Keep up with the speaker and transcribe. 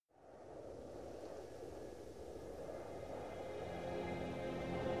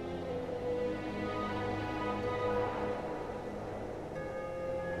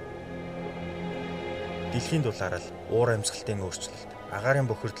Дэлхийн дулаараа уур амьсгалтын өөрчлөлт, агаарын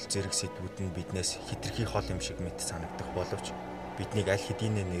бохирдол зэрэг сэдвүүд нь биднээс хитрхи хол юм шиг мэт санагдах боловч биднийг аль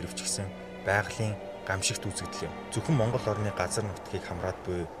хэдийнэ нэрвчгсэн байгалийн гамшигт үзэгдэл юм. Зөвхөн Монгол орны газар нутгийг хамраад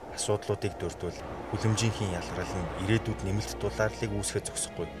буй асуудлуудыг дурдвал хүлэмжийнхэн ялгарл нь ирээдүйд нэмэлт дулаарлыг үүсгэж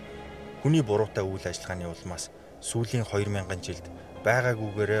зогсохгүй. Хүний буруутай үйл ажиллагааны улмаас сүүлийн 2000 жилд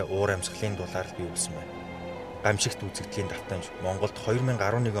байгаагүйгээрээ уур амьсгалын дулаалл бий болсон байна. Гамшигт үзэгдлийн давтамж Монголд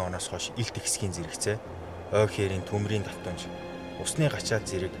 2011 оноос хойш илт ихсгийн зэрэгцээ, ой хээрийн төмрийн давтамж, усны гачаал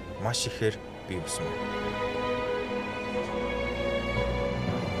зэрэг маш ихээр бий болсон байна.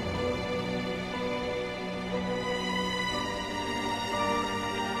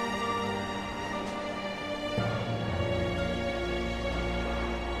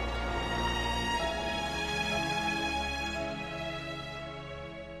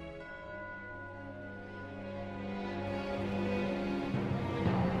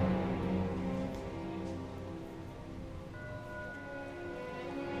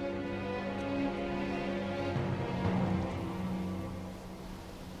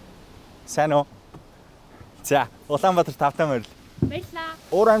 Сайн уу? За, Улаанбаатар 5 морил. Баярлаа.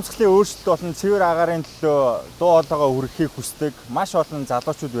 Уур амьсгалын өөрчлөлт болон цэвэр агаарын төлөө дуу хоолойгоо хүргэхийг хүсдэг маш олон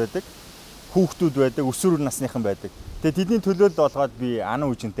залуучууд байдаг, хүүхдүүд байдаг, өсвөр насныхан байдаг. Тэгээ тэдний төлөөлөл болгоод би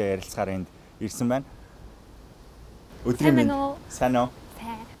Ана үжинтэй ярилцахаар энд ирсэн байна. Өдрийн минь. Сайн уу?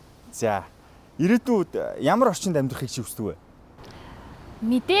 Сайн. За, ирээдүйд ямар орчинд амьдрахыг чи хүсдэг вэ?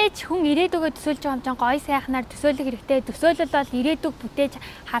 Мэдээж хүн ирээдүгөө төсөөлж байгаа юм чинь гоё сайхнаар төсөөлөх хэрэгтэй. Төсөөлөл бол ирээдүг бүтээж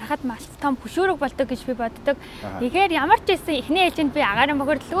харахад маш том хөшөөрөг болдог гэж би боддог. Тэгэхээр ямар ч байсан эхний ээлжинд би агаарын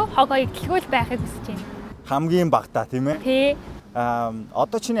бохирдлого, хог оёдлоггүй байхыг хүсэж байна. Хамгийн багтаа тийм ээ? Тий.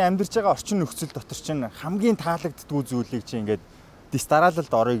 Одоо чиний амьдарч байгаа орчин нөхцөл дотор чинь хамгийн таалагддгүй зүйлийг чи ингээд дис дараалалд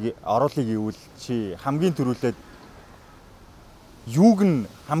оруулъя гэвэл чи хамгийн түрүүлээд юуг нь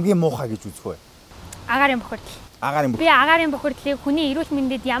хамгийн муухай гэж үзэх вэ? Агаарын бохирдол. Би агаарын бохирдлыг хүний эрүүл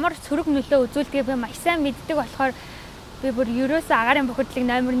мэндэд ямар сөрөг нөлөө үзүүлдгийг би маш сайн мэддэг болохоор би бүр ерөөсөө агаарын бохирдлыг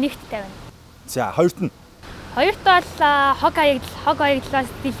номер 1-т тавина. За, хоёрт нь. Хоёрт бол хог оёдлоос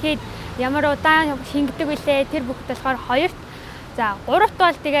дэлхийд ямар удаан шингэдэг вүлээ тэр бүхт болохоор хоёрт. За, гуравт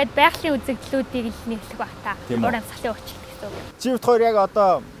бол тэгээд байгалийн үзэгдлүүдийг л нэвлэх баг та. Уур амьсгалын өөрчлөлт гэсэн үг. Чи бит хоёр яг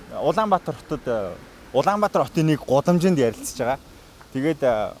одоо Улаанбаатар хотын нэг гудамжинд ярилцж байгаа. Тэгээд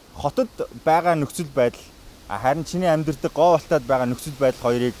хотод байгаа нөхцөл байдал харин чиний амьдардаг говьолтод байгаа нөхцөл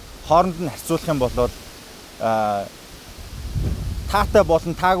байдал хоёрыг хооронд нь харьцуулах юм бол таатай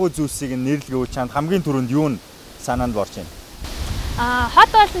болон таагүй зүйлсийг нэрлэвэл чанд хамгийн түрүүнд юу нь санаанд борж байна?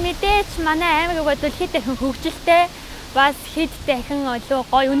 Хот бол мэдээж манай аймаг бодвол хэд дахин хөгжилтэй, бас хэд дахин илүү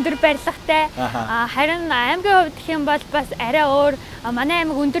гоё өндөр барилгатай. Харин аймгийн хувьд гэх юм бол бас арай өөр. Манай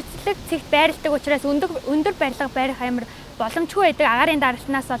аймаг өндөрцлөг цэгт байрладаг учраас өндөр барилга барих амар боломжгүй байдаг агаарын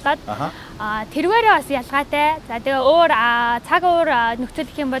даралтнаас болоод тэрвэрээ бас ялгаатай. За тэгээ өөр цаг уур нөхцөл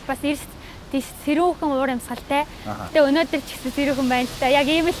гэх юм бол бас сэрүүхэн уур амьсгалтай. Гэтэ өнөөдөр ч гэсэн сэрүүхэн байна л та. Яг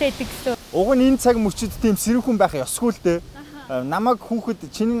ийм л байдаг гэсэн. Уг нь энэ цаг мөчид тийм сэрүүхэн байх ёсгүй л дээ. Намайг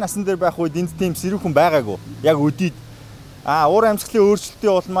хүүхэд чиний насан дээр байх үед энд тийм сэрүүхэн байгаагүй. Яг өдийд уур амьсгалын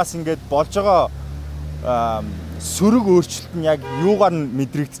өөрчлөлтийн улмаас ингээд болж байгаа сөрөг өөрчлөлт нь яг юугаар нь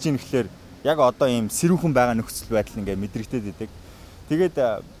мэдрэгдэж байна гэхээр яг одоо ийм сэрүүхэн байгаа нөхцөл байдал ингээ мэдрэгдээд идэг.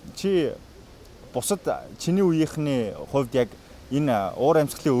 Тэгээд чи бусад чиний үеийнхний хувьд яг энэ уур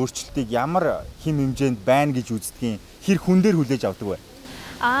амьсгалын өөрчлөлтийг ямар хэм хэмжээнд байна гэж үздгийг хэр хүн дээр хүлээж авдаг вэ?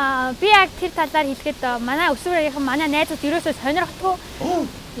 Би яг тэр талаар хэлэхэд манай өсвөрийнхэн манай найзууд ерөөсөө сонирхдаггүй.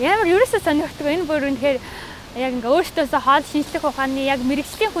 Ямар ерөөсөө сонирхдаггүй. Энэ бүр үнэхээр яг ингээ өөртөөсөө хоол шинжлэх ухааны яг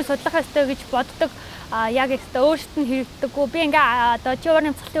мэрэгжлийн хүн судлах ёстой гэж боддог. Яг ихтэй өөртөө нь хэрэгдэггүй. Би ингээ одоо чи уур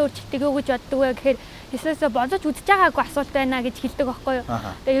амьсгалын өөрчлөлтийг юу гэж боддог вэ гэхээр эсвэл бодож үзэж байгаагүй асуулт байна гэж хэлдэг байхгүй юу.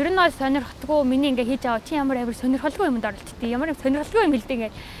 Тэгээ ер нь бол сонирхдаггүй миний ингээ хийж аваа чи ямар амар сонирхолтой юмд оролцдог. Ямар сонирхолтой юм хэлдэг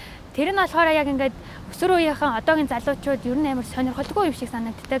ингээ. Тэр нь болохоор яг ингээд өсвөр үеийнхэн одоогийн залуучууд ер нь амар сонирхолтой юм шиг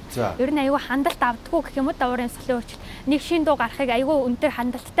санагддаг. Ер нь аюу хандлт авдаггүй гэх юм уу уур амьсгалын өөрчлөлт. Нэг шин дуу гарахыг аюу өндөр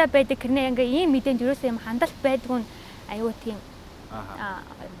хандлттай байдаг. Тэрнээ ингээ ийм мэдээнд ерөөсөө юм хандлт байдгүй аюу тийм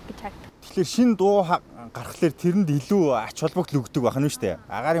гэж харагдав. Тэгэхээр шин дуу гарахлаар тэрэнд илүү ач холбогдол өгдөг байх нь шүү дээ.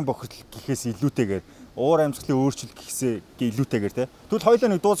 Агаарын бохирдол гэхээс илүүтэйгээр уур амьсгалын өөрчлөлт гэхээс илүүтэйгээр те. Тэгвэл хоёулаа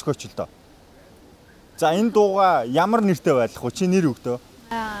нэг дуу зохиоч л доо. За энэ дууга ямар нэртэй байлах вэ? Чи нэр өгдөө.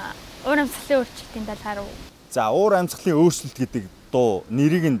 Уур амьсгалын өөрчлөлтийн талаар уу? За уур амьсгалын өөрчлөлт гэдэг дуу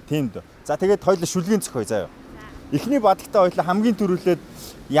нэрийг нь тиймд. За тэгээд хоёулаа шүлгийн зохиоё заяа. Эхний бадагтаа хоёулаа хамгийн түрүүлээд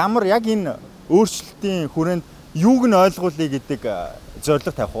ямар яг энэ өөрчлөлтийн хүрээнд юуг нь ойлгуулъя гэдэг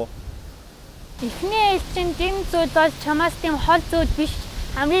зорилго тавих уу? Эхний ээлжинд энэ зүйл бол чамаас тийм хол зүйл биш.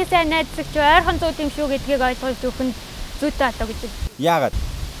 Хамгийн сайн найзлагч ойрхон зүйл юм шүү гэдгийг ойлгуулж өгөх нь зүйтэй болоо гэж. Яагаад?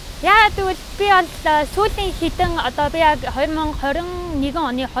 Яагаад гэвэл би бол сүүлийн хэдэн одоо би яг 2021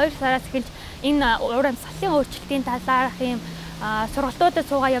 оны 2 сараас эхэлж энэ уур амьсгалын өөрчлөлтийн талаарх юм сургалтуудад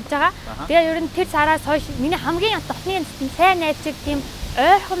суугаа явж байгаа. Тэгээ ер нь тэр сараас хойш миний хамгийн дотны сайн найз шиг тийм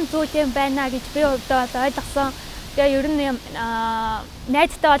ойрхон зүйл юм байна гэж би өөртөө ойлгосон. Тэгээ ер нь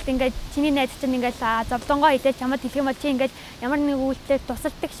найзтай бол ингээд чиний найз чинь ингээд зовлонгоо хэлээд чамд хэлэх юм бол чи ингээд ямар нэг үйлдэлээр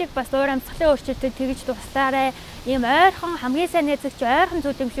тусалдаг шиг бас уур амьсгалын өөрчлөлтөд тэгж туслаарай. Ийм ойрхон хамгийн сайн найз чи ойрхон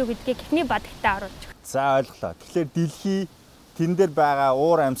зүйл юм шүү гэдгийг эхний бадагтаа оруулж. За ойлголоо. Тэгэхээр дэлхий тэрэн дээр байгаа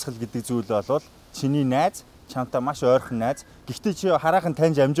уур амьсгал гэдэг зүйл бол чиний найз, чамтай маш ойрхон найз. Гэхдээ чи хараахан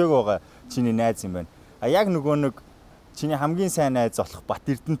таньж амжаагүй байгаа чиний найз юм байна. Яг нөгөө нэг чиний хамгийн сайн найз болох Бат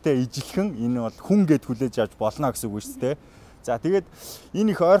Эрдэнэтэй ижилхэн энэ бол хүн гэд хүлээж авч болно гэсэн үг шүү дээ. За тэгээд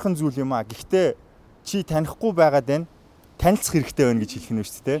энэ их ойрхон зүйл юм аа. Гэхдээ чи танихгүй байгаад байна. Танилцах хэрэгтэй байна гэж хэлэх нь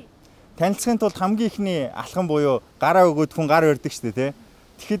шүү дээ. Танилцахын тулд хамгийн ихний алхам буюу гараа өгөөд хүн гар өрдөг шүү дээ.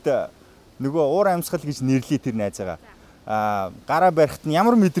 Тэгэхэд нөгөө уур амьсгал гэж нэрлэе тэр найзаагаа. Гараа барихт нь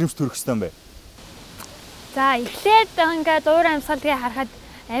ямар мэдрэмж төрөх ёстой юм бэ? За эхлээд ингээд уур амьсгалыг харахад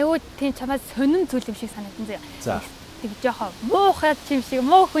аюу тийм чамаас сонин зүйл юм шиг санагдсан зөө. За тэг жоохон муухай юм шиг,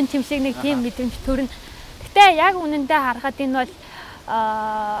 муу хүн юм шиг нэг тийм мэдрэмж төрнө. Гэтэ яг үнэндээ харахад энэ бол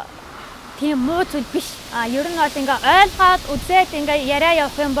тийм муу зүйл биш. Ер нь бол ингээ ойлгоод үзээд ингээ яриа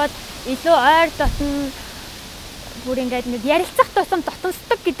явах юм бол илүү ойр дотн бүр ингээд нэг ярилцах тусам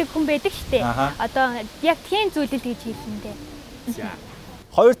дотносдог гэдэг хүн байдаг шүү дээ. Одоо яг тийм зүйл л гэж хэлэндээ. За.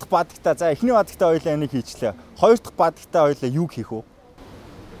 Хоёр дахь бадагтаа за эхний бадагтаа хоёлаа энийг хийчлээ. Хоёр дахь бадагтаа хоёлаа юу хийх вэ?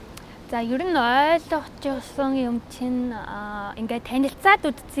 За ер нь ойлгож явсан юм чинь ингээд танилцаад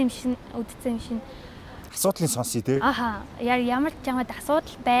үдцсэн юм шин асуудлын сонсъё тий. Ямар ч ямад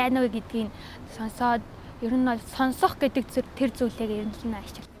асуудал байна уу гэдгийг сонсоод ер нь бол сонсох гэдэг тэр зүйлийг ер нь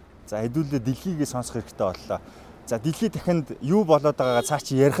ашиглав. За хэдүүлээ дэлхийгээ сонсох хэрэгтэй боллоо. За дэлхий дахинд юу болоод байгаагаа цаа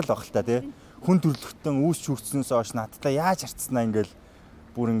чи ярих л баг л та тий. Хүн төрлөختөн үүсч хүртснээс хойш надтай яаж харцснаа ингээл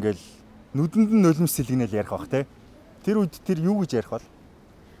бүр ингээл нүдэнд нь нулимс сэлгэнэл ярих баг тий. Тэр үед тэр юу гэж ярих бол?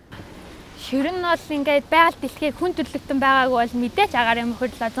 Ер нь бол ингээд байгаль дэлхийг хүн төрлөختөн байгаагүй бол мэдээч агаар юм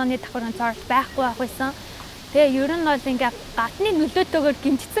хөрл озоны давхар онцорол байхгүй байх байсан. Тэгээ ер нь бол ингээд гадны нөлөөтэйгээр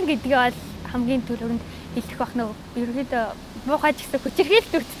гимжсэн гэдгээ бол хамгийн түрүүнд хэлэх бах нөгөө ерөөдөө муухай ч гэсэн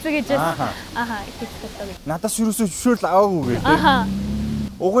хүчирхийлт өртсөн гэж байна. Хэлчихсэн гэж. Надаас юусоо зөвшөөрөл аваагүй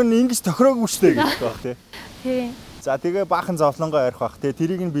гэдэг. Уг нь ингэж тохироогүй штэ гэдэг баг тий. За тэгээ баахан зовлонгоо ярих бах тий.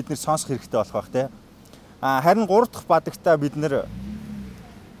 Тэрийг нь бид нэр сонсох хэрэгтэй болох бах тий. Харин 3 дахь бадагтаа бид нэр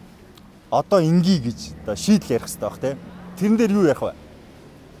одоо инги гэж одоо шийдэл ярих хэрэгтэй баг тий. Тэрэн дээр юу ярих вэ?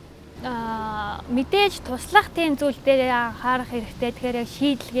 Мэдээж туслах тийм зүйл дээр анхаарах хэрэгтэй. Тэгэхээр яг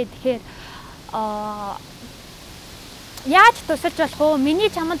шийдлгээ тэгэхээр яаж тусалж болох вэ?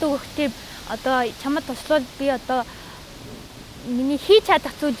 Миний чамд өгөх тийм одоо чамд туславал би одоо миний хийж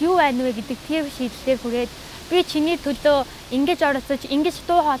чадах зүйл юу байна вэ гэдэг тийм шийдлээр хүрээд би чиний төлөө ингэж оролцож ингэж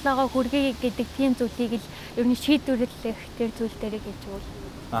дуу хоолойгоо хүргэе гэдэг тийм зүйлийг л ер нь шийдвэрлэх тэр зүйл дээр гэж үл.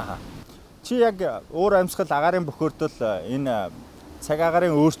 Чи яг уур амьсгал агаарын бохирдол энэ цаг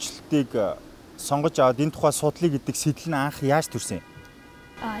агаарын өөрчлөлтийг сонгож аваад энэ тухай судлыг гэдэг сэтэл нь анх яаж төрсөн юм?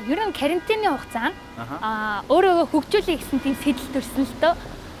 Ер нь карантины хугацаанд өөрийгөө хөгжүүлэх гэсэн тийм сэтэл төрсөн л дөө.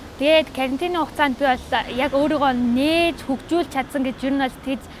 Тэгээд карантины хугацаанд би бол яг өөрийгөө нээж хөгжүүлж чадсан гэж ер нь бол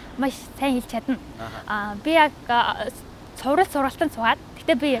тэгж маш сайн хэлж чадна. Би яг сургалтанд суугаад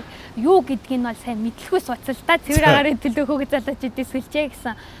гэтээ би юу гэдгийг нь бол сайн мэдлэхгүй суудсан л та. Цэвэр агарын төлөө хөг залуучуудыг сүлжээ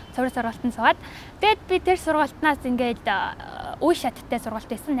гэсэн сургалтанд суугаад. Тэгээд би тэр сургалтнаас ингээд үе шаттай сургалт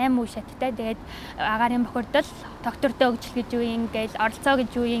байсан 8 үе шаттай. Тэгээд агаарын бохирдол, доктортой хөгжил гэж юу юм, ингээд оролцоо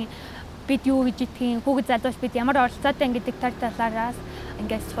гэж юу юм, бид юу гэж идэх, хүүхэд залууч бид ямар оролцоотой гэдэг талаараас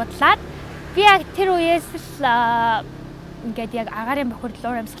ингээд судлаад би яг тэр үеэс л ингээд яг агаарын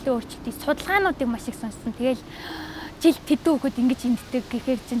бохирдол, уур амьсгалын өөрчлөлтийн судалгаануудыг маш их сонссон. Тэгэл жил тэдүү хөхөд ингэж энддэг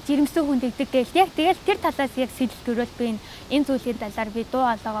гэхээр чинь жирэмсэн хүн дэгдэг гээл яг тэгэл тэр талаас яг сэтэл төрөл би энэ зүйлийн талаар би дуу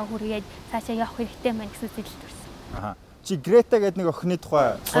хоолойгоо хүргээд цаашаа явах хэрэгтэй байна гэсэн сэтэл төрсөн. Чи Грета гэдэг нэг охины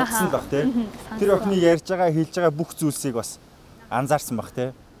тухай судалсан баг тий. Тэр охины ярьж байгаа хэлж байгаа бүх зүйлсийг бас анзаарсан баг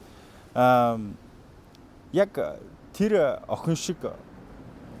тий. Яг тэр охин шиг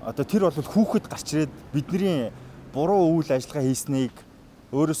одоо тэр бол хүүхэд гарч ирээд бидний буруу үйл ажиллагаа хийснийг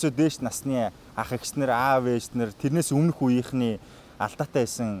өөрөөсөө дээш насны ах эгчнэр, аав ээжнэр тэрнээс өмнөх үеийнхний алдаатай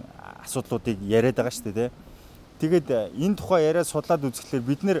байсан асуудлуудыг яриад байгаа шүү дээ. Тэгээд энэ тухай яриад судлаад үзэхлээр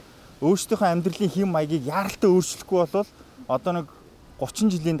бид нэр өөрсдийнхөө амьдралын хэм маягийг яаралтай өөрчлөхгүй болвол одоо нэг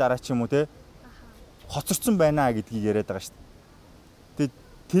 30 жилийн дараа ч юм уу те хоцорсон байна гэдгийг яриад байгаа шүү дээ. Тэгээд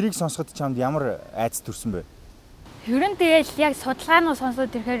тэрийг сонсоход чамд ямар айц төрсөн бэ? Ер нь тэгэл яг судалгаанууд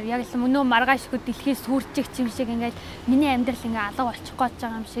сонсоод ирэхээр яг л мөнөө маргаашгүй дэлхийд сүрчих юм шиг ингээл миний амьдрал ингээ алга болчих гэж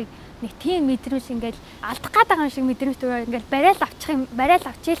байгаа юм шиг нэг тийм мэдрэмж ингээл алдах гээд байгаа юм шиг мэдрэмж төрөө ингээл барайл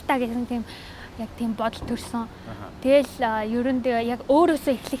авчих л та гэсэн тийм яг тийм бодол төрсөн. Тэгэл ер нь яг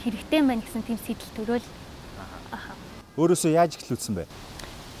өөрөөсөө эхлэх хэрэгтэй юм байна гэсэн тийм сэтэл төрөөл. Өөрөөсөө яаж эхлүүлсэн бэ?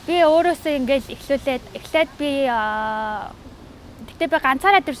 Би өөрөөсөө ингээл эхлээд би гэтээ би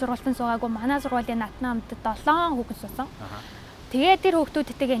ганцаараа тэр сургуультанд суугаагүй манай сургуулийн натны хамт 7 хүүхэд суусан. Тэгээд тэр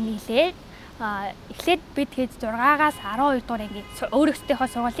хүүхдүүдтэйгээ нийлээд эхлээд би тэгээд 6-аас 12 дугаар анги өөрөөсдийнхөө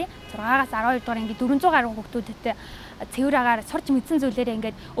сургуулийн 6-аас 12 дугаар анги 400 гаруй хүүхдүүдтэй цэвэр агаар сурч мэдсэн зүйлээрээ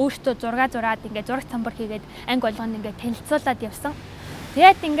ингээд өөртөө зураад ингээд зураг цамбар хийгээд анги болгоно ингээд танилцуулаад явсан.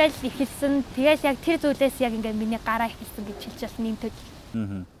 Тэгээд ингээд эхэлсэн. Тэгээд яг тэр зүйлээс яг ингээд миний гараа эхэлсэн гэж хэлж байна нэмтэж.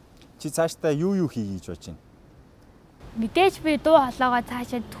 Чи цаашдаа юу хийе гэж бодож байна? Мэдээж би дуу хоолойгоо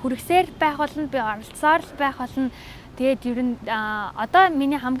цаашаа хүргэсээр байх болно, би оролцоор л байх болно. Тэгээд ер нь одоо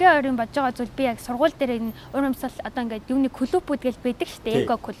миний хамгийн ойрын бодож байгаа зүйл би яг сургууль дээр энэ урамсал одоо ингээд юуны клубүүд гэж байдаг шүү дээ.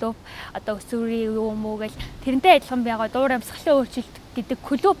 Эко клуб, одоо өсвөрийн юу юм уу гэж тэрнтэй адилхан байгаа дуу урамсгалын өөрчлөлт гэдэг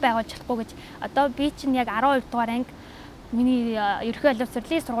клуб байгуулж чадахгүй гэж одоо би чинь яг 12 дугаар анги миний ерхий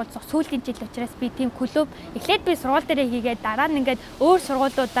боловсролын сургууль сүүлийн жил учраас би тийм клуб эхлээд би сургууль дээр хийгээд дараа нь ингээд өөр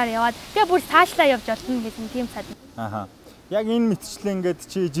сургуулиудаар яваад тэгээ бүр цаашлаа явж олно гэсэн тийм сад. Яг энэ мэтчлэн ингээд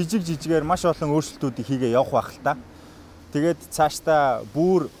чи жижигээр маш олон өөрчлөлтүүдийг хийгээ явах байх л та. Тэгээд цаашдаа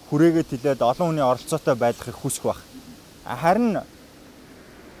бүр хүрээгээд хилээд олон хүний оролцоотой байхыг хүсэх байх. Харин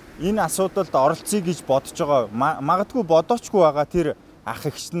энэ асуудалд оролцъё гэж бодож байгаа магадгүй бодоочгүй байгаа тэр ах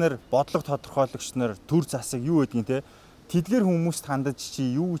эгч нар, бодлого тодорхойлогч нар төр засаг юу гэдгийг те тэдгээр хүмүүст хандаж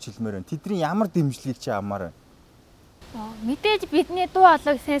чи юу гэж хэлмээр байна? Тэдний ямар дэмжлэгийг чи авмаар байна? Мэдээж бидний дуу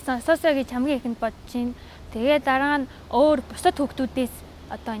хоолойг сайн сонсоосоо гэж хамгийн ихэнд бодож байна. Тэгээд дараа нь өөр бусад хүүхдүүдээс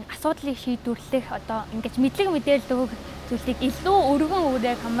одоо энэ асуудлыг шийдвэрлэх одоо ингэж мэдлэг мэдээлэл өгөх зүйлийг илүү өргөн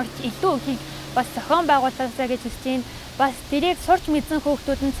үрээр хамарч илүү ихийг бас зохион байгуулалтаа гэж хүсэж байна. Бас тэрийг сурч мэдсэн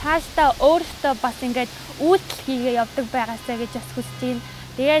хүүхдүүд нь цаашдаа өөрсдөө бас ингэж үйлдэл хийгээ явдаг байгаасаа гэж бас хүсэж байна.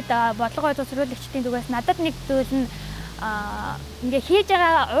 Тэгээд бодлого боловсруулагчдын зүгээс надад нэг зүйл нь ингээ хийж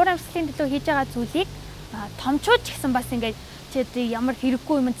байгаа уур амьсгалын төлөө хийж байгаа зүйлийг томчууд ч гэсэн бас ингээ чи ямар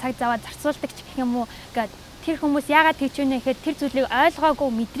хэрэггүй юм цаг заваа зарцуулдаг ч гэх юм уу гэдэг тэр хүмүүс яагаад тэгж байна гэхэд тэр зүйлийг ойлгоогүй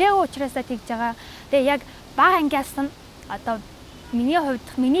мэдрээгүй учраас тэгж байгаа. Тэгээ яг бага ангиас нь одоо миний хувьд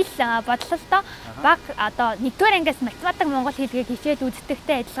миний л бодлолтой бага одоо 1-р ангиас математик монгол хэлийг хичээл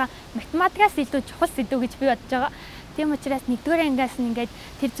үздэгтэй адилхан математикаас илүү чухал сэдв гэж би бодож байгаа. Тийм учраас 1-р ангиас нь ингээд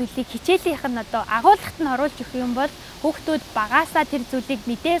тэр зүйлийг хичээлийнх нь одоо агуулгад нь оруулж өгөх юм бол хүүхдүүд багаасаа тэр зүйлийг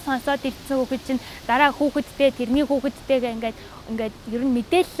мэдээ сонсоод ирсэн хүүхэд чинь дараа хүүхэдтэй тэрний хүүхэдтэйгээ ингээд ер нь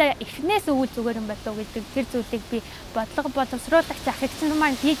мэдээлэл эхнээс өгүүл зүгээр юм болов уу гэдэг тэр зүйлийг би бодлого боловсруулагч ах эгч нар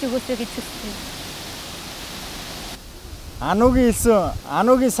маань хийж өгөөсэй гэж хүсэж байна.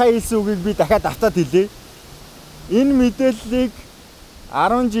 Анугийн сая хэлсэн үгийг би дахиад автаад хэлье. Энэ мэдээллийг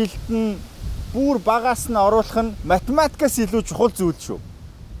 10 жилд нь бүр багаас нь оруулах нь математикаас илүү чухал зүйл шүү.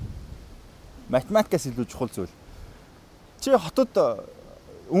 Математикаас илүү чухал зүйл. Чи хотод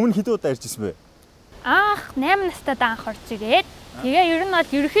өмнө хэд удаа ирж ирсэн бэ? Анх 8 настайд анх орж ирээд тэгээ ер нь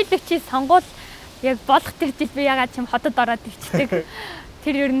бол ерөнхийлөгчийн сонгуул яг болох тэр жил би ягаад чим хотод ороод ирчихдэг.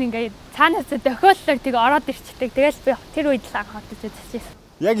 Тэр ер нь ингээд цаанаас дохиоллоор тэгээ ороод ирчихдэг. Тэгэл би тэр үед л анх хотод үзчихсэн.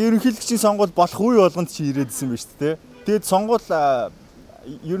 Яг ерөнхийлөгчийн сонгуул болох үе болгонд чи ирээд исэн биз дээ. Тэгээд сонгуул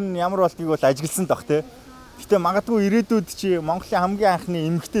ер нь ямар болдгийг бол ажигласан тох те. Гэтэ магадгүй ирээдүйд чи Монголын хамгийн анхны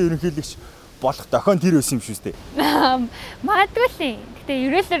эмэгтэй ерөнхийлөгч болох дохион тэр байсан юм шүү дээ. Магадгүй л. Гэтэ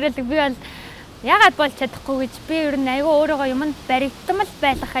ерөөлөөрөл би бол ягаад болж чадахгүй гэж би ер нь айгүй өөрийгөө юмд баригдмал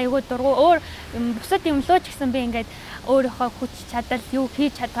байх айгүй дургу өөр бусад юм лөө ч гэсэн би ингээд өөрийнхөө хүч чадал юу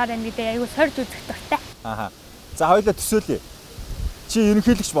хийж чадвар байна гэдэг айгүй сорж үзэх дуртай. За хоёулаа төсөөлье. Чи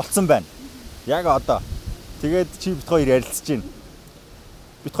ерөнхийлөгч болцсон байна. Яг одоо. Тэгээд чи бит хоёр ярилцж байна.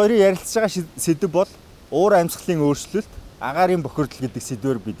 Бид хоёрын ярилцж байгаа сэдв бол уур амьсгалын өөрчлөлт, агаарын бохирдол гэдэг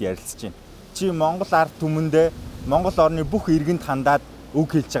сэдвээр бид ярилцж байна. Чи Монгол ард түмэндээ Монгол орны бүх иргэнд хандаад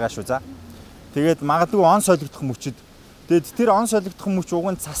үг хэлж байгаа шүү за. Тэгээд магадгүй он солигдох мөчөд. Тэгээд тэр он солигдох мөч уг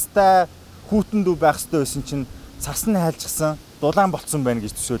нь цастай хүүтэн дүү байх ёстой байсан чинь цас нь хайлжсан, дулаан болцсон байна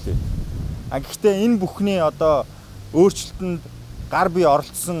гэж төсөөлье. Гэхдээ энэ бүхний одоо өөрчлөлтөнд гар бие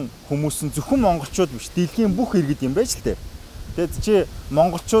оролцсон хүмүүс нь зөвхөн монголчууд биш, дэлхийн бүх иргэд юм байж л дээ. Тэгэд чи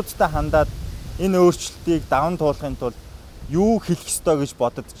монголчуудтай хандаад энэ өөрчлөлтийг даван туулахын тулд юу хэлэх ёстой гэж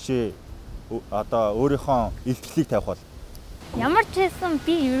бодод чи одоо өөрийнхөө илтгэлийг тавих бол ямар ч байсан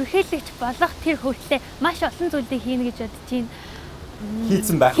би ерөнхийлөгч болох тэр хүртлээр маш олон зүйлийг хийнэ гэж бодож байна.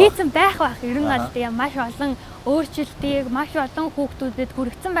 Хийцэн байх. Ер нь бол маш олон өөрчлөлтийг маш олон хүүхдүүдэд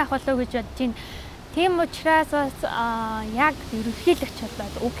хүргэсэн байх болов уу гэж бодож байна. Тийм учраас бас яг ерөнхийлөгч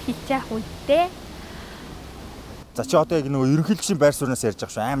болоод үг хэлж явах үедээ За чи одоо яг нөгөө ерөнхийлөгчийн байр сууриас ярьж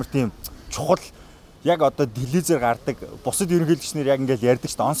байгаа шүү. Амар тийм чухал яг одоо телевизээр гардаг бусад ерөнхийлөгчнөр яг ингээд ярьдаг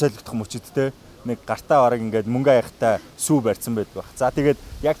шүү. Он солигдох мөчөдтэй нэг гартаа бараг ингээд мөнгө аяхтай сүү барьсан байдаг баг. За тэгээд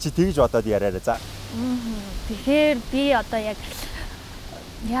яг чи тэгж бодоод яриараа. За. Тэгэхээр би одоо яг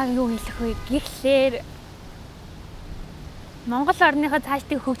юу хэлэх вэ гэхлээр Монгол орныхоо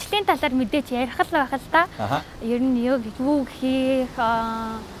цаашдын хөгжлийн талаар мэдээж ярих л байх л та. Ер нь юу хийх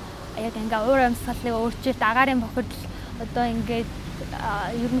яг ингээ уур амьсгалыг өөрчилж агаарын бохирдол одоо ингээд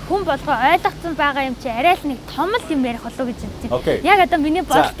ер нь хүн болгоо ойлгоцсон байгаа юм чи арай л нэг том л юм ярих болов гэж бодчих. Яг одоо миний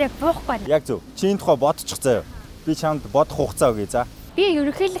бодолд яг буухгүй байна. Яг зөв. Чи энэ тухай бодчих заяа. Би чамд бодох хугацаа өгье за. Би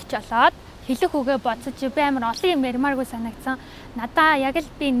ерөнхийлөгч болоод хэлэх үгээ бодсож би амар олон юм ярмааргүй санагдсан. Надаа яг л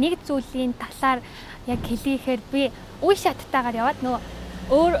би нэг зүйлийн талаар яг хэлийхээр би үе шаттайгаар яваад нөгөө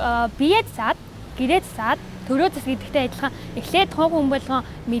өөр биед саад, гэрээд саад төрөө зас гэдэгтэй адилхан эхлээд тун хүн болгон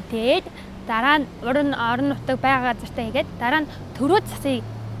мэдээд дараа нь орон нутаг байгаа газартаа хийгээд дараа нь төрөө засыг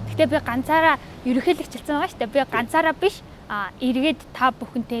гэхдээ би ганцаараа ерөнхийлөгчлсэн байгаа шүү дээ. Би ганцаараа биш эргээд та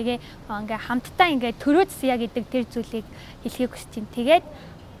бүхэнтэйгээ ингээ хамтдаа ингээ төрөө засъя гэдэг тэр зүйлийг хэлхийг хүсэж байна. Тэгээд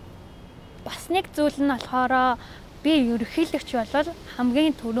бас нэг зүйл нь болохоор би ерөнхийлөгч болвол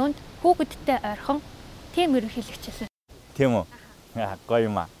хамгийн түрүүнд хүүхэдтэй ойрхон тийм ерөнхийлөгч байсан. Тийм үү? Гоё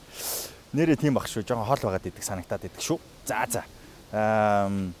юм аа. Нэрээ тийм баг шүү. Жохон хол байгаад идэх санагтаад идэх шүү. За.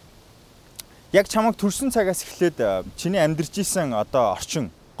 Яг чамайг төрсөн цагаас эхлээд чиний амьдарч исэн одоо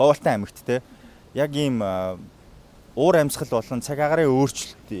орчин Говьалтай аймагт те яг ийм уур амьсгал болон цаг агарын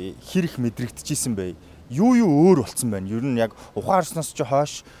өөрчлөлт хэрэг мэдрэгдэжсэн бэ? Юу өөр болсон байна? Ер нь яг ухаан орсноос ч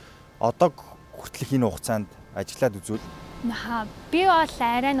хойш одоо хүртэлх энэ хугацаанд ажиллаад үзвэл би бол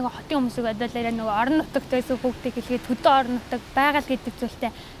арай нөгөө хотын хүмүүсийг бодлоо нөгөө орон нутагт байсан хүүхдийг хэлгээд төдөө орон нутаг байгаль гэдэг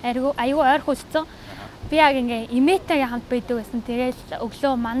зүйлтэй аюу ойр хүссэн. Би яг ингээ имээтэйгээ хамт байдаг байсан. Тэгэл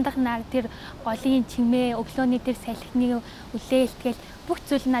өглөө мандах нар тэр голын чимээ, өглөөний тэр салхины үлээлт гэл бүх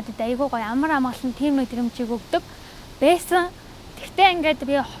зүйл надад аюу гоё амар амгалан тийм нэг дэрэмжийг өгдөг байсан. Тэгтээ ингээд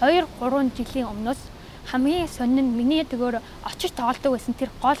би 2-3 жилийн өмнөөс хамгийн сонин миний төгөөр очиж тоглодог байсан тэр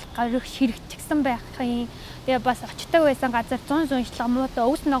гол гариг ширэгчсэн байх юм. Тэгээ бас очдог байсан газар 100 уншлага муутай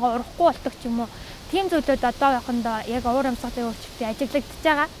өвс нөгөө урахгүй болдог ч юм уу. Тийм зүйлүүд одоо яхандаа яг уур амьсгалын өөрчлөлтөд ажиглагдчихж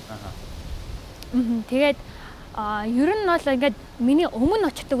байгаа. Тэгээд ер нь бол ингээд миний өмнө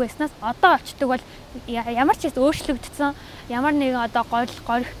очдог байснаас одоо очдог бол ямар ч зүйл өөрчлөгдсөн. Ямар нэгэн одоо горих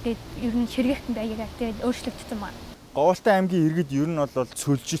гээд ер нь ширгэх байгаад тэгээд өөрчлөгдсөн байна. Говьалтай аймгийн иргэд ер нь бол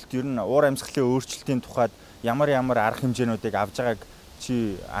цөлжилт ер нь уур амьсгалын өөрчлөлтийн тухайд ямар арга хэмжээнүүдийг авж байгааг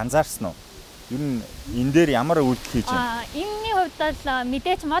чи анзаарсан уу? Ер нь энэ дээр ямар үйлдэл хийж байна? Энэний хувьд бол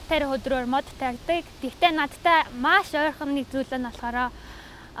мэдээж мод тарих өдрөөр мод тарьдаг. Гэхдээ надтай маш ойрхон нэг зүйл нь болохоор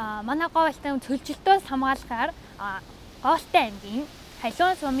манай Говьалтай цөлжилтөөс хамгаалахаар Говьалтай аймгийн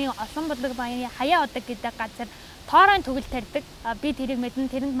Халиун сумын Олон булаг баярын Хаяа удаг гэдэг газар тоорон төгөл тарьдаг. Би тэрийг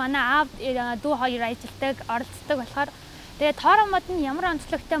мэднэ. Тэрэнд манай аав дүү хоёр ажилтдаг, оролцдог болохоор тэгээ тоорон мод нь ямар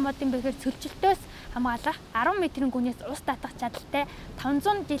онцлогтой мод юм бэ гэхээр цөлжилтөөс хамгаалах 10 метрийн гүнээс ус татах чадaltaй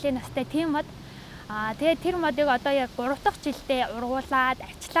 500 жилийн настай тийм мод. Тэгээ тэр модыг одоо яг 3 дахь жилдээ ургуулад,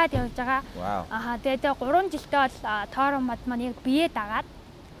 арчлаад явж байгаа. Тэгээ 3 жилдээ бол тоорон мод маань яг бие дагаад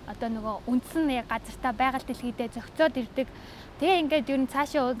одоо нөгөө үндсэн газартаа байгаль дэлхийдээ зохицоод ирдэг. Тэгээ ингээд ер нь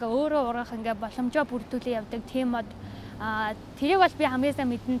цаашаа өөрөө ургах ингээд боломжоо бүрдүүлээ явдаг тийм мод. Тэрийг бол би хамгийн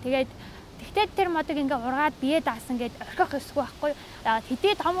сайн мэднэ. Тэгтээ тэр модыг ингээд ургаад бие даасан гэд орхих ёсгүй байхгүй.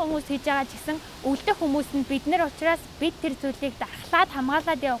 Хэдий том хүмүүс хийж байгаа ч гэсэн өвлдөх хүмүүс нь бид нар учраас бид тэр зүйлийг дархлаад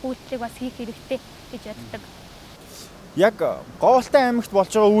хамгаалаад явах үйлдэлийг бас хийх хэрэгтэй гэж боддог. Яг Говьалтай аймагт болж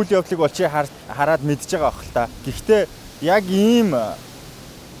байгаа үйл явдлыг бол чи хараад мэдж байгаа байх л та. Гэхдээ яг ийм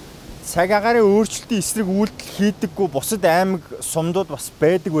цаг агарын өөрчлөлтийн эсрэг үйлдэл хийдэггүй бусад аймаг сумдууд бас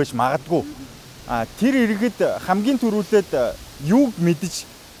байдаг байж магадгүй. Тэр иргэд хамгийн түрүүлээд юуг мэдж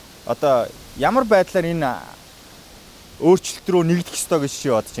одоо ямар байдлаар энэ өөрчлөлт рүү нэгдэх ёстой гэж чи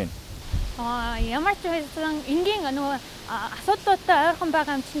бодож байна? Ямар ч байсан энгийн нөгөө асуудлуудтай ойрхон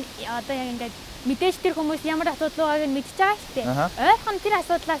байгаа юм чинь одоо яг ингээд мэдээж тэр хүмүүс ямар асуудал байгааг нь мэдж байгаа шүү дээ. Ойрхон тэр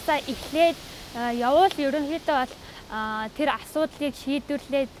асуудлаасаа эхлээд явуул ерөнхийдөө бол тэр асуудлыг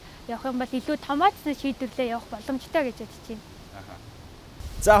шийдвэрлээд явах юм бол илүү томоочсон шийдвэрлээ явах боломжтой гэж бодож байна.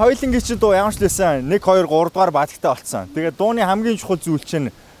 За хоёулангийн чинь дуу ямар ч лээсэн 1 2 3 дугаар баатагтай болцсон. Тэгээд дууны хамгийн чухал зүйл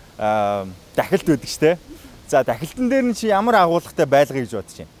чинь дахилт байдаг шүү дээ. За дахилтан дээр нь чи ямар агуулгатай байлгая гэж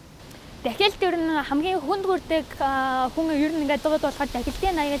бодож байна? Дахилт ер нь хамгийн хүнд хүрдэг хүн ер нь ингээд дууд болохоор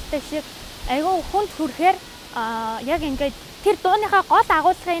дахилтын аялалтай шиг айгүй хүнд хүрэхээр яг ингээд тэр дууныхаа гол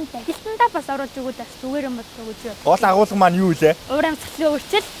агуулгын тагилтандаа бас оруулж өгвөл бас зүгээр юм болов уу гэж. Гол агуулга маань юу вэ? Уур амьсгалын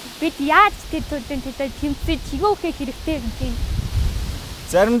өөрчлөлт бид яаж тэр төлөвийн төлөө тэмцэж чигээ өгөх хэрэгтэй гэдэг.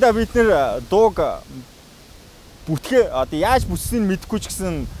 Заримдаа бид нэр дууг бүтгэ одоо яаж бүтснийг мэдэхгүй ч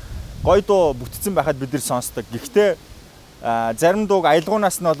гэсэн гоё дуу бүтцэн байхад бид нар сонсдог. Гэхдээ зарим дууг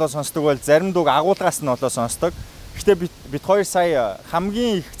аялгуунаас нь олоо сонсдог бол зарим дууг агуулгаас нь олоо сонсдог. Гэхдээ бид хоёр сая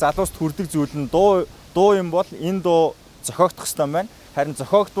хамгийн их залууст хүрдэг зүйл нь дуу юм бол энэ дуу зохиогдох ёстой юм байна. Харин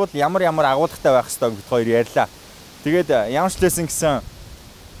зохиогдвол ямар агуулгатай байх ёстой бид хоёр ярьлаа. Тэгээд ямар ч лсэн гэсэн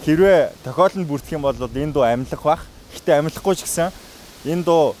хэрвээ тохиолдолд бүрдэх юм бол энэ дуу амьлах байх. Гэхдээ амьлахгүй ч гэсэн энэ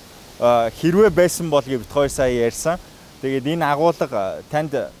дуу хэрвээ байсан бол гэж бид хоёр сая ярьсан. Тэгээд энэ агуулга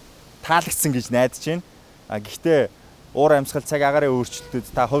танд таалагдсан гэж найдаж байна. Гэхдээ уур амьсгал цаг агарын өөрчлөлтөд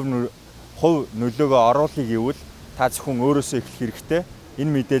та хувь нөлөөгөө оруулъя гэвэл та зөвхөн өөрөөсөө эхлэх хэрэгтэй.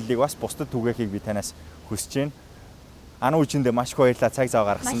 Энэ мэдээллийг бас бусдад түгээхийг би танаас хүсэж байна. Ана үжиндээ маш их баярлалаа цаг зав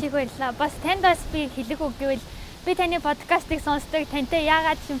гаргасан. Маш их баярлалаа. Бас танд бас би хэлэх үг гэвэл би таны подкастыг сонсдог. Тантай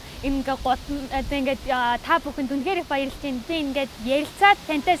яагаад ч ингээд та бүхэнд үнэхээр их баярлж байна. Би ингээд ярилцаад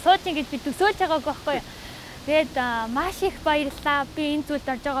тантай сууж ингэж би төсөөлж байгааг байхгүй юу. Тэгээд маш их баярлалаа. Би энэ зүйлд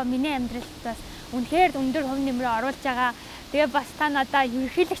орж байгаа миний амьдралд бас үнэхээр өндөр хөв нэмрээ оруулж байгаа. Тэгээ бас та надаа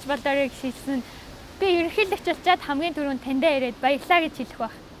ерөнхийлөгч болоорой гэж хэлсэн. Би ерөнхийлөгч болчаад хамгийн түрүүнд таньдаа ирээд баярлалаа гэж хэлэх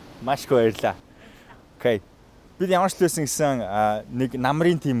баг. Маш их баярлалаа. Окей. Бид ямар ч лсэн гэсэн нэг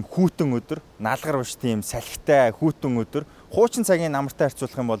намрын тийм хүүтэн өдөр, наалгар биш тийм салхитай хүүтэн өдөр, хуучин цагийн намартай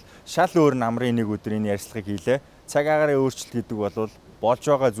харьцуулах юм бол шал өөр намрын нэг өдөр энэ ярилцлагыг хийлээ. Цаг агарын өөрчлөлт гэдэг бол болж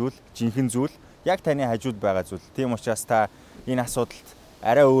байгаа зүйл, жинхэнэ зүйл, яг таны хажууд байгаа зүйл. Тийм учраас та энэ асуудалд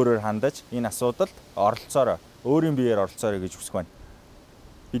арай өөрөөр хандаж, энэ асуудалд оролцоорой. Өөрийн биеэр оролцоорой гэж хүсэх байна.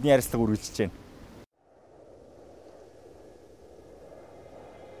 Бидний ярилцлага үргэлжлэж байна.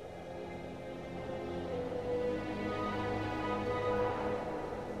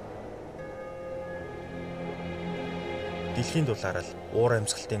 Дэлхийн дулаараа уур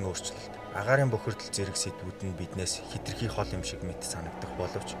амьсгалын өөрчлөлт, агаарын бохирдол зэрэг сэдвүүд нь биднээс хитрхи хол юм шиг мэт санагдах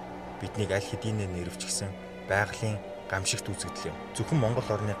боловч биднийг аль хэдийнэ нэрвчгсэн байгалийн гамшигт үзэгдэл юм. Зөвхөн Монгол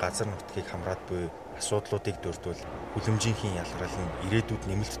орны газар нутгийг хамраад буй асуудлуудыг дурдвал хүлэмжийнхэн ялгарл нь ирээдүйд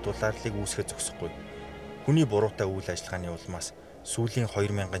нэмэлт дулаарлыг үүсгэж зогсохгүй. Хүний буруутай үйл ажиллагааны улмаас сүүлийн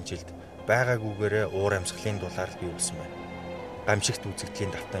 2000 жилд байгаагүйгээрээ уур амьсгалын дулаарл бий болсон байна. Гамшигт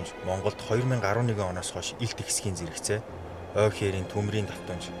үзэгдлийн давтамж Монголд 2011 оноос хойш илт ихсгийн зэрэгцээ, ой хээрийн төмрийн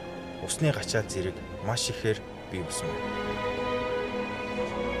давтамж, усны гачаал зэрэг маш ихээр бий болсон байна.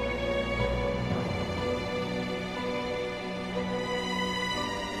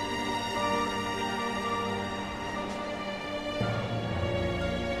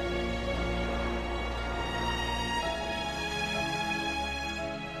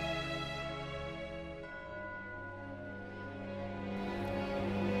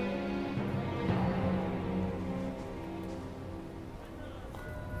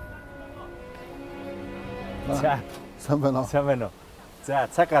 За, сайн байна уу? За,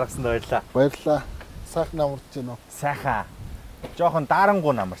 цаг гаргасанд баярлалаа. Баярлалаа. Сайхан амарч байна уу? Сайхан. Жохон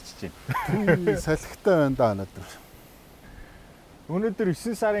дарангуй намарчж байна. Салхитай байна да өнөөдөр. Өнөөдөр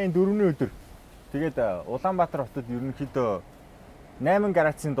 9 сарын 4-ний өдөр. Тэгээд Улаанбаатар хотод ерөнхийдөө 8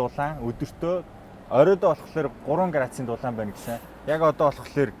 градусын дулаан өдөртөө оройдоо болохоор 3 градусын дулаан байна гэсэн. Яг одоо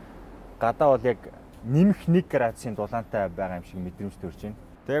болохоор гадаа бол яг нэмэх 1 градусын дулаантай байгаа юм шиг мэдрэмж төрж байна.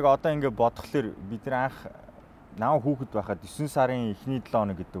 Тэгээд одоо ингээд бодглохлоор бид нар анх нав хүүхэд байхад 9 сарын эхний 7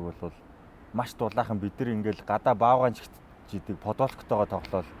 хоног гэдэг бол маш дулаахан бид нар ингээл гадаа баавгаан жигдэг подолктойгоо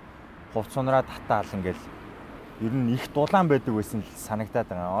тоглоод хувц сунраа татаал ингээл ер нь их дулаан байдаг байсан л санагдаад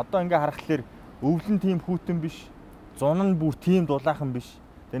байгаа. Одоо ингээ харахад өвлөн тийм хүүтэн биш, зун нь бүр тийм дулаахан биш.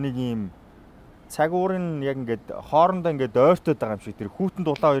 Тэ нэг юм цаг уурын яг ингээд хоорондоо ингээд ойртоод байгаа юм шиг тэр хүүтэн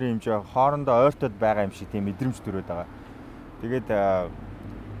дулаан хоёрын хэмжээ хоорондоо ойртоод байгаа юм шиг тийм мэдрэмж төрөөд байгаа. Тэгээд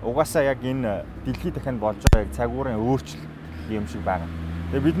угаасаа яг энэ дэлхийд дахинд болж байгаа яг цаг уурын өөрчлөлт юм шиг байна.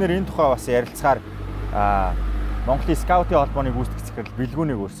 Тэгээ бид нэр энэ тухай бас ярилцахаар Монголын скаутын холбооны гүйцэтгэх захирал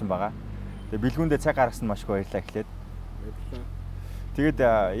бэлгүүнийг өрсөн байгаа. Тэгээ бэлгүүндээ цаг гаргасан маш их баярлалаа эхлээд. Баярлалаа. Тэгээд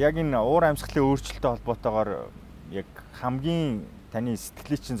яг энэ уур амьсгалын өөрчлөлттэй холбоотойгоор яг хамгийн таны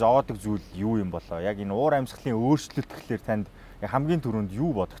сэтгэлийг чинь зовоодог зүйл юу юм болоо? Яг энэ уур амьсгалын өөрчлөлт гэхлээр танд хамгийн түрүүнд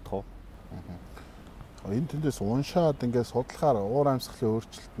юу бодогдох вэ? Энэ тэндээс уншаад ингээд судлахаар уур амьсгалын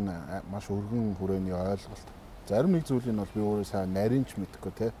өөрчлөлт нь маш өргөн хүрээний ойлголт. Зарим нэг зүйлийг бол би өөрөө сайн нарийнч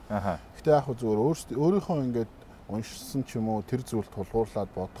мэдэхгүй те. Гэхдээ яг зүгээр өөрийнхөө ингээд уншсан ч юм уу тэр зүйлд тулгуурлаад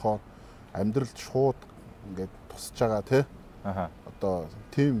бодохоор амьдралд шууд ингээд тусаж байгаа те. Одоо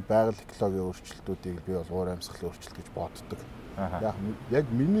тийм байгаль экологийн өөрчлөлтүүдийг би бол уур амьсгалын өөрчлөлт гэж боддог. Яг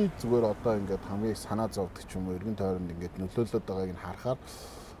миний зүгээр одоо ингээд хамгийн санаа зовдөг ч юм уу эргэн тойронд ингээд нөлөөлөд байгааг нь харахаар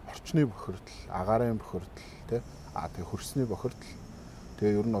орчны бохирдол, агаарын бохирдол тий тэгээ хөрсний бохирдол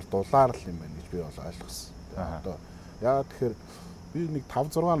тэгээ ер нь бол дулаар л юм байна гэж би бол ойлгосон. Одоо яагаад тэгэхээр би нэг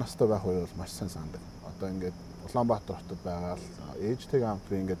 5-6 настай байх үе бол маш сайн сандаг. Одоо ингээд Улаанбаатар хотод байгаа л ээжтэйгээ хамт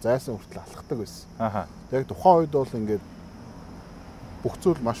би ингээд зайсан хүртэл алхдаг байсан. Яг тухайн үед бол ингээд бүх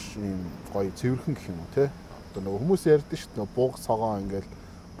зүйл маш юм гоё цэвэрхэн гэх юм уу тий. Одоо нөгөө хүмүүс ярьдэн шүү дээ бууг цогоо ингээд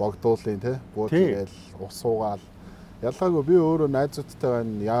богдуулын тий. Бууж игээл ус суугаал. Ялгаагүй би өөрөө найзуудтайгаа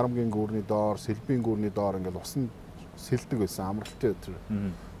Яарамгийн гүүрний доор, Сэлбийн гүүрний доор ингээд усан сэлдэг байсан амралтын өдөр.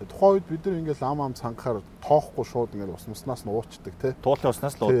 Тухайн үед бид нар ингээд ам цангахаар тоохгүй шууд ингээд ус муснаас нь уучдаг тий. Туулын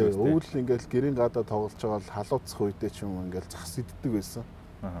уснаас л уудаг тий. Өвөл ингээд гэрийн гадаа тоглож байгаа л халууцах үедээ ч юм ингээд зах иддэг байсан.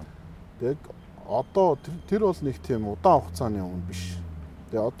 Тэг одоо тэр бол нэг тийм удаан хугацааны өмнө биш.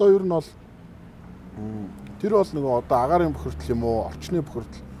 Тэгээ одоо ер нь бол тэр бол нөгөө одоо агаарын бохирдол юм уу, орчны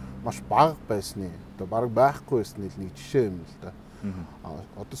бохирдол маш бага байсны. Одоо бараг байхгүй байсны нэг жишээ юм л да.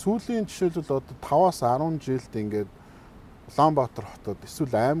 Одоо сүүлийн жишээлбэл одоо 5-аас 10 жилд ингээд Улаанбаатар хотод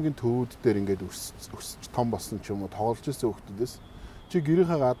эсвэл аймгийн төвүүд дээр ингээд өсч том болсон ч юм уу тоглож ирсэн хүүхдүүдээс чи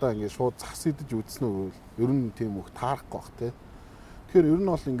гэрийнхээ гадаа ингээд шууд зах идэж үзсэн үү? Ер нь тийм үг таарахгүй бах тий. Тэгэхээр ер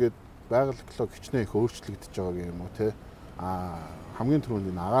нь бол ингээд байгаль экологи хичнээн их өөрчлөгдөж байгаа юм уу тий. Хамгийн түрүүнд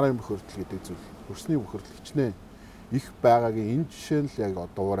энэ агаарын бохирдол гэдэг зүйл хөрсний бохирдол хичнээн их байгаагийн энэ жишээ нь л яг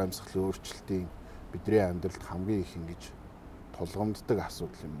одоо уур амьсгалын өөрчлөлтийн бидний амьдралд хамгийн их ингэж тулгамддаг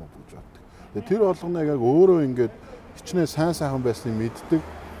асуудал юм уу гэж боддог. Тэгээ тэр болгоныг яг өөрөө ингээд хичнээн сайн сайхан байсныг мэддэг.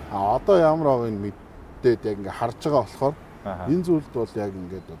 Одоо ямар байгааг мэддээд яг ингээд харж байгаа болохоор энэ зүйлд бол яг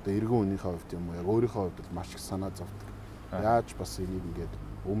ингээд одоо эргэн үнийхээ хувьд юм уу яг өөрийнхөө хувьд бол маш их санаа зовдөг. Яаж бас энийг ингээд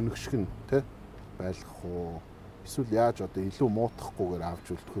өмнөгшгөн тий байлгах уу? Эсвэл яаж одоо илүү муутахгүйгээр авч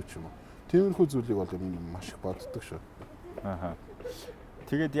үлдэх ч юм уу. Тиймэрхүү зүйлийг бол ер нь маш их боддог шүү.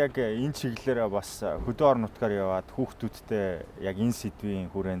 Тэгээд яг энэ чиглэлээр бас хөдөө орон нутгаар яваад хүүхдүүдтэй яг энэ сэдвийн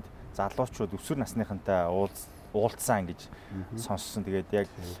хүрээнд залуучууд өсвөр насныхантай уулзсан гэж сонссон. Тэгээд яг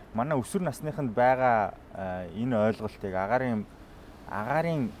манай өсвөр насныханд байгаа энэ ойлголтыг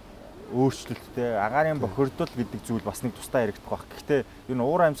агаарын өөрчлөлттэй агаарын бохирдол гэдэг зүйл бас нэг тусдаа яригдах байх. Гэхдээ энэ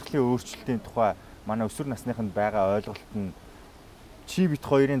уур амьсгалын өөрчлөлтийн тухай манай өсвөр насныханд байгаа ойлголт нь чи бит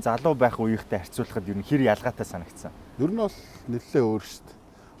хоёрын залуу байх үеийнхтэй харьцуулахад ер нь хэр ялгаатай санагдсан. Ер нь бол нэлээд өөр шүү дээ.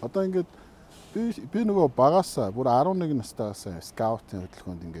 Одоо ингээд би нөгөө багасаа бүр 11 настайгаас скаутын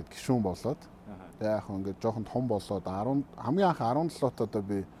хөтөлбөрөнд ингээд гишүүн болоод яг хөө ингээд жоохон том болоод хамгийн анх 17-т одоо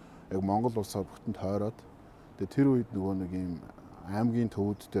би яг Монгол улсаар бүтэн тойроод тэгээ тэр үед нөгөө нэг юм аймгийн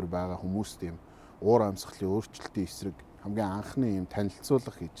төвүүд дээр байгаа хүмүүст юм уур амьсгалын өөрчлөлтийн эсрэг хамгийн анхны юм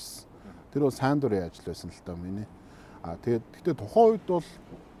танилцуулга хийжсэн. Тэр бол сайн дурын ажил байсан л та миний. Тэгээд тухайн үед бол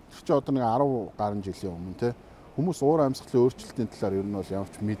чи одоо нэг 10 гаруй жилийн өмнө те хүмүүс уур амьсгалын өөрчлөлтийн талаар ер нь бол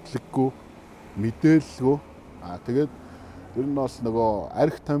ямарч мэдлэггүй, мэдээлэлгүй. Тэгээд ер нь бол нөгөө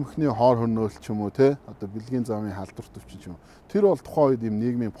арх тамхины хоор хөнөөл ч юм уу те одоо бэлгийн замын халдвар төвчин ч юм. Тэр бол тухайн үед юм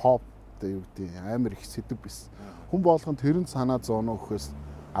нийгмийн pop гэдэг юу гэдэг амар их сэдв байсан. Хүн болгон тэрэнд санаа зовно гэхээс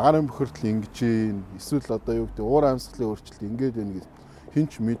агаарын бохирдол ингэж юм эсвэл одоо юу гэдэг уур амьсгалын өөрчлөлт ингэж байна гэж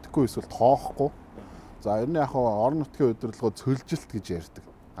хинч мэдэхгүй эсвэл тоохгүй. За ер нь яг орон нутгийн удирдлагыг цөлжилт гэж ярьдаг.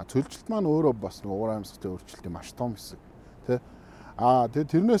 Цөлжилт маань өөрөө бас нэг уур амьсгалын өөрчлөлтийн маш том хэсэг. Тэ.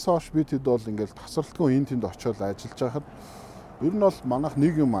 Тэгээд тэрнээс хойш бид хэд бол ингээл тасралтгүй энэ тэнд очиод ажиллаж байхад ер нь бол манайх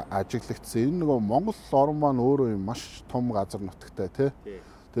нэг юм ажиглагдсан. Энэ нөгөө Монгол орн маань өөрөө юм маш том газар нутагтай тий.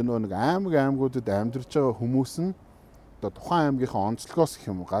 Тэр нөгөө нэг аймагуудад амьдарч байгаа хүмүүс нь одоо тухайн аймгийнхаа онцлогоос гэх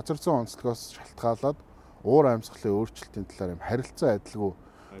юм уу газар зүйн онцлогоос шалтгаалаад уур амьсгалын өөрчлөлтийн талаар юм харилцаа адилгүй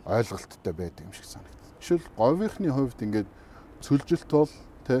ойлголттой байдаг юм шиг санагдав. Жишээл говийнхны хувьд ингээд цөлжилт бол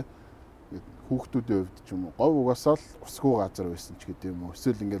тий хүүхдүүдийн хувьд ч юм уу говь угаасаа л усгүй газар байсан ч гэдэг юм уу.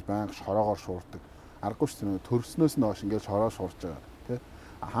 Эсвэл ингээд байнга шороогоор шуурдаг. Аргагүй ч тийм төрснөөс нь хойш ингээд шороо шуурж байгаа тий.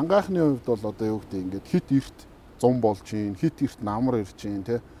 Хангаахны хувьд бол одоо юу гэдэг ингээд хит эрт зум болж ийн, хит эрт намар ирж ийн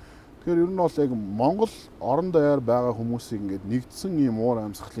тий. Тэгэхээр ер нь бол яг Монгол орон даяар байгаа хүмүүсийг ингээд нэгдсэн ийм уур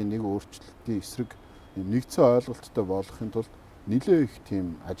амьсгалын нэг өөрчлөлтийн эсрэг нэгдсэн ойлголттой болгохын тулд нэлээд их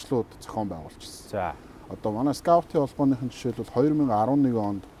тийм ажлууд зохион байгуулчихсан. За. Одоо манай скаутын холбооныхын жишээлбэл 2011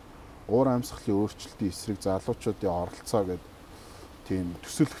 онд уур амьсгалын өөрчлөлтийн эсрэг залуучуудын оролцоо гэдэг тийм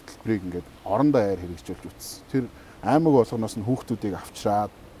төсөл хөтөлбөрийг ингээд орон даяар хэрэгжүүлж үзсэн. Тэр аймаг болгоноос нь хүүхдүүдийг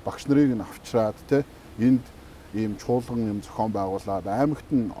авчраад, багш нарыг нь авчраад те энд ийм чуулган юм зохион байгуулад аймагт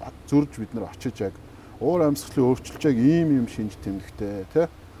нь зөрж бид нар очиж яг уур амьсгалын өөрчлөлтийг ийм шинж тэмдэгтэй те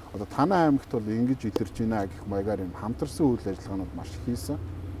одоо танай аймагт бол ингэж илэрж байна гэх маягаар юм хамтарсан үйл ажиллагаанууд маш их хийсэн.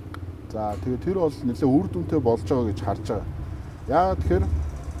 За тэгээд тэр бол нэлээд үр дүнтэй болж байгаа гэж харж байгаа. Яагаад тэгэхээр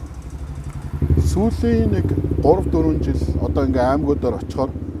сүүлийн нэг 3-4 жил одоо ингээ аймагуудаар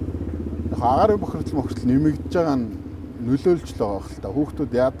очихоор яг агаарын бохирдол нэмэгдэж байгаа нь нөлөөлж л байгаа хэл та.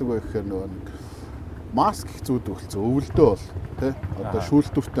 Хүүхдүүд яадаг вэ гэхээр нөгөө нэг маск их зүүдэг болсон. Өвөлдөө бол тий одоо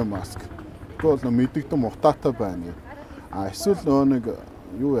шүүлтүүртэй маск. Тэгвэл нөгөө мэдэгдэн мутаатай байна гэх. Эсвэл нөгөө нэг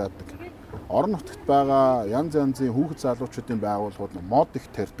юу яадаг. Орон нутагт байгаа янз янзын хүүхэд залуучуудын байгууллагууд мод их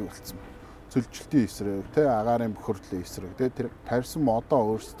тарьдаг болсон. Цөлжилтийн эсрэг, тий агаарын бохирдлын эсрэг, тий тэр тарьсан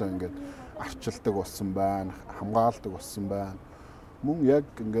модоо өөрсдөө ингээд арчилдаг болсон байна, хамгаалдаг болсон байна. Мөн яг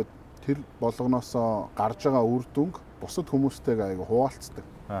ингээд тэр болгоноосоо гарч байгаа үр дүнг бусад хүмүүстэйгээ аяга хуваалцдаг.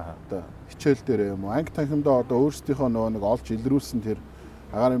 Одоо хичээл дээр юм уу, анги танхимдаа одоо өөрсдийнхөө нөгөө нэг олж илрүүлсэн тэр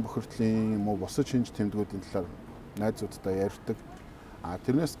агаарын бохирдлын юм уу бусад шинж тэмдгүүдийн талаар найзуудтай ярьдаг.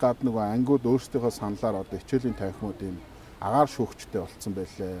 Тэрнээс гадна нөгөө ангиуд өөрсдийнхөө саналаар одоо хичээлийн танхимууд юм агаар шүүгчтэй болцсон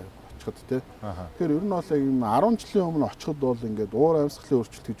байлээ. Тий. Тэгэхээр ер нь бол яг 10 жилийн өмнө очиход бол ингээд уур амьсгалын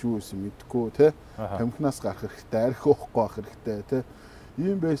өөрчлөлт гэж юу байсан мэдэхгүй тий. Тамхинаас гарах хэрэгтэй, арх уухгүй байх хэрэгтэй тий.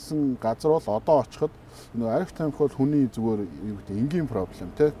 Ийм байсан газар бол одоо очиход нөгөө арх тамхи бол хүний зүгээр юу гэдэг энгийн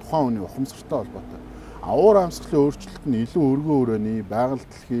проблем тий. Тухайн хүний ухамсартай холбоотой. Уур амьсгалын өөрчлөлт нь илүү өргөн өрөөний байгаль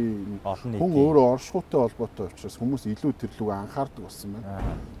дэлхийн хүн өөрөө оршихуйтай холбоотой учраас хүмүүс илүү тэр лүг анхаардаг болсон байна.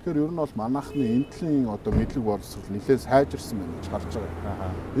 Тэгэхээр ер нь бол манайхны энтлийн одоо мэдлэг боловсрол нэлээд сайжирсан байна гэж харж байгаа.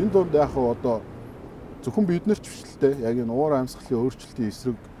 Энэ дунд яг одоо зөвхөн бид нар ч биш л дээ. Яг энэ уур амьсгалын өөрчлөлтийн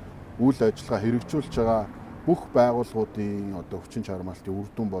эсрэг үйл ажиллагаа хэрэгжүүлж байгаа бүх байгууллагуудын одоо хүчин чармаалтын үр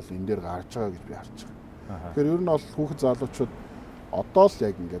дүн бол энэ дээр гарч байгаа гэж би харж байгаа. Тэгэхээр ер нь бол хүүхэд залуучууд одоо л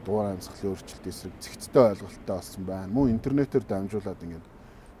яг ингээд уур амьсгалын өөрчлөлт эсрэг зэгцтэй ойлголттой болсон байна. Мөн интернетээр дамжуулаад ингээд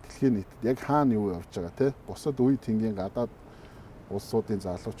дэлхийн нийтэд яг хаана юу явж байгаа те бусад үе тэнгийн гадаад улсуудын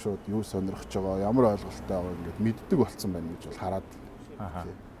залуучууд юу сонирхож байгаа, ямар ойлголттой байгаа ингээд мэддэг болсон байна гэж бол хараад.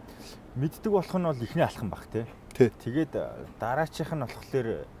 Мэддэг болох нь бол ихний алхам баг те. Тэгээд дараачих нь болохоор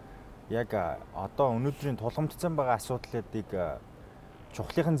яг одоо өнөөдрийн тулгамдсан байгаа асуудлуудыг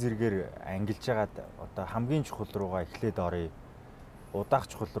чухлын зэрэгээр ангилж байгаад одоо хамгийн чухал руугаа эхлээд оръё. Удаах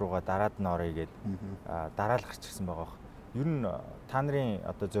чухал руугаа дараад нь оръё гээд дараалал гарчихсан байгаа. Ер нь та нарын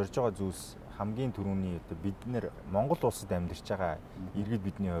одоо зорж байгаа зүйлс хамгийн түрүүний одоо бид нэр Монгол улсад амьдарч байгаа иргэд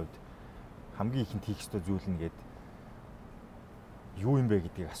бидний хувьд хамгийн ихэнд хийх ёстой зүйл нь гээд юу юм бэ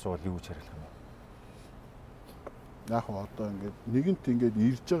гэдгийг асуувал юу гэж хариулах юм бэ? Яг одоо ингээд нэгэнт ингээд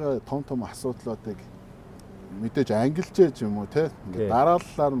ирж байгаа том асуудлуудыг мэдээж ангилжээж юм уу те ингээд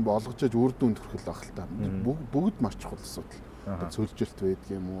дараалалаар нь болгожээж үр дүнд хүрэх байх л та. Бүгд маш чухал асуудал. Цөлжилт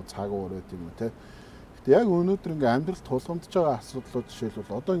байдаг юм уу, цаг уур байдаг юм уу те. Гэтэ яг өнөөдөр ингээ амьдралд тулгамдж байгаа асуудлууд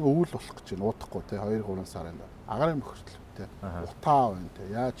жишээлбэл одоо ингээ өвөл болох гэж байна, уудахгүй те 2-3 сарын агаарын бохирдол те. Утаа байна те.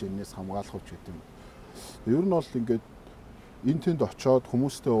 Яаж энэс хамгаалах вэ гэдэг юм. Ер нь бол ингээд энэ тэнд очиод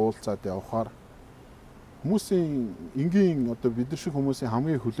хүмүүстэй уулзаад явхаар хүмүүсийн энгийн одоо бид нар шиг хүмүүсийн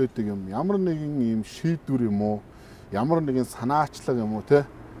хамгийн хүлээдэг юм ямар нэгэн юм шийдвэр юм уу, ямар нэгэн санаачлаг юм уу те.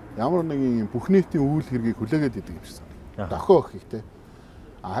 Ямар нэгэн бүх нийтийн үйл хэргийг хүлээгээд идэг юм шиг. Дохио их те.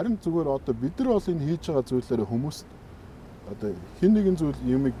 Харин зүгээр одоо бид нар бол энэ хийж байгаа зүйлээрээ хүмүүст одоо хин нэгэн зүйл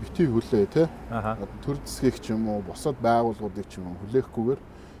юмыг битгий хүлээ те. Төр засгийг ч юм уу, бусад байгууллагуудыг ч юм уу хүлээхгүйгээр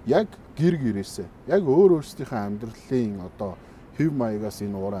яг гэр гэрээсээ яг өөрсдийнхөө амьдралын одоо хэв маягаас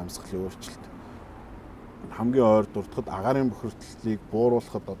энэ уур амьсгалын өөрчлөлт хамгийн ойр дуртахад агаарын бохирдлыг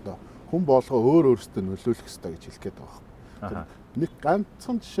бууруулахад одоо хүн болгоо өөрөөсөө нөлөөлөх ёстой гэж хэлэх гээд байгаа. Нэг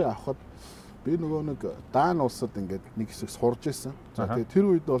ганцхан жишээ авахад би нөгөө нэг Даан улсад ингээд нэг хэсэг сурж исэн. За тэгээ тэр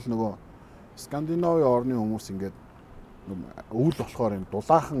үед бол нөгөө Скандинавын орны хүмүүс ингээд өвөл болохоор юм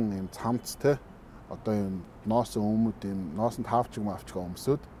дулаахан юм цамц те одоо юм ноос өмд юм ноосонд хаавчиг маавчгаа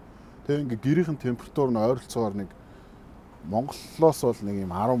өмсөд тэгээ ингээд гэрийнхэн температур нь ойролцоогоор нэг Монголоос бол нэг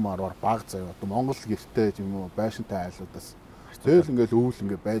юм 10-10-аар бага заяа одоо Монгол гэртэй юм уу байшинтай айлуудаас тэгэл ингээд өвөл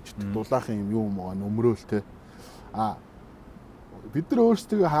ингээд байж дулаахан юм байгаа нөмрөөл те бид нар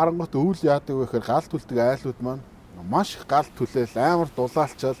өөрсдөө харангуут өвөл яадаг вэ гэхээр гал түлдэг айлууд маань маш их гал түлээл амар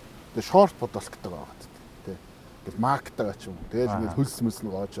дулаалчаал тэгээ шорт бодолт гэдэг байгаа тийм. Тэгэл марктайгаа ч юм. Тэгэл ингээд хөлс мөс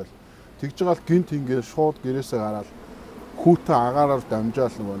нь гоожвал тэгж байгаа л гинт ингээд шууд гэрээсээ гараад хүүтэн агаараар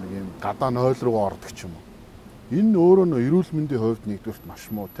дамжаал нөгөө нэг юм гадаа нойл руу ордог ч юм уу. Энэ өөрөө нөө эрүүл мэндийн хувьд нэгдүгürt маш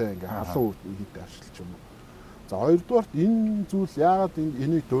муу те ингээд халуун хийд ашиглаж юм уу. За хоёрдугаарт энэ зүйл яагаад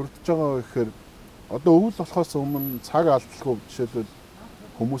энийг дурдж байгаа вэ гэхээр одоо өвөл болохоос өмнө цаг алдалгүй жишээлбэл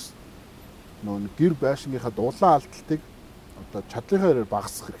хүмүүс нөө гэр байшингийнхаа дулаан алдалтыг одоо чадлынхаа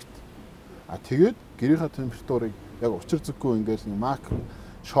багасгах хэрэгтэй. Тэгээд гэрийнхаа температурыг яг учир зүггүй ингээд мак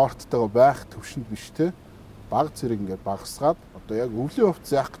шорттойгоо байх төвшөнд биш те баг зэрэг ингээд багасгаад одоо яг өвлийн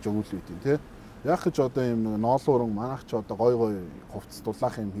хувцас яах гэж өвөл үйд те яах гэж одоо юм нэг ноолууран манайх ч одоо гой хувцас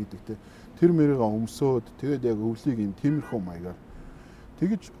дулаах юм хийдэг те тэр мэрийгээ өмсөөд тэгээд яг өвлийг юм тиймэрхүү маягаар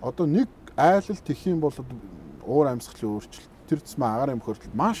Тэгэж одоо нэг айлалт их юм бол уур амьсгалын өөрчлөлт тэр тусмаа агаар амх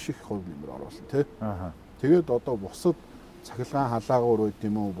хүртэл маш их хувь нэмэр оруулна тий. Тэгээд одоо бусад цахилгаан халаагуур үед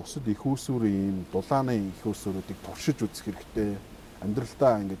юм уу бусад их үүсвэрийн ийм дулааны их үүсвэрүүдийг туршиж үзэх хэрэгтэй.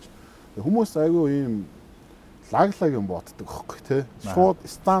 Амьдралдаа ингэж хүмүүс айгүй ийм лаглаг юм боддог байхгүй тий. Шууд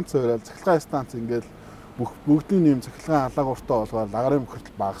станц өрөөл цахилгаан станц ингээл бүгдийн нэм цахилгаан халаагууртаа болгоод лагарын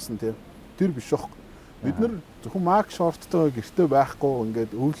хүртэл багасна тий. Тэр биш байхгүй. Бид нар зөвхөн мак шорттойгоо гэртээ байхгүй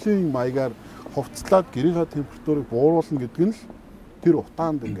ингээд өвлийн маягаар хувцлаад гэрийнхаа температурыг бууруулна гэдэг нь л тэр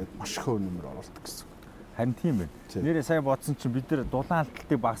утаанд ингээд маш их нэмэр оруулдаг гэсэн. Харин тийм байна. Нэрээ сая бодсон чинь бид нар дулаан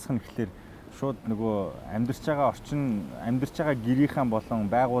алдалтыг багасгах нь гэхэлэр шууд нөгөө амьдарч байгаа гэрийнхэн болон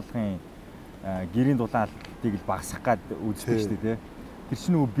байгууллагын гэрийн дулаан алдалтыг л багасгах гад үздэг шүү дээ. Тэр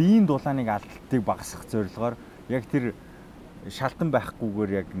чинь нөгөө биеийн дулааныг алдалтыг багасгах зорилгоор яг тэр шалтан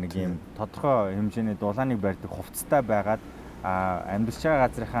байхгүйгээр яг нэг юм тодорхой хэмжээний дулааныг барьдаг хувцастай байгаад амьдарч байгаа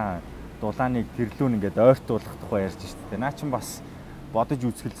газрынхаа дулааныг тэрлүүн ингээд ойртуулах тухай ярьж штэ. Наа чин бас бодож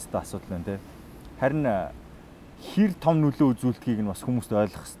үзэх хэрэгтэй асуудал байна те. Харин хэр том нөлөө үзүүлдгийг нь бас хүмүүст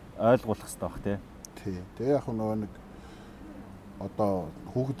ойлгуулах хэрэгтэй баг те. Тий. Тэгээ яг нөгөө нэг одоо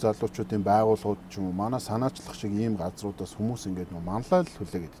хүүхэд залуучуудын байгууллагууд ч юм уу манай санаачлах шиг ийм газруудаас хүмүүс ингээд нөгөө манлайл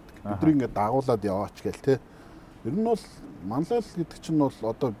хүлээгээд иддэг. Бидний ингээд дагуулад яваач гээл те. Ер нь бол манлайл гэдэг чинь бол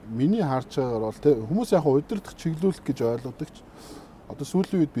одоо миний харж байгаагаар бол те хүмүүс яг удирдах чиглүүлэх гэж ойлгодог ч одоо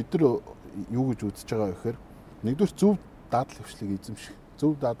сүүлийн үед бид нар юу гэж үзэж байгаа вэ гэхээр нэгдүгээр зөв дадал хвшлийг эзэмших.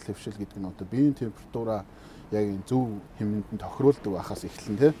 Зөв дадал хвшил гэдэг нь одоо биеийн температураа яг энэ зөв хэмнэлтэнд тохируулдаг байхаас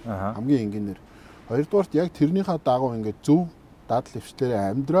эхэлнэ те. Хамгийн энгийнээр. Хоёрдугаарт яг тэрнийхээ дагуу ингээд зөв дадал хвшлээрээ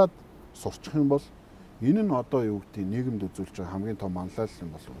амьдраад сурчих юм бол энэ нь одоо юу гэдэг нийгэмд үзүүлж байгаа хамгийн том манлайл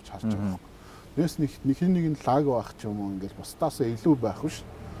юм болов уу гэж харж байгаа. Нэс нэг хин нэг нь лаг байх ч юм уу ингээд бусдаасаа илүү байх биш.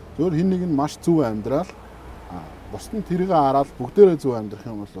 Зөвхөн хин нэг нь маш зөв амьдрал бусд нь тэрийг хараад бүгдээрээ зөв амьдрах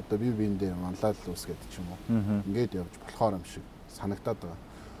юм бол одоо бие биендээ манлайл үсгээд ч юм уу ингээд явж болохоор юм шиг санагдаад байгаа.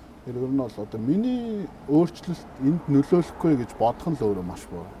 Тэр ер нь бол одоо миний өөрчлөлт энд нөлөөлөхгүй гэж бодох нь л өөрөө маш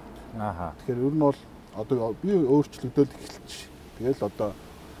боо. Тэгэхээр ер нь бол одоо би өөрчлөгдөөл эхэлж. Тэгэл одоо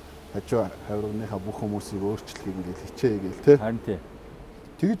хажуу хаврагныхаа бүх хүмүүсийг өөрчлөхийг ингээд хичээе гээл те. Харин тий.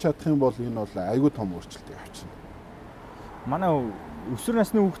 Тэгж чадах юм бол энэ бол айгүй том өөрчлөлт явчихна. Манай өсвөр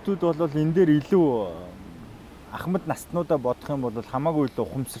насны хүүхдүүд бол энэ дээр илүү ахмад наснуудаа бодох юм бол хамаагүй илүү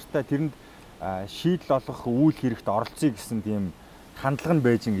ухамсартай тэрэнд шийдэл олгох үйл хэрэгт оролцъё гэсэн тийм хандлага нь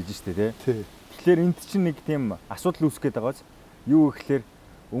байж гин гэж штэ тий. Тэгэхээр энд чинь нэг тийм асуудал үүсгэж байгааз юу гэхээр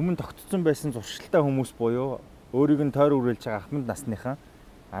өмнө тогтцсон байсан зуршилтай хүмүүс буюу өөрийг нь тойр үрэлж байгаа ахмад насныхан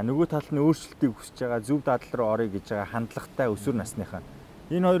нөгөө талд нь өөрчлөлтийг хүсэж байгаа зөв дадал руу орё гэж байгаа хандлагатай өсвөр насныхан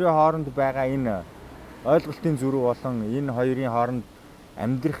энэ хоёрын хооронд байгаа энэ ойлголтын зөрүү болон энэ хоёрын хооронд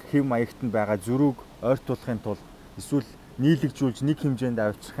амьдрах хэв маягт нь байгаа зөрүүг ойртуулахын тулд эсвэл нийлэгжүүлж нэг хэмжээнд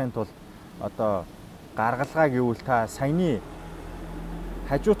авчрахын тулд одоо гаргалгаа гэвэл та саяны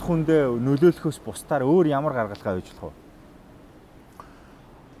хажуут хүндээ нөлөөлөхөөс бусдаар өөр ямар гаргалгаа хийж болох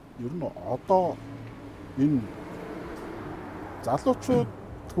вэ? Ер нь одоо энэ залуучууд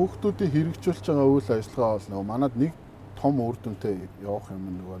хүүхдүүдийн хэрэгжүүлж байгаа үйл ажиллагаа бол нөгөө манад нэг том үр дүнтэй явах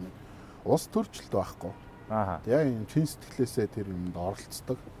юм нөгөө нэг ус төрчлөлт байхгүй. Яг юм чин сэтгэлээсээ тэр юмд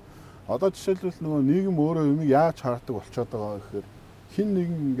оролцдог. Одоо жишээлбэл нөгөө нийгэм өөрөө юмыг яаж хардаг болчиход байгаа гэхээр хин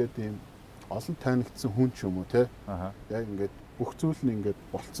нэгэн ингээд ийм олон танигдсан хүн ч юм уу те. Яг ингээд бүх зүйл нь ингээд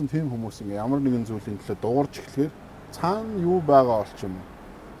болцсон тийм хүмүүс ингээд ямар нэгэн зүйлийн төлөө дуурж эхлэхээр цаана юу байгаа болч юм.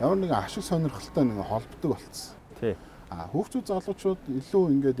 Ямар нэгэн ашиг сонирхолтой нэг холбдог болцсон. Тий. Хүүхдүүд залуучууд илүү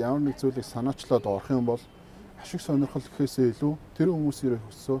ингээд ямар нэг зүйлийг санаачлаад орох юм бол ашиг сонирхол гэхээсээ илүү тэр хүмүүсийн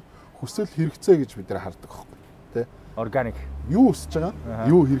хүсэл хэрэгцээ гэж бид нар хардаг байхгүй тий. Органик. Юу өсөж байгаа?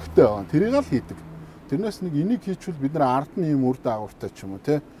 Юу хэрэгтэй байгаа? Тэрийг л хийдэг. Тэрнээс нэг энийг хийчихвэл бид нар ард нь юм үр дагавартай ч юм уу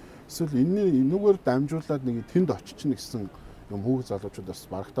тий. Эсвэл энэгээр дамжуулаад нэг тэнд очичихна гэсэн юм хүүхд залуучуудаас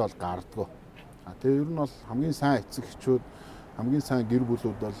барагтаа бол гарддаг. Тэгээ ер нь бол хамгийн сайн эцэг эхчүүд хамгийн сайн гэр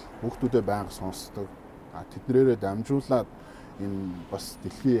бүлүүд бол хүүхдүүдэд байнга сонсдог. Тэднэрээ дамжуулаад энэ бас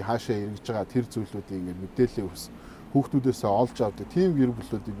дэлхий хаашаа эргэж байгаа тэр зүйлүүдийг ингээд мэдээлэл хүүхдүүдээс олж авдаг тийм гэр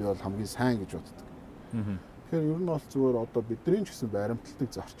бүлүүдийг би бол хамгийн сайн гэж боддог. Тэгэхээр ер нь бол зүгээр одоо бидний ч гэсэн баримтлагдаг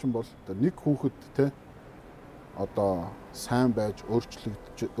зарчим бол одоо нэг хүүхэд те одоо сайн байж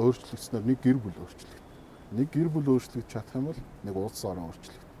өөрчлөгдснөөр нэг гэр бүл өөрчлөгдөх. Нэг гэр бүл өөрчлөгдөж чадах юм бол нэг улс орон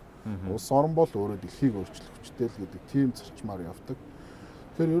өөрчлөгдөх. Улс орон бол өөрөө дэлхийг өөрчлөх хүчтэй л гэдэг тийм зарчмаар явдаг.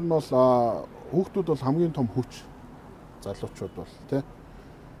 Тэгэхээр ер нь бол хүүхдүүд бол хамгийн том хүч залуучууд бол тий.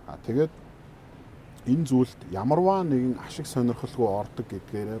 Тэгээд энэ зүйлд ямарваа нэгэн ашиг сонирхолгүй ордог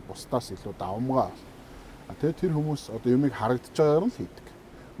гэдгээрээ бусдаас илүү давмгаа. Тэгээд тэр хүмүүс одоо юмыг харагдаж байгаагаар нь л хийдэг.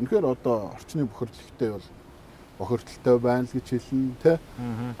 Үнэхээр одоо орчны бохирдлогтой бол бохирдолтой байна л гэж хэлнэ тий.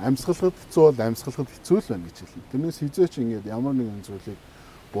 Амьсгалахад хэцүү бол амьсгалахад хэцүү л байна гэж хэлнэ. Тэрнээс хизээч ингээд ямар нэгэн зүйлийг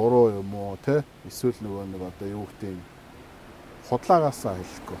буруу юм уу тий эсвэл нөгөө нэг одоо юу гэдэг юм худлаагаасаа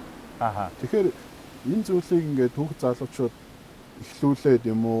хэлэхгүй. Тэгэхээр энэ зүйлийг ингээд түүх залуучууд эхлүүлээд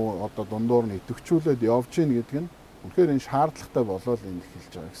юм уу одоо дундуур нь идэвхжүүлээд явж гин гэдэг нь үнэхээр энэ шаардлагатай болоод энэ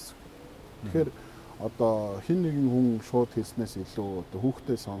эхэлж байгаа гэсэн. Тэгэхээр одоо хин нэгэн хүн шууд хэлснээс илүү одоо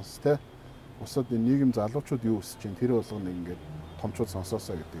хүүхдээ сонс те бусад энэ нийгэм залуучууд юу хүсэж чинь тэр болгоно ингээд томчууд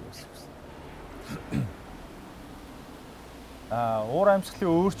сонсоосоо гэдэг бас гэсэн. Уур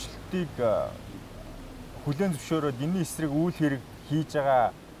амьсгалын өөрчлөлтийг хүлээн зөвшөөрөөд энэний эсрэг үйл хэрэг хийж байгаа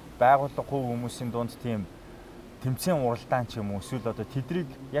байгууллага хувь хүмүүсийн дунд тийм тэмцээн уралдаан ч юм уу эсвэл одоо тэдрийг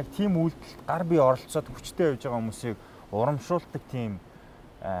яг тийм үйлдэлд гар бие оролцоод хүчтэй явж байгаа хүмүүсийг урамшуулдаг тийм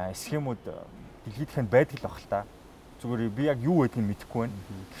схемүүд дэлхийдхэнд байдаг л бах л та. Зүгээр би яг юу байдгийг мэдэхгүй байна.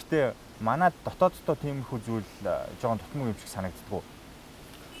 Гэхдээ манай дотооддоо тиймэрхүү зүйл жоохон тутмаг юм шиг санагддаг.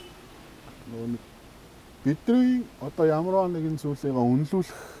 Бидний одоо ямар нэгэн зүйлийг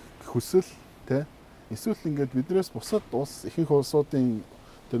үнэлүүлэх хүсэл те эсвэл ингээд биднээс бусад улс ихэнх улсуудын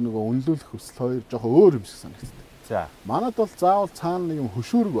тэр нөгөө үнэлүүлэх хүсэл хоёр жоохон өөр юм шиг санагддаг. За. Манайд бол заавал цаана нэг юм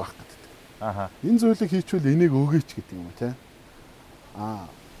хөшөөрөг байх гэдэг. Энэ зүйлийг хийчихвэл энийг өгөөч гэдэг юм те.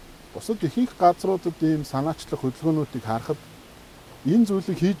 Бусад ихэнх газруудад ийм санаачлах хөдөлгөөнүүдийг харахад энэ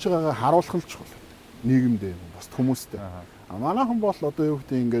зүйлийг хийж байгаагаа харуулах л чухал. Нийгэмдээ бусад хүмүүстэй. Манайхан бол одоо юу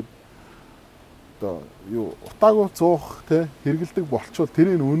гэдэг ингээд одоо юу утаагүй зуух те хэргэлдэг болчвол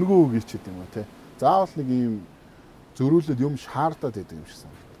тэрийг өнгөө өгөөч гэдэг юм те. Заавал нэг ийм зөрүүлээд юм шаардаад байдаг юм шиг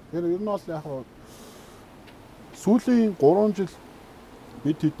санагдав. Тэгэхээр ер нь бол яг сүүлийн 3 жил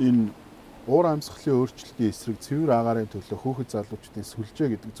бид хэд энэ уур амьсгалын өөрчлөлтийн эсрэг цэвэр агаарын төлөө хүүхэд залуучдын сүлжээ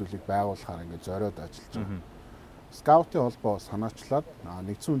гэдэг зүйлийг байгуулахаар ингээд зориод ажиллаж байгаа. Скаутын холбоо санаачлаад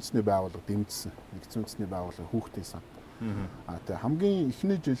нэгдсэн үндэсний байгууллага дэмжсэн. Нэгдсэн үндэсний байгууллага хүүхдийн сан. Тэгээ хамгийн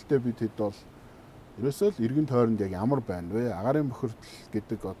эхний жилдээ бид хэд бол ерөөсөө л эргэн тойронд яг ямар байна вэ? Агаарын бохирдол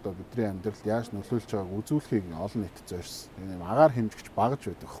гэдэг одоо бидний амьдралд яаж нөлөөлж байгааг үзүүлэхийг олон нийтэд зорьсон. Энэ агаар хэмжигч багж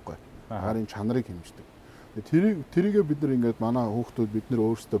байдаг байхгүй. Агаарын чанарыг хэмждэг. Тэрийгээ бид нар ингээд манай хүүхдүүд бид нар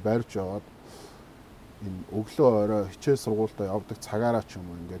өөрсдөө барьж яваад энэ өглөө орой хичээл сургуультай явдаг цагаараа ч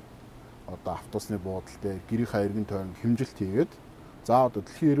юм уу ингээд одоо автобусны буудал дээр гэрийнхаа эргэн тойронд хэмжилт хийгээд за одоо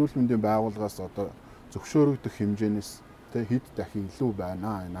Дэлхийн эрүүл мэндийн байгууллагаас одоо зөвшөөрөгдөх хэмжээнээс тэ хэд дахин илүү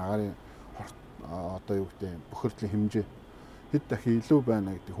байна энэ агаарын одоо юу гэдэг бохирдлын хэмжээ хэд дахин илүү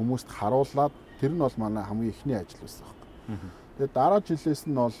байна гэдэг хүмүүст харуулад тэр нь бол манай хамгийн ихний ажил байсан байна. Тэгээд дараа жилээс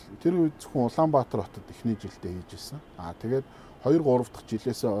нь бол тэр үед зөвхөн Улаанбаатар хотод эхний жилдээ хийж ирсэн. Тэгээд 2-3 дахь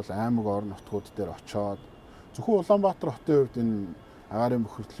жилээсээ бол аймаг орон нутгууд дээр очоод зөвхөн Улаанбаатар хотын хувьд энэ агаарын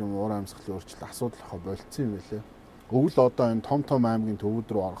бохирдлын уур амьсгалын өөрчлөлт асуудал ахаа болцсон юм байлээ. Өвөл одоо энэ том аймгийн төвүүд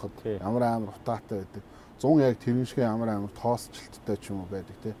рүү ороход ямар амар утаатай байдаг. 100 яг тэрэн шиг ямар тоосчлттай ч юм уу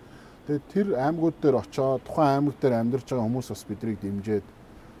байдаг тий. Тэгээд тэр аймагуд дээр очоод тухайн аймаг дээр амьдарч байгаа хүмүүс бас бидрийг дэмжиж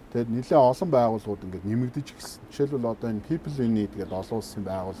тэгээд нэлээ олон байгууллагууд ингээд нэмэгдэж гисэн. Жишээлбэл одоо энэ People in Need гэдэг олон улсын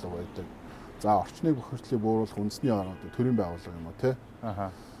байгууллага байдаг. За орчныг бохирдлыг бууруулах үндэсний орнууд төрийн байгууллага юм уу те.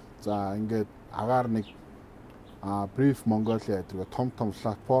 За ингээд агаар нэг Brief Mongolia гэдэг том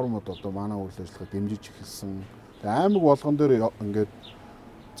платформуд одоо манай үйл ажиллагаа дэмжиж эхэлсэн. Тэгээд аймаг болгон дээр ингээд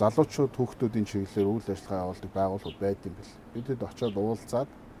залуучууд хүүхдүүдийн чиглэлээр үйл ажиллагаа явуулдаг байгууллагууд байдаг юм бэл. Бидэд очиод уулзаад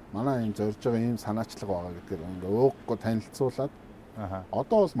манай энэ зорж байгаа ийм санаачлага байгаа гэдгээр ингээд ууггүй танилцуулаад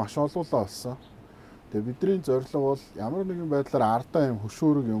одоо бол маш олуулаа болсон. Тэгээ бидний зорилго бол ямар нэгэн байдлаар ардаа юм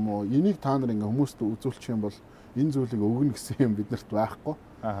хөшөөрөг юм уу энийг та нар ингээ хүмүүст үзүүлчих юм бол энэ зүйлийг өгнө гэсэн юм биднэрт байхгүй.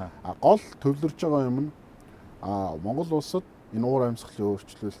 Гол төвлөрж байгаа юм нь Монгол улсад энэ уур амьсгалын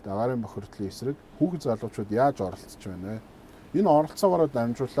өөрчлөлт, агаарын бохирдлын эсрэг хүүхэд залуучууд яаж оролцож байна вэ? Энэ оролцоогоор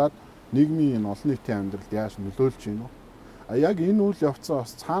дамжуулаад нийгмийн энэ олон нийтийн амьдралд яаж нөлөөлж байна вэ? Яг энэ үйл явцаа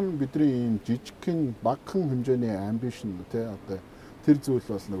бас цаана бидний энэ жижигхэн багахан хэмжээний амбишн тий одоо тэр зүйл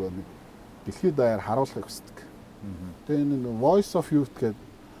бол нөгөө дэлхийд даяар харуулахыг хүсдэг. Тэгээ энэ Voice of Youth гэдэг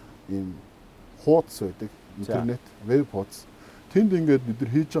ийм хуудас байдаг. Интернет, веб хуудас. Тэнд ингээд бид нар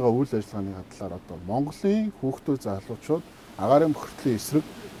хийж байгаа үйл ажиллагааны хадлаар одоо Монголын хүүхдүүд залуучууд агаарын бохирдлын эсрэг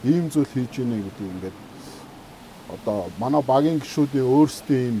ийм зүйл хийж ийнэ гэдэг ингээд одоо манай багийн гишүүдийн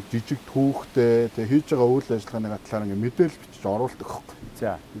өөрсдийн жижиг түүхтэй тэг хийж байгаа үйл ажиллагааны хадлаар ингээд мэдээлэл бичиж оруулдаг хөөх.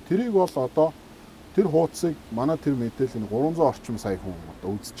 За тэрийг бол одоо тэр хуудсыг манай тэр мэдээллийн 300 орчим сая хүн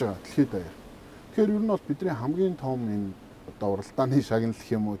одоо үзэж байгаа дэлхийд даяар. Тэгэхээр ер нь бол бидний хамгийн том энэ одоо уралдааны шагнал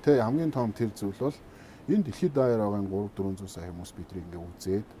гэх юм уу те хамгийн том тэр зүйл бол энэ дэлхийд даяар байгаа 300-400 сая хүмүүс бидрийг ингээ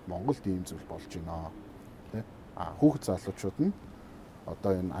үзээд Монголд ийм зүйл болж байна. Тэ хүүхэд залуучууд нь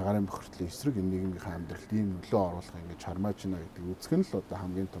одоо энэ агаарын бохирдлын эсрэг энэ нийгмийн амьдралд ийм нөлөө оруулах ингээ чармааж байна гэдэг үзэх нь л одоо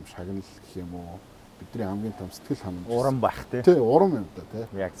хамгийн том шагнал гэх юм уу. бидний хамгийн том сэтгэл ханамж. Уран байх тий. Тий, уран юм да тий.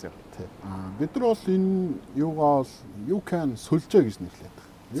 Яг зөв. Тий. Бид нар бол энэ юугаа бол you can сүлжээ гэж нэрлэдэг.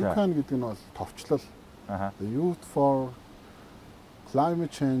 You can гэдэг нь бол товчлол. The Youth for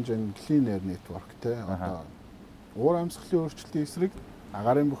Climate Change and Clean Air Network тий. Одоо уур амьсгалын өөрчлөлтийн эсрэг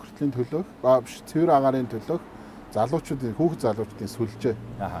агаарын бохирдлын төлөөх, биш цэвэр агаарын төлөөх залуучуудын хүүхэд залуучдын сүлжээ.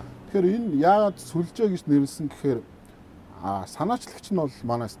 Тэгэхээр энэ яагаад сүлжээ гэж нэрлсэн гэхээр санаачлагч нь бол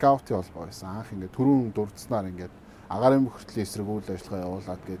манай скаутын холбоо байсан. Анх ингээд түрүүн дурдсанаар ингээд агаарын бохирдлын эсрэг үйл ажиллагаа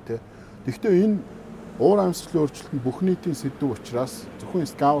явуулаад гээ тий. Гэхдээ энэ уур амьсгалын өөрчлөлт нь бүх нийтийн сэдв учраас зөвхөн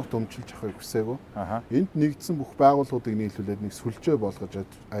скаут өмчилж авахыг хүсээгүй. Энд нэгдсэн бүх байгууллагуудыг нийлүүлээд нэг сүлжээ болгож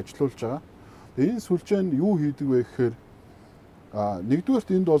ажилуулж байгаа. Энэ сүлжээ нь юу хийдэг вэ гэхээр нэгдүгээрт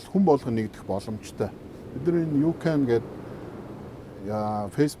энд бол хүн болгон нэгдэх боломжтой. Бид нар энэ You Can гэдэг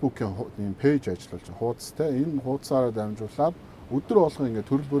Facebook-ийн пэйж ажиллуулж байгаа хуудастай. Энэ хуудасаараа дамжуулаад өдөр болгон ингээд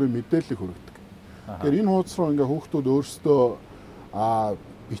төрөл бүрийн мэдээлэл хүргэдэг. Тэгэхээр энэ хуудас руу ингээд хүүхдүүд өөрсдөө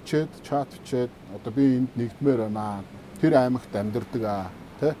бичээд, чат бичээд одоо би энд нэгдмээр байна. Тэр аймагт амьдардаг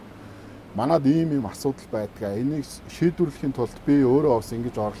тий. Манад ийм асуудал байдаг. Энийг шийдвэрлэхийн тулд би өөрөө бас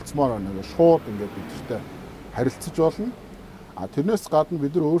ингэж оролцмоор байна гэж шууд ингээд бидэртэй харилцаж болно. Тэрнээс гадна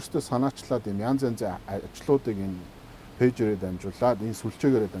бид нар өөрсдөө санаачлаад юм янз янзын ажлуудыг энэ пэйжээрээ дамжуулаад энэ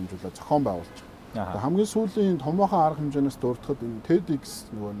сүлжээгээрээ дамжуулаад зохион байгуулж байгаа. Хамгийн сүүлийн томоохон арга хэмжээнээс дурдахад энэ TEDx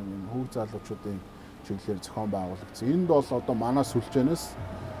нөгөө нэг хүүхд залуучуудын чиглэлээр зохион байгуулагдсан. Энд бол одоо манай сүлжээнээс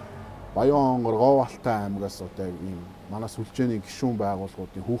Баян Хонгор, Говьалтай аймагаас одоо ийм манай сүлжээний гишүүн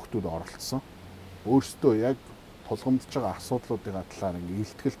байгууллагуудын хүүхдүүд оролцсон. Өөрсдөө яг тулгамдж байгаа асуудлуудын талаар ингээ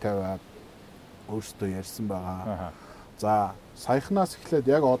илтгэл тавиад өөрсдөө ярьсан байгаа. За саяхнаас эхлээд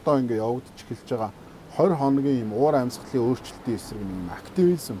яг одоо ингээ явагдаж эхэлж байгаа 20 хоногийн ийм уур амьсгалын өөрчлөлтийн эсрэг нэг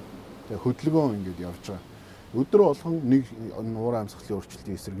активизм тэгээ хөдөлгөөн ингээд явж байгаа. Өдөр болгон нэг уур амьсгалын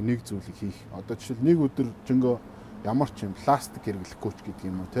өөрчлөлтийн эсрэг нэг зүйлийг хийх. Одоо жишээл нэг өдөр жингөө ямар ч юм пластик хэрэглэхгүй ч гэдэг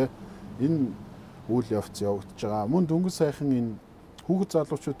юм уу те. Энэ үйл явц явагдаж байгаа. Мөн дөнгөж сайхан энэ хүүхэд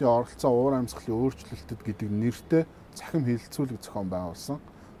залуучуудын оролцоо уур амьсгалын өөрчлөлтөд гэдэг нэртэй цахим хилцүүлэг зохион байгуулсан.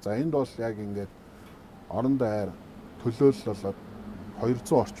 За энд бол яг ингээд орон даяар төлөөлөл болоод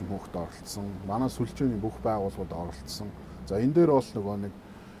 200 орчим хүүхэд оролцсон. Манай сүлжээний бүх байгууллагууд оролцсон. За энэ дээр бол нөгөө нэг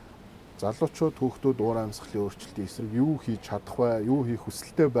залуучууд хүүхдүүд уур амьсгалын өөрчлөлтийн эсрэг юу хийж чадах вэ, юу хийх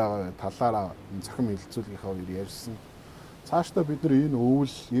хүсэлтэй байгаа талаараа энэ цахим хилцүүлгийнхаа үеэр ярьсан. Цаашдаа бид нар энэ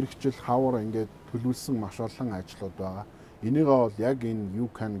өвөл, ирэх жил хавар ингээд төлөвлөсөн маш олон ажлууд байгаа. Энийгээ бол яг энэ You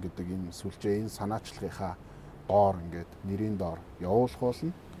Can гэдэг энэ сүлжээ, энэ санаачлагынхаа доор ингээд нэрийн доор явуулах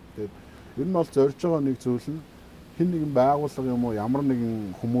болно. Тэгээд ер нь бол зорж байгаа нэг зүйл нь хэн нэгэн байгууллага юм уу, ямар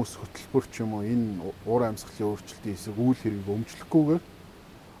нэгэн хүмүүс хөтөлбөрч юм уу энэ уур амьсгалын өөрчлөлтийн эсрэг үйл хэрэг өмчлөхгүйгээр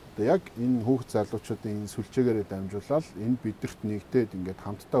одоо яг энэ хүүхд залуучуудын энэ сүлжээгээрээ дамжуулаад энэ бидэрт нэгдээд ингээд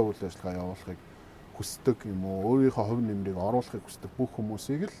хамтдаа үйл ажиллагаа явуулахыг хүсдэг юм уу, өөрийнхөө хувь нэмрийг оруулахыг хүсдэг бүх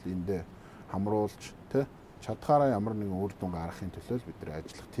хүмүүсийг л эндээ хамруулж тэ чадхаараа ямар нэгэн үр дүн гаргахын төлөө бид нар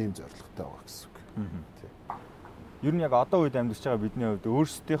ажиллах тийм зорилготой байгаа гэсэн үг. Ер нь яг одоо үед амьдарч байгаа бидний хувьд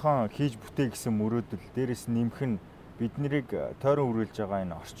өөрсдийнхөө хийж бүтээсэн мөрөөдөл дээрээс нэмэх нь бид нарыг тойрон үргэлж байгаа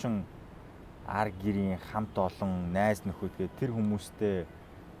энэ орчин ар гэрийн хамт олон найз нөхөд гэдэг тэр хүмүүстэй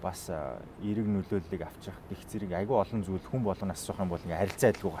бас эерэг нөлөөллийг авчих гэх зэрэг айгүй олон зүйл хүн болгоноос асуух юм бол ингээ харилцаа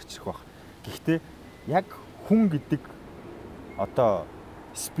адилгүй гарч ирэх баг. Гэхдээ яг хүн гэдэг одоо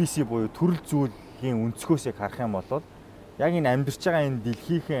спеси буюу төрөл зүйлийн өнцгөөс яг харах юм бол яг энэ амьдарч байгаа энэ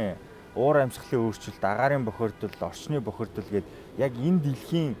дэлхийн уур амьсгалын өөрчлөлт, агаарын бохирдол, орчны бохирдол гээд яг энэ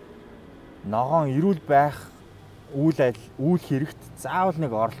дэлхийн ногоон эрүүл байх үйл хэрэгт заавал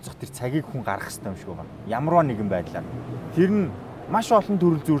нэг оролцох тэр цагийг хүн гаргах хэрэгтэй юм шиг байна. Ямарваа нэгэн байдлаар. Тэр нь маш олон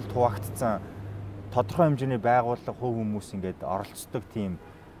төрөл зүйлд хуваагдсан тодорхой хэмжээний байгууллага, хувь хүмүүс ингээд оролцдог тийм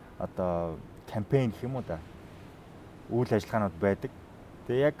одоо кампайн гэх юм уу да. Үйл ажиллагаанууд байдаг.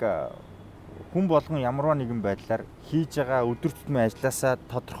 Тэгээ яг хүн болгон ямарваа нэгэн байдлаар хийж байгаа өдөр тутмын ажилласаа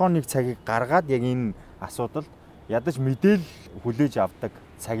тодорхой нэг цагийг гаргаад яг энэ асуудалд ядаж мэдээлэл хүлээж авдаг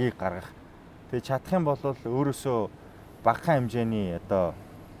цагийг гаргах. Тэгээ чадах юм бол өөрөөсөө багахан хэмжээний одоо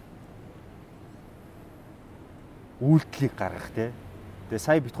үйлдэлийг гаргах тий. Тэгээ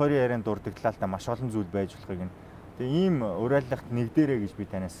сая бит хоёрын ярианд дурддагдлаа та маш олон зүйл байж болохыг нь. Тэгээ ийм уриалгахт нэгдэрэй гэж би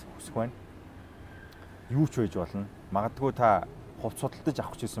танаас хүсэх байна. Юу ч байж болно. Магадгүй та хувц судалдаж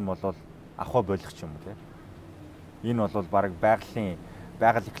авах гэсэн бол авах болох ч юм уу тий. Энэ бол баг байгаль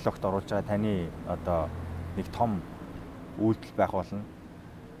экологт оруулж байгаа таны одоо нэг том үйлдэл байх болно.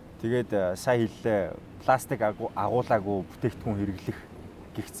 Тэгээд сая хэллээ пластик агуулаагүй бүтээгдэхүүн хэрэглэх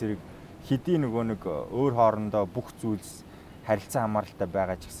гэх зэрэг хэдий нөгөө нэг өөр хоорондоо бүх зүйлс харилцан хамааралтай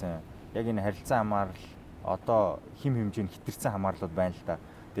байгаа ч гэсэн яг энэ харилцан хамаарал одоо хим хэмжээнд хэтэрсэн хамаарлууд байна л да.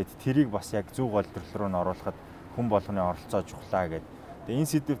 Тэгээд тэрийг бас яг зөв голдрол руу н оруулахад хүн болгоны оролцоо чухлаа гэдэг. Тэгээд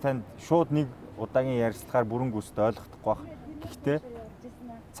энэ сэдв танд шууд нэг удаагийн ярилцлагаар бүрэн гүйцэд ойлгохдохгүй бах. Гэхдээ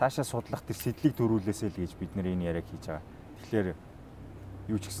цаашаа судлах тэр сэдлийг төрүүлээсэй л гэж бид нэр энэ яриаг хийж байгаа. Тэгэхээр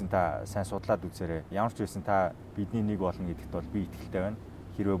юу ч гэсэн та сайн судлаад үзээрэй. Ямар ч байсан та бидний нэг болно гэдэгт бол би итгэлтэй байна.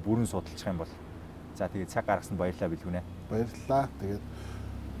 Хэрвээ бүрэн судалчих юм бол за тэгээд цаг гаргасан баярлалаа билгүнэ. Баярлалаа. Тэгээд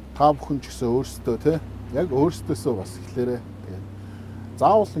та бүхэн ч гэсэн өөрсдөө тий яг өөрсдөөсөө бас эхлээрэй. Тэгээд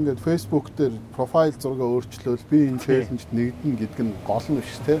заавал ингээд Facebook дээр профайл зураг өөрчлөөл би энэ челленжд нэгдэн гэдэг нь гол нь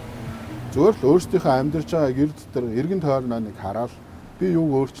биш тий. Зүгээр л өөрсдийнхөө амьдарч байгаа гэр дотор эргэн тойрноо нэг хараад би юу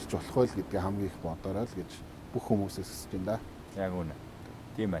өөрчилж болох вэ гэдгийг хамгийн их бодоорой л гэж бүх хүмүүсээс хүсэж байна да. Яг үнэ.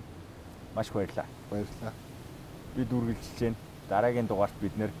 Тийм байна. Маш баярлалаа. Баярлалаа. Би дүргэлжилж байна. Дараагийн дугаарт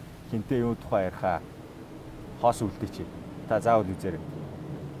бид нэр хинтээ юу тухай ярихаа хоос үлдээч. Та заавал үзээрэй.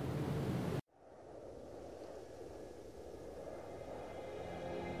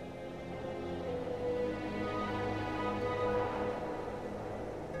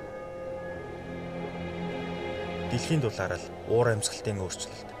 Дэлхийн дулаарал, уур амьсгалтын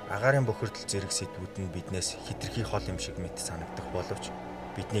өөрчлөлт, агаарын бохирдол зэрэг сэдвүүд нь биднээс хитрхи хол юм шиг мэт санагдах боловч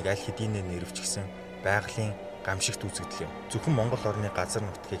биднийг аль хэдийнэ нэрвчгсэн байгалийн гамшигт үзэгдэл юм. Зөвхөн Монгол орны газар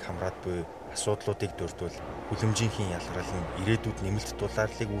нутгийг хамраад буй асуудлуудыг дурдвал хүлэмжийнхэн ялгарл нь ирээдүйд нэмэлт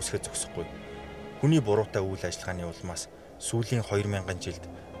дулаарлыг үүсгэж зогсохгүй. Хүний буруутай үйл ажиллагааны улмаас сүүлийн 2000 жилд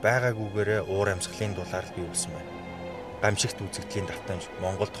байгаагүйгээрээ уур амьсгалын дулаалал бий болсон байна. Гамшигт үзэгдлийн давтамж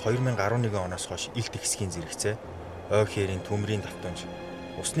Монголд 2011 оноос хойш илт ихсгийн зэрэгцээ, ой хээрийн төмрийн давтамж,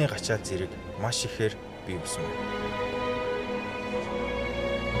 усны гачаал зэрэг маш ихээр бий болсон байна.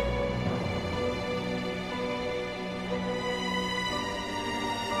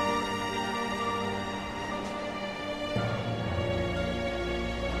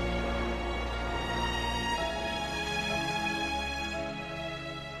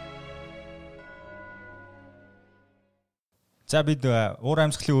 За бид уур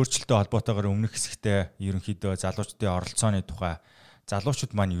амьсгалын өөрчлөлттэй холбоотойгоор өмнөх хэсэгтээ ерөнхийдөө залуучдын оролцооны тухай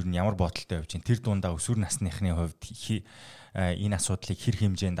залуучууд маань ер нь ямар бодолтой явж байна? Тэр дундаа өсвөр насныхны хувьд энэ асуудлыг хэр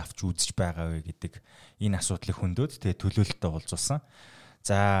хэмжээнд авч үзэж байгаа вэ гэдэг энэ асуудлыг хөндөд тэгээ төлөөлөлтөд уулзсан.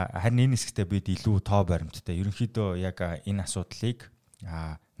 За харин энэ хэсэгтээ бид илүү тоо баримттай ерөнхийдөө яг энэ асуудлыг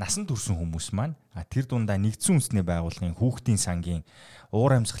насанд хүрсэн хүмүүс маань тэр дундаа нэгдсэн үндэсний байгууллагын хүүхдийн сангийн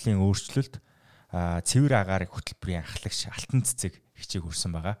уур амьсгалын өөрчлөлт цэвэр агаар хөтөлбөрийн ахлагч алтан цэцэг хичээг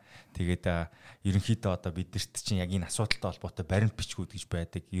хүрсэн байгаа. Тэгээд ерөнхийдөө одоо бидэрт чинь яг энэ асуудалтай холбоотой баримт бичгүүд гэж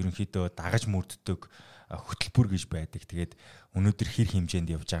байдаг. Ерөнхийдөө дагаж мөрддөг хөтөлбөр гэж байдаг. Тэгээд өнөөдөр хэр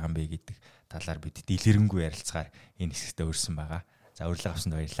хэмжээнд явж байгаа юм бэ гэдэг талаар бид дэлгэрэнгүй ярилцгаар энэ хэсэгтээ өрсөн байгаа. За урилга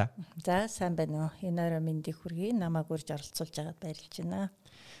авсанд баярлалаа. За сайн байна уу? Энэ орой мэндийг хүргэе. Намайг урьж оролцуулж байгаад баярлж байна.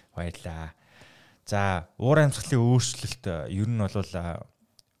 Баярлалаа. За уур амьсгалын өөрчлөлт ер нь бол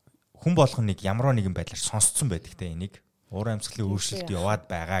хүн болгоныг ямар нэгэн байдлаар сонсцсон байдаг те энийг уур амьсгалын өөрчлөлт яваад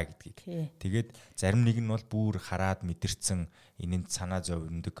байгаа гэдгийг. Тэгээд зарим нэг нь бол бүр хараад мэдэрсэн энэнд санаа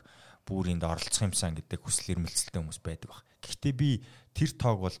зовндог бүр энд оролцох юмсан гэдэг хүсэл эрмэлзэлтэй хүмүүс байдаг баг. Гэхдээ би тэр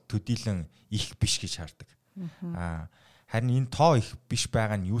тоог бол төдийлөн их биш гэж хардаг. Харин энэ тоо их биш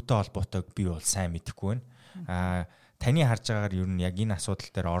байгаа нь юутай холбоотойг би бол сайн мэдэхгүй байна. Таны харж байгаагаар ер нь яг энэ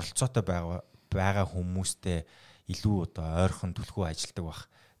асуудал дээр оролцоотой байгаа хүмүүстэй илүү одоо ойрхон түлхүү ажилдаг баг.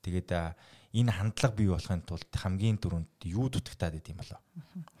 Тэгээд энэ хандлага бий болохын тулд хамгийн түрүүнд юу дутагтаад идэм болов?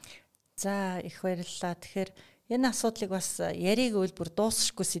 За их баярлалаа. Тэгэхээр энэ асуудлыг бас яриг үйлбэр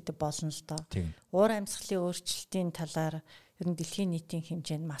дуусахгүй сэдв болно л доо. Уур амьсгалын өөрчлөлтийн талаар ер нь дэлхийн нийтийн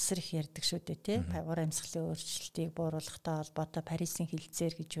хэмжээнд масар их ярьдаг шүү дээ тий. Уур амьсгалын өөрчлөлтийг бууруулахтай холбоотой Парисын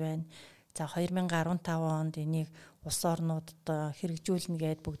хилцээр гэж байна. За 2015 онд энийг улс орнуудад хэрэгжүүлнэ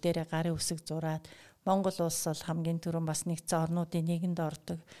гэд бүгдээрээ гарын үсэг зураад Монгол улс бол хамгийн түрүүн бас нэгдсэн орнуудын нэгэнд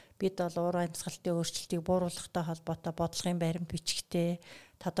ордог. Бид бол уур амьсгалтын өөрчлөлтийг бууруулахтай холбоотой бодлогын баримт бичгтээ,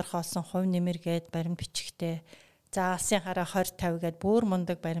 тодорхойлсон хувь нэмэр гээд баримт бичгтээ, за алсын хараа 20-50 гээд бүр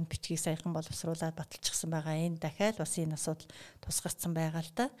мундаг баримт бичгийг саяхан боловсруулаад баталчихсан байгаа. Энэ дахиад бас энэ асуудал тусгацсан байгаа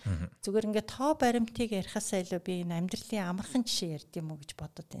л да. Зүгээр ингээд тоо баримтыг ярихасаа илүү би энэ амьдралын амархан жишээ ярьд юм уу гэж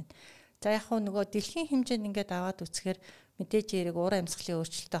бодод байна. За яг хөө нөгөө дэлхийн хэмжээнд ингээд аваад үзэхээр мэдээж хэрэг уур амьсгалын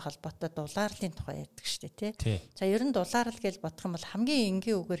өөрчлөлттэй холбоотой дулаарлын тухай ярьдаг шүү дээ тий. За ер нь дулаарл гэж бодох юм бол хамгийн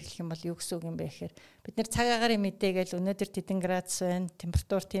энгийн үгээр хэлэх юм бол юу гэсэн үг юм бэ гэхээр бид нэр цаг агаарын мэдээгээл өнөөдөр тэдэн градус байна,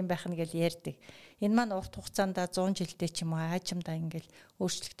 температур тийм байх нь гэж ярьдаг. Энэ маань урт хугацаанд 100 жилдээ ч юм уу аажимдаа ингээл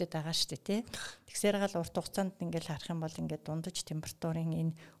өөрчлөгдөд байгаа шүү дээ тий. Тэгсээр гал урт хугацаанд ингээл харах юм бол ингээд дундаж температурын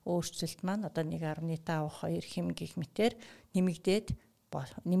энэ өөрчлөлт маань одоо 1.5-2 хэм гэх мэтээр нэмэгдээд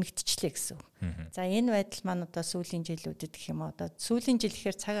нэмэгдчихлээ гэсэн үг. За энэ байдал маань одоо сүүлийн жилүүдэд гэх юм одоо сүүлийн жил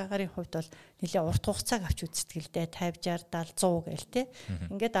гэхээр цаг агаарын хувьд бол нэлээд урт хугацааг авч үздэг л дээ 50 60 70 100 гээл те.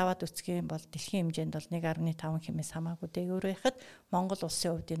 Ингээд аваад үзэх юм бол дэлхийн хэмжээнд бол 1.5 хэмээс хамаагүй дээгүүр байхад Монгол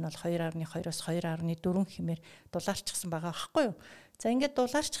улсын хувьд энэ бол 2.2-оос 2.4 хэмээр дулаарчсан байгаа байхгүй юу? За ингээд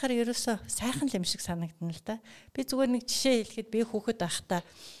дулаарчхаар ерөөсөө сайхан юм шиг санагдана л да. Би зүгээр нэг жишээ хэлэхэд би хүүхэд байхдаа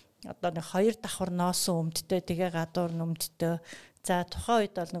одоо нэг 2 давхар ноосон өмдтэй тэгээ гадуур өмдтэй. За тухайн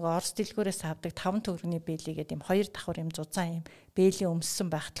үед бол нөгөө Орос дэлгүүрээс авдаг 5 төгрөгийн бэлигээд юм 2 давхар юм зузаан юм бэлийн өмссөн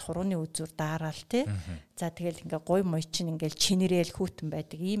байхад хурууны үзүүр даараал тий. За тэгэл ингээ гуй мой чинь ингээл чинэрээл хүүтэн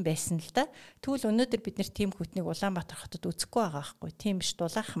байдаг юм байсан л да. Тэгвэл өнөөдөр бид нэр тийм хүүтнийг Улаанбаатар хотод үзэхгүй байгаа байхгүй. Тийм биш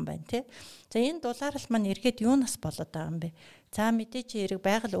дулаахан байна тий. За энэ дулаарал маань эргээд юунаас болоод байгаа юм бэ? За мэдээж эрэг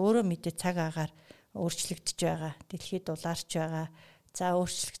байгаль өөрөө мэдээ цаг агаар өөрчлөгдөж байгаа. Дэлхийд дулаарч байгаа. За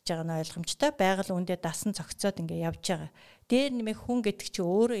өөрчлөгдөж байгаа нь ойлгомжтой. Байгаль үүндээ дасан цогцоод ингээ явж байгаа. Дээр нэмэх хүн гэдэг чинь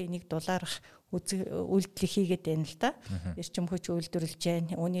өөрөө энийг дулаарах үйлдэл хийгээд байна л да. Эрчим хүч үйлдвэрлэж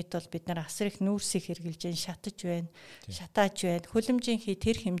байна. Үүнийд бол бид нар асар их нүүрсийг хэрэгжилж байна, шатаж байна, шатааж байна. Хүлэмжийн хий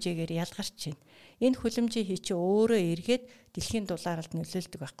тэр хэмжээгээр ялгарч байна. Энэ хүлэмжийн хий чинь өөрөө эргээд дэлхийн дулааралд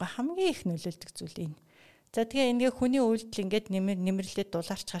нөлөөлдөг байхгүй. Хамгийн их нөлөөлдөг зүйл энэ. За тэгээ ингээ хүний үйлдэл ингээд нэмэрлээд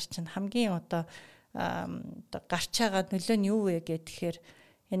дулаарчгаар чинь хамгийн одоо гарч байгаа нөлөө нь юу вэ гэхээр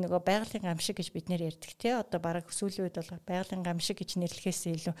энэ нөгөө байгалийн гамшиг гэж бид нэр ярьдаг тий одоо бараг сүүлийн үед бол байгалийн гамшиг гэж нэрлэхээс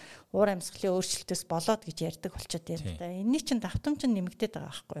илүү уур амьсгалын өөрчлөлтөөс болоод гэж ярьдаг болчиход байна л да. Энийний чинь давтамж нь нэмэгдээд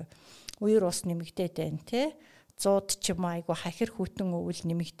байгаа байхгүй юу? Үер ус нэмэгдээд байна тий. Зууд ч юм айгу хахир хүтэн өвөл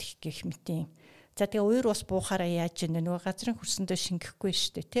нэмэгдэх гэх мэтийн. За тэгээ үер ус буухаараа яаж ийнэ нөгөө газрын хөрсөндөө шингэхгүй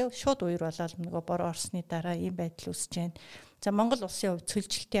шүү дээ тий. Шууд үер болоод нөгөө бороо орсны дараа ийм байдал үүсэж байна. За Монгол улсын хувьд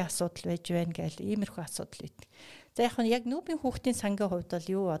цөлжилтийн асуудал байж байна гэл иймэрхүү асуудал үүдэг. За яг нүүбийн хүүхдийн сангийн хувьд бол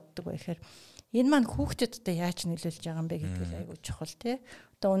юу боддог вэ гэхээр энэ маань хүүхдэд одоо яаж нөлөөлж байгаа юм бэ гэдгийг айгуу чухал тий.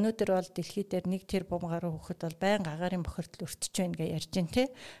 Одоо өнөөдөр бол дэлхий дээр 1 тэрбум гаруй хүүхэд бол байнга агаарын бохирдол өртөж байна гэж ярьж байна тий.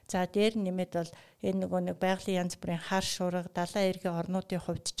 За дээр нэмээд бол энэ нөгөө нэг байгалийн янз бүрийн хар шуурга, далайн эргийн орнуудын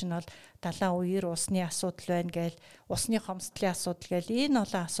хувьд ч нь бол далайн үер усны асуудал байна гээл, усны хомсдлын асуудал гээл энэ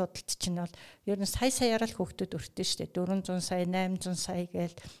олон асуудалт чинь бол ер нь саяараа л хүүхдүүд өртөө штэ 400 сая, 800 сая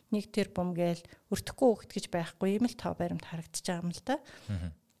гээл 1 тэрбум гээл өртөхгүй хүүхэд гэж байхгүй юм л тав баримт харагдаж байгаа юм л да.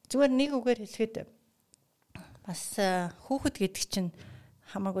 Зүгээр нэг үгээр хэлэхэд бас хүүхэд гэдэг чинь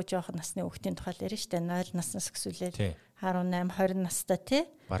хамаагүй жоохон насны хүүхдийн тухай л ярина шүү дээ. 0 наснаас өсвөлээ 18 20 настай тий.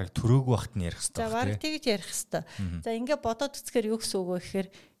 Бараг төрөөгүй багт нь ярих хэрэгтэй. За бараг тэгж ярих хэрэгтэй. За ингээ бодоод үзэхээр юу гэсэн үг вэ гэхээр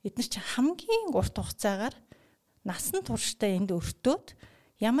эдгээр чинь хамгийн урт хугацаагаар насан туршдаа энд өртөөд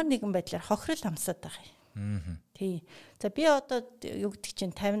ямар нэгэн байдлаар хохирол амсаад байгаа юм. Тий. За би одоо юу гэдэг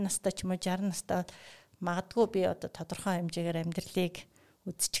чинь 50 настай ч юм уу 60 настай магадгүй би одоо тодорхой хэмжээгээр амьдралыг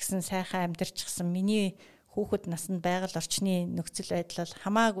үзчихсэн сайхан амьдарчихсан миний хүүхэд наснд байгаль орчны нөхцөл байдал бол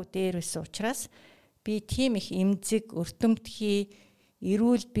хамаагүй дээр байсан учраас би тийм их эмзэг, өртөмтгий,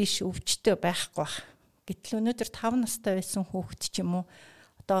 эрүүл биш өвчтөй байхгүй байх. Гэтэл өнөөдөр 5 настай байсан хүүхэд ч юм уу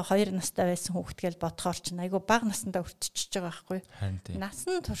одоо 2 настай байсан хүүхэд гэж бодохоор ч айгүй бага насндаа өртчихөж байгаа байхгүй.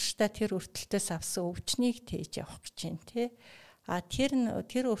 Насан туршдаа тэр өртөлтөөс авсан өвчнийг тээж явах гэж байна тий. А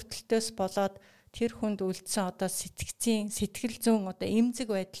тэр өртөлтөөс болоод тэр хүнд үлдсэн одоо сэтгэл зүйн одоо эмзэг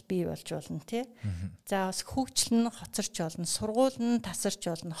байдал бий болж болно тий. За бас хөгжил нь хоцорч болно, сургууль нь тасарч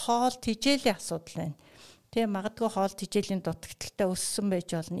болно, хоол тэжээлийн асуудал байна. Тэ магадгүй хоол тэжээлийн дутагдaltaй өссөн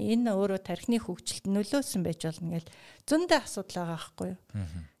байж болно. Энэ өөрөө тархины хөгжилд нөлөөсөн байж болно гэл зөндөө асуудал байгаа байхгүй юу.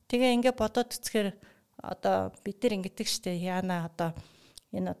 Тэгээ ингээ бодоод үзэхээр одоо бид нар ингэдэг штэ яана одоо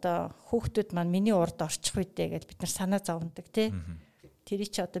энэ одоо хүүхдүүд маань миний урд орчих үедээ гэж бид нар санаа зовндаг тий. Тэр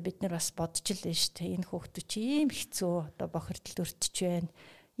чи одоо бид нар бас бодож л байна шүү дээ. Энэ хүүхдүүд чи ийм хэцүү одоо бохирдолд өртөж байна.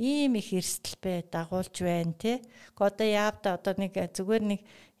 Ийм их эрсдэлбэ дагуулж байна тий. Одоо яавда одоо нэг зүгээр нэг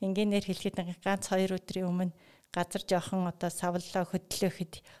энгийнээр хэлэхэд ганц 2 өдрийн өмнө газар жоохон одоо савллаа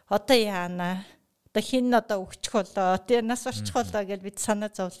хөдлөөхэд одоо яана. Одоо хин одоо өгчих болоо тий нас орчих болоо гэж бид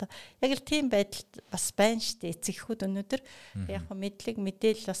санаа зовлоо. Яг л тийм байдал бас байна шүү дээ. Эцэг эхүүд өнөөдөр яг мэдлэг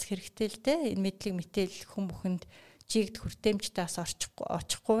мэдээлэл бас хэрэгтэй л дээ. Энэ мэдлэг мэдээлэл хүн бүхэнд чигд хүртээмжтээс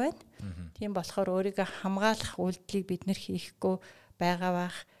очихгүй байна. Тийм болохоор өөрийгөө хамгаалах үйлдэлийг бид нэр хийхгүй байгаа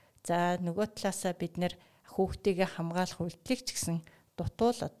бах. За нөгөө талаасаа бид нэр хүүхдийгээ хамгаалах үйлдэлийг ч гэсэн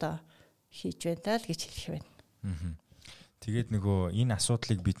дутуул одоо хийж байна л гэж хэлэх байна. Тэгээд нөгөө энэ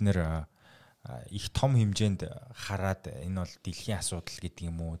асуудлыг бид нэр их том хэмжээнд хараад энэ бол дэлхийн асуудал гэдэг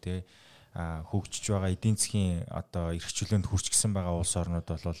юм уу те хөгжиж байгаа эдийн засгийн одоо эрхчлөөнд хүрчгсэн байгаа улс орнууд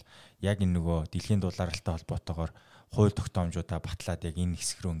бол яг энэ нөгөө дэлхийн дулаалтай холбоотойгоор хууль тогтоомжуудаа батлаад яг энэ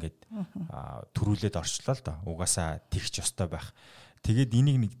хэсэг рүү ингээд төрүүлээд орчлоо л да. Угаасаа тэгч ёстой байх. Тэгээд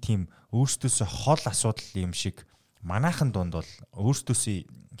энийг нэг тийм өөрсдөөсөө хол асуудал юм шиг манайхан дунд бол өөртөөсөө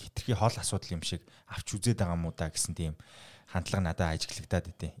хитрхи хол асуудал юм шиг авч үзээд байгаа юм уу да гэсэн тийм хандлага надад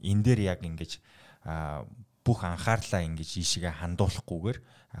ажиглагдаад идэв. Энэ дээр яг ингэж бүх анхаарлаа ингэж ийшээгээ хандуулахгүйгээр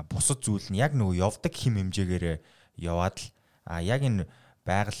бусад зүйл нь яг нөгөө явдаг хэм хэмжээгээр яваад л яг энэ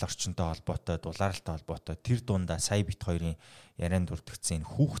байгаль орчинтой холбоотой, дулаалтай холбоотой тэр дундаа сая бит хоёрын ярианд дурдгдсан энэ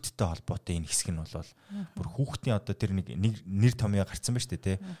хүүхдтэй холбоотой энэ хэсэг нь бол бүр хүүхдийн одоо тэр нэг нэр томьёо гарцсан ба штэ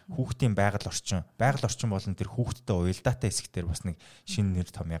тий. Хүүхдийн байгаль орчин болон тэр хүүхдтэй уялдаатай хэсгээр бас нэг шинэ нэр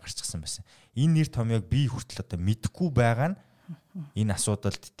томьёо гарчихсан байсан. Энэ нэр томьёог би хүртэл одоо мэдэхгүй байгаа нь энэ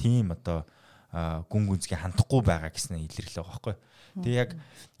асуудалд тийм одоо гүн гүнзгий хандахгүй байгаа гэсэн илэрлээ байхгүй. Тэгээ яг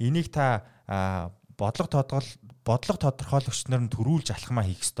энийг та бодлого тодорхойлогч нар нь төрүүлж алхмаа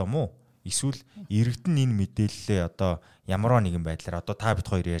хийх ёстой мó? Эсвэл иргэдэн энэ мэдээлэлээ одоо ямарваа нэгэн байдлаар одоо та бид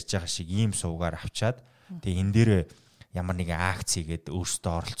хоёр ярьж байгаа шиг ийм сувгаар авчаад тэгээ энэ дээр ямар нэгэн акц хийгээд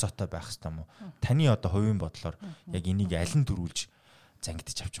өөрсдөө оролцоотой байх ёстой мó? Таны одоо хувийн бодлоор яг энийг аль нь төрүүлж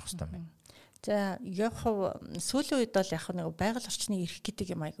зангидж авчих ёстой юм бэ? За яг сүүлийн үед бол яг нэг байгаль орчныг эрх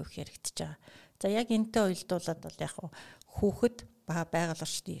гэдэг юм айгүй их яригдчихэж байгаа. За яг энэтэй уялдуулаад бол яг хүүхэд байгаль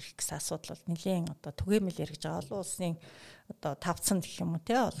орчны эрх гэсэн асуудал бол нэлийн одоо түгээмэл яригдж байгаа. Олон улсын одоо тавцсан гэх юм уу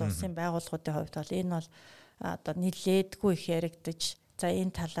те олон улсын байгууллагуудын хувьд бол энэ бол одоо нэлээдгүй их яригдж за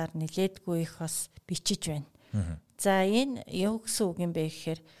энэ талаар нэлээдгүй их бас бичиж байна. За энэ юу гэсэн үг юм бэ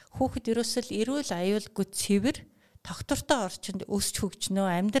гэхээр хүүхэд ерөөсөл эрүүл аюулгүй цэвэр тогтвортой орчинд өсч хөгжнөө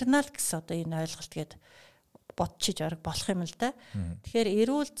амьдрнаа л гэсэн одоо энэ ойлголт гээд бодчих орог болох юм л да. Тэгэхээр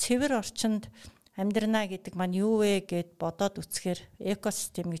эрүүл цэвэр орчинд амьдрнаа гэдэг маань юу вэ гэд бодоод үцхээр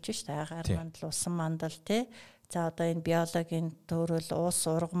экосистем гэж байна шүү дээ. Агаар мандал, усан мандал тий. За одоо энэ биологийн төрөл, ус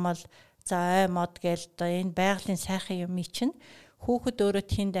ургамал, за ой мод гээл одоо энэ байгалийн сайхан юм чинь хүүхэд өөрөө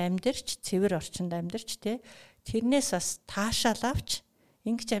тэнд амьдарч, цэвэр орчинд амьдарч тий. Тэрнээс бас таашаал авч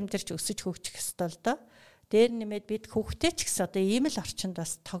ингэж амьдарч өсөж хөгжих ёстой л доо. Дээр нэмээд бид хүүхдээ ч гэсэн одоо ийм л орчинд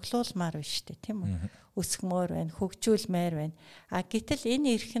бас тоглоулмаар байна шүү дээ тийм үү? Өсгмөр байна, хөгжүүлмээр байна. Гэтэл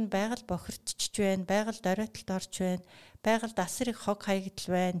энэ эрх нь байгаль бохирдчих байна, байгальд оройтолд орж байна, байгальд асар их хог хаягдл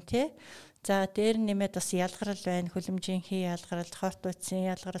байна тий. За дээр нэмээд бас ялгарл байна, хөлөмжийнхий ялгарл, хорт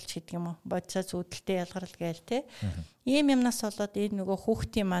утсын ялгарл гэдэг юм уу? Бодисоо зүудэлтэй ялгарл гээл тий. Ийм юмнаас болоод энэ нөгөө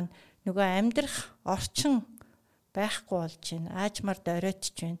хүүхдийн маань нөгөө амьдрах орчин байхгүй болж байна. Аажмаар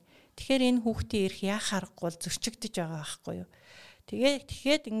оройтж байна. Тэгэхээр энэ хүүхдийн эрх яах аргагүй бол зөрчигдөж байгаа байхгүй юу.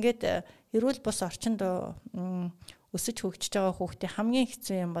 Тэгээд ингээд эрүүл бус орчинд өсөж хөгжиж байгаа хүүхдийн хамгийн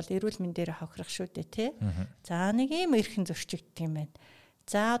хэцүү юм бол эрүүл мэндээр хохирох шүү дээ тий. За нэг ийм эрхэн зөрчигддөг юм байна.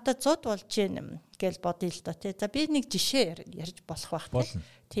 За одоо зуд болж гин гэж бодъё л доо тий. За би нэг жишээ ярьж болох байх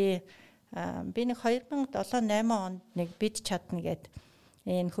тий. Би нэг 2007-8 онд нэг бид чадна гэд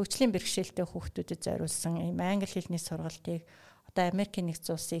энэ хөгжлийн бэрхшээлтэй хүүхдүүдэд зориулсан ийм англи хэлний сургалтыг одоо Америкийн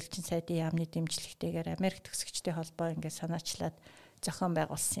нэгдсэн улсын элчин сайдын яамны дэмжлэгтэйгээр Америк төгсөгчдийн холбоо ингээд санаачлаад зохион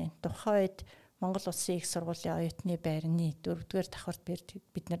байгуулсан. Тухайн үед Монгол Улсын их сургуулийн оюутны байрны 4-р давхарт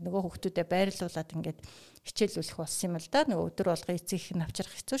бид нөгөө хүүхдүүдэд байрлуулад ингээд хичээлүүлэх болсон юм л да. Нөгөө өдөр болго эцэг их нь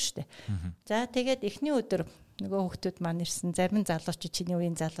авчрах хэцүү шүү дээ. За тэгээд эхний өдөр нөгөө хүүхдүүд маань ирсэн. Зарим залуучууд чиний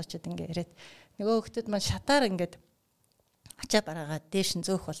үеийн залуучууд ингээд ирээд нөгөө хүүхдүүд маань шатаар ингээд ачаа бараагаад дээш нь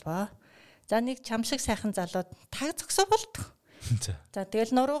зөөх болвоо. За нэг чам шиг сайхан залууд таг зогсоо болдог. За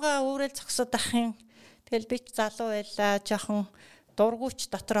тэгэл нуруугаа өөрөөл зогсоод ах юм. Тэгэл би ч залуу байлаа, жоохон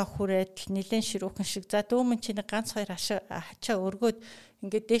дургуйч дотроо хүрээд нилэн ширүүхэн шиг. За дөөмөн чинь ганц хоёр хачаа өргөөд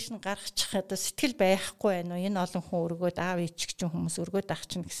ингээд дээш нь гаргачих одоо сэтгэл байхгүй байна уу? Энэ олон хүн өргөөд аав ичгч хүмүүс өргөөд ах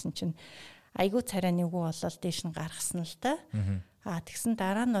чинь гэсэн чинь айгүй царай нэггүй болол дээш нь гаргасан л да. Тэгсэн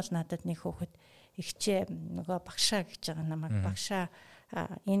дараа нь бол надад нэг хүүхэд ихчээ нөгөө багшаа гэж байгаа намайг багшаа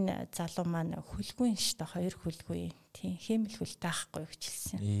энэ залуу маань хөлгүй шүү дээ 2 хөлгүй тийм хэмэл хөлтэй ахгүй гэж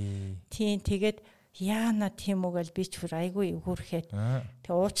хэлсэн. Тийм тэгээд яана тийм үгэл би ч бүр айгүй эвгүүрхэд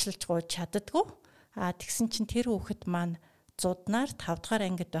тэг уучлалж гоо чаддгүй. Тэгсэн чинь тэр хүүхэд маань зуднаар 5 дахь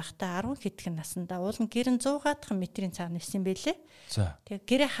ангид байхдаа 10 хэдхэн наснда уул нь гэрэн 100 гаадах метрийн цаана ирсэн байлээ. Тэгээ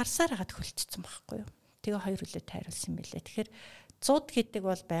гэрээ харсаар хагаад хөлтцсөн байхгүй юу. Тэгээ хоёр үлээ тайруулсан байлээ. Тэгэхээр зуд гэдэг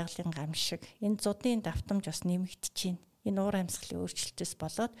бол байгалийн гам шиг. Энэ зудын давтамж бас нэмэгдэж байна. Энэ уур амьсгалын өөрчлөлтөөс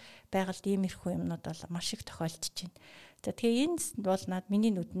болоод байгальд иймэрхүү юмнууд бол маш их тохиолдож байна. За тэгээ энэ бол над миний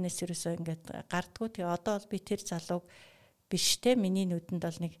нүднээс ерөөсөө ингээд гардггүй. Тэгээ одоо бол би тэр залууг биш те миний нүдэнд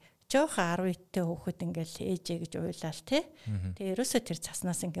бол нэг жоохон 10 иттэй хөөхөд ингээл ээжээ гэж уйлаал те. Тэгээ ерөөсөө тэр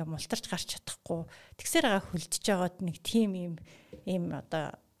цаснаас ингээд мултарч гарч чадахгүй. Тэгсээр байгаа хөлдөж байгаад нэг тим ийм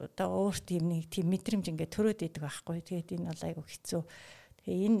одоо өөрт юм нэг тийм мэдрэмж ингээд төрөөд идэг байхгүй. Тэгээд энэ бол айгу хэцүү.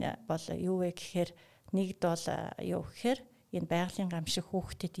 Тэгээ энэ бол юу вэ гэхээр нэгд бол юу гэхээр энэ байгалийн гам шиг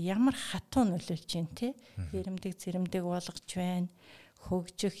хүүхдэд ямар хатуу нөлөөлж байна те. Хэрэмдэг зэрэмдэг болгож байна.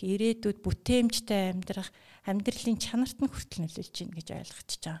 хөгжих, ирээдүйд бүтээмжтэй амьдралын чанарт нь хүртэл нөлөөлж байна гэж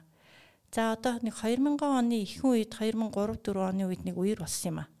ойлгочихж байгаа. За одоо нэг 2000 оны ихэнх үед 2003-4 оны үед нэг үер болсон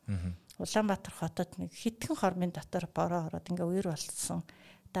юм аа. Улаанбаатар хотод нэг хитгэн хормын дотор бороо ороод ингээ үер болсон.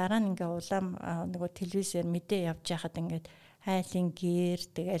 Дараа нь ингээ нөгөө телевизээр мэдээ явж байхад ингээд айлын гэр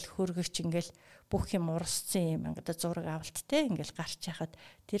тэгэл хөргөгч ингээл бүх юм урсцсан юм ингээд зураг авалттай ингээл гарч яхад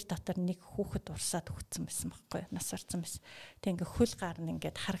тэр дотор нэг хүүхэд урсаад өгцөн байсан байхгүй нас орсон байсан. Тэг ингээ хөл гар нь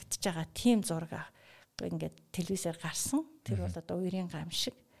ингээд харагдаж байгаа тийм зураг ингээд телевизээр гарсан. Тэр бол одоо үерийн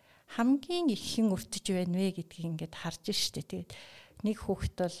гамшиг хамгийн ихэн өртөж байна вэ гэдгийг ингээд харж штэ. Тэгээд нэг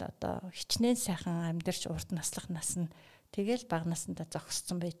хүүхэд бол одоо хичнээн сайхан амьдарч урд наслах нас нь тэгэл бага наснда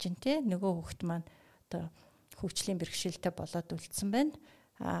зогссон байж гэн тэ. Нөгөө хүүхэд маань одоо хөгжлийн бэрхшээлтэй болоод үлдсэн байна.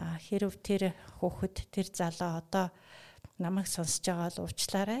 Хэрв тэр хүүхэд тэр залуу одоо намайг сонсож байгаа бол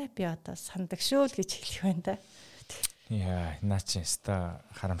уучлаарай. Би одоо сандагшөөл гэж хэлэх байна да. Яа, наа чи өста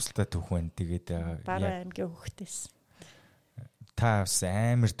харамсалтай түүх байна. Тэгээд Баруун аймгийн хүүхдээс. Та бас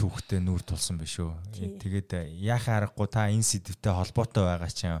амар түүхтэй нүүр тулсан биш үү? Тэгээд яхаа аргагүй та энэ сэдвтэй холбоотой байгаа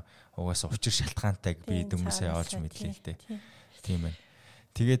чинь угаасаа учир шалтгаантайг би дөнгөсөө олж мэдлээ л дээ. Тийм байна.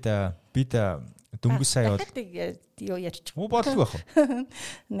 Тэгээд бид дөнгөс сая бол юу ярьчих. Бодлого байх уу?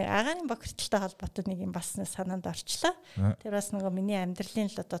 Нэг агаарын бохирдолтой холбоотой нэг юм бас санаанд орчлоо. Тэр бас нөгөө миний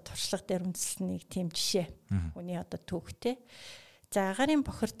амьдралын л одоо туршлага дээр үндэслэн нэг тийм жишээ. Хүний одоо түүхтэй. За агаарын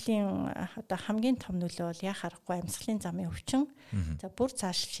бохирдлын одоо хамгийн том нөлөө бол яа харахгүй амьсгалын замын өвчин. За бүр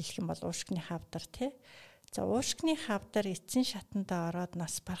цаашилж хэлэх юм бол уушгины хавдар тий. За уушгины хавдар эцсийн шатанда ороод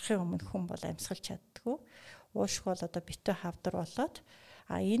нас барахын өмнө хүн бол амьсгалж чаддгүй. Уушг бол одоо битүү хавдар болоод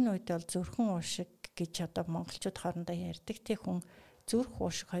энэ үед бол зүрхэн уушиг гэж одоо монголчууд хоорондоо ярьдаг. Тий хүн зүрх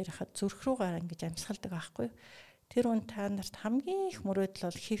уушиг хоёрынхаа зүрх рүүгээр ингэж амьсгалдаг байхгүй. Тэр үн та нарт хамгийн их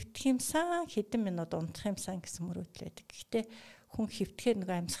мөрөөдөл бол хэвтэх юмсан хэдэн минут унтах юмсан гэсэн мөрөөдөл байдаг. Гэхдээ хүн хэвтгэхээр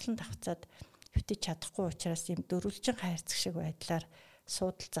нөгөө амьсгалан давцаад хэвтэж чадахгүй учраас юм дөрвөлжин хайрцаг шиг байдлаар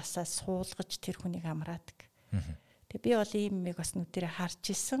суудал засаа суулгаж тэр хүнийг амраадаг. Тэгээ би бол ийм юмыг бас нүдэрээ харж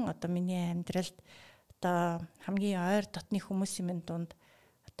исэн. Одоо миний амьдралд одоо хамгийн ойр дотны хүмүүсийн минь дунд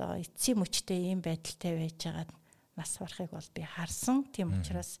одоо эцсийн мөчтэй ийм байдалтай байж байгаад нас барахыг бол би харсан. Тийм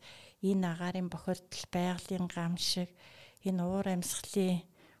учраас энэ агаарын бохирдол, байгалийн гамшиг, энэ уур амьсгалын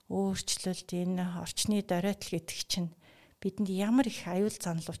өөрчлөлт, энэ орчны доройтол гэдэг чинь бидэнд ямар их аюул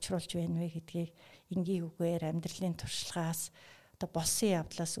занал учруулж байна вэ гэдгийг энгийн үгээр амьдралын туршлагаас одоо болсон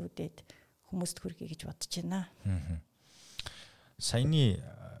явдлаас үүдээд хүмүүст хүргэе гэж бодож байна. Саяны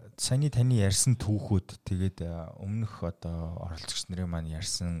таны ярьсан түүхүүд тэгээд өмнөх одоо оролцогч нарын маань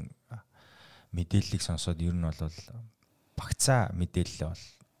ярьсан мэдээллийг сонсоод ер нь бол багцаа мэдээлэл бол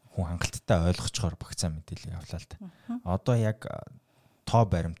хүн хангалттай ойлгочхоор багцаа мэдээлэл авлаа л та. Одоо яг тоо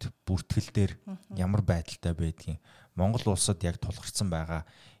баримт бүртгэл дээр ямар байдалтай байдгийг Монгол улсад яг тулгарсан байгаа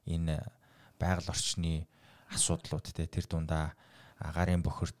энэ байгаль орчны асуудлууд тэр дундаа агаарын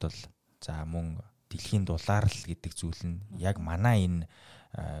бохирдол за мөн дэлхийн дулаалал гэдэг зүйл нь яг манай энэ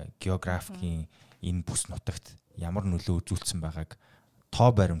географийн энэ бүс нутагт ямар нөлөө үзүүлсэн байгааг тоо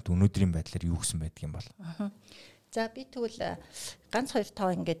баримт өнөөдрийн байдлаар юу гэсэн байдаг юм бол. За би тэгвэл ганц хоёр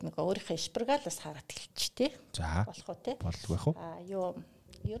тоо ингээд нэг өөрийнхөө шпаргалаас хараад хэлчих тий. За болох уу тий? Болдог байх уу?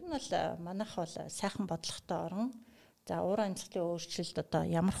 Ер нь бол манайх бол сайхан бодлоготой орон. За уур амьсгалын өөрчлөлт одоо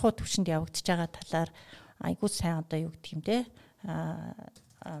ямар хуу төвшөнд явагдаж байгаа талаар айгүй сайн одоо юу гэдэг юм те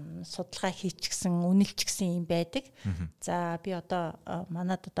судалгаа хийчихсэн, үнэлчихсэн юм байдаг. За би одоо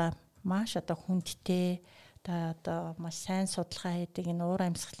манад одоо маш одоо хүндтэй одоо маш сайн судалгаа хийдэг энэ уур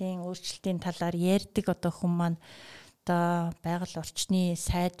амьсгалын өөрчлөлтийн талаар ярьдаг одоо хүн маань одоо байгаль орчны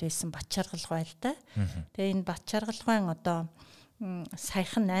сайд байсан Батчаргал байл та. Тэгээ энэ Батчаргалгаан одоо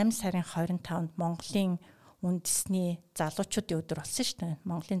саяхан 8 сарын 25-нд Монголын үндэсний залуучуудын өдөр болсон шүү дээ.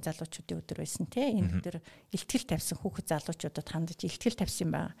 Монголын залуучуудын өдөр байсан тийм. Энэ өдөр илтгэл тавьсан хүүхэд залуучуудад хандаж илтгэл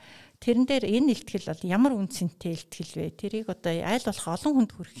тавьсан байна. Тэрэн дээр энэ илтгэл бол ямар үнцэнтэй илтгэл вэ? Тэрийг одоо айл болох олон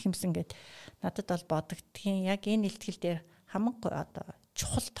хүнд хүргэх юмсан гэд надад бол бодогдгийн. Яг энэ илтгэл дээр хамгийн одоо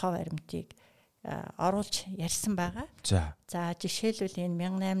чухал тоо баримтыг оруулж ярьсан байгаа. За жишээлбэл энэ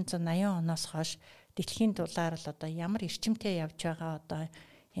 1880 оноос хойш дэлхийн дулаалал одоо ямар эрчимтэй явж байгаа одоо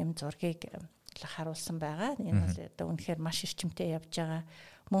юм зургийг харуулсан байгаа. Энэ бол одоо үнэхээр маш эрчимтэй явж байгаа.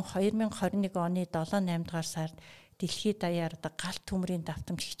 Мөн 2021 оны 7-8 дугаар сард дэлхийд даяар одоо галт төмрийн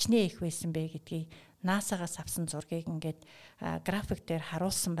давтамж хичнээн их байсан бэ гэдгийг NASA-гаас авсан зургийг ингээд график дээр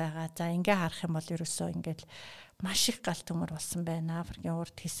харуулсан байгаа. За ингээ харах юм бол ерөөсөө ингээд маш их галт төмөр болсон байна. Африкийн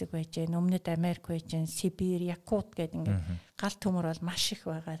урд хэсэг байж гэн, Өмнөд Америк байж гэн, Сибирь, Якут гэдэг ингээд галт төмөр бол маш их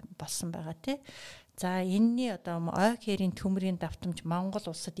байгаа болсон байгаа тий. За энэний одоо ой хэрийн төмрийн давтамж Монгол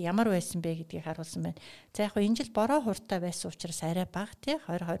улсад ямар байсан бэ гэдгийг харуулсан байна. За яг энэ жил бороо хуртай байсан учраас арай бага тий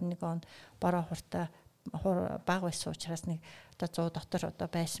 2021 онд бороо хуртай бага байсан учраас нэг одоо 100 дотор одоо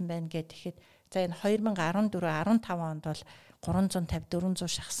байсан байна гэхэд за энэ 2014 15 онд бол 350 400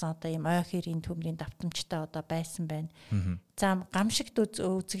 шахсан одоо ийм ой хэрийн төмрийн давтамжтай одоо байсан байна. За гамшигт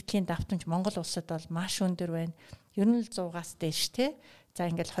үзэгдлийн давтамж Монгол улсад бол маш өндөр байна. Ер нь л 100-аас дээш тий. За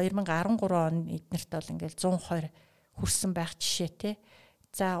ингээл 2013 он эднэрт бол ингээл 120 хүрсэн байх жишээтэй.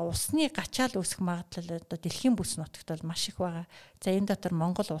 За усны гачаал үүсэх магадлал одоо дэлхийн бүс нутагт бол маш их байгаа. За энэ дотор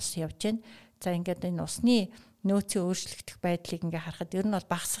Монгол улс явж байна. За ингээд энэ усны нөөцийн өөрчлөгдөх байдлыг ингээ харахад ер нь бол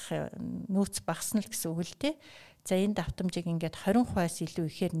нөөц багасна л гэсэн үг л дээ. За энэ давтамжийг ингээд 20%-аас илүү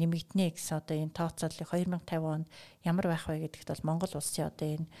ихээр нэмэгдэнэ гэсэн одоо энэ тооцооллыг 2050 онд ямар байх вэ гэдэгт бол Монгол улсын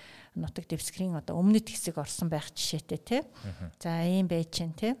одоо энэ нутаг дэвсгэрийн одоо өмнөд хэсэг орсон байх жишээтэй тий. За ийм байж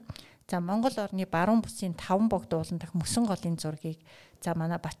чинь тий. За Монгол орны баруун бүсийн 5 богд уулан дах мөсөн голын зургийг за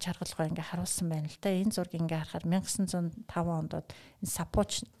манай Бач Харгалгой ингээ харуулсан байна л да. Энэ зургийг ингээ харахаар 1905 онд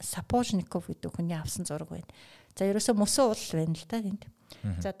энэ Сапожников гэдэг хүний авсан зураг байна. За ерөөсөө мөсөн уул байна л да энд.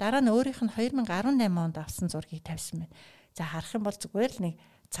 За дараа нь өөрийнх нь 2018 онд авсан зургийг тавьсан байна. За харах юм бол зүгээр л нэг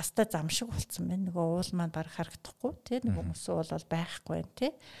цастай зам шиг болцсон байна. Нөгөө уул маань баг харагдахгүй тий. Нөгөө мөсөн уул бол байхгүй байна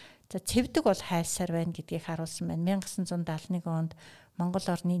тий. За цэвдэг бол хайсаар байна гэдгийг харуулсан байна. 1971 онд Монгол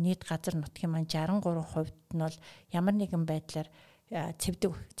орны нийт газар нутгийн маань 63% нь бол ямар нэгэн байдлаар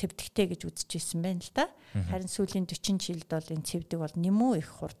цэвдэгтэй гэж үзэж ирсэн байна л да. Харин сүүлийн 40 жилд бол энэ цэвдэг бол нэмүү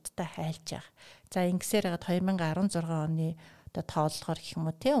их хурдтай хайлж байгаа. За ингэсээр хагаад 2016 оны одоо тооллогоор гэх юм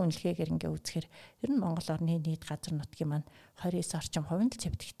уу те үнэлгээгээр ингээ үзэхээр ер нь Монгол орны нийт газар нутгийн маань 29 орчим хувь нь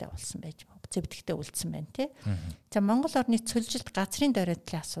цэвдэгтэй болсон байж цэвдэгтэй үлдсэн байна те. За Монгол орны цөлжилт газрын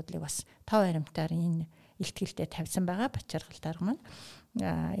дөрөөллийн асуудлыг бас тав баримтаар энэ илтгэлдээ тавьсан байгаа Бач Харгалтай дарга маань.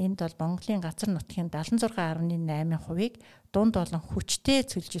 Энд бол Монголын газар нутгийн 76.8%-ийг дунд болон хүчтэй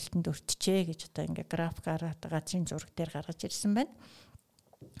цөлжилтэнд өртжээ гэж одоо ингээ графикаар газрын зураг дээр гаргаж ирсэн байна.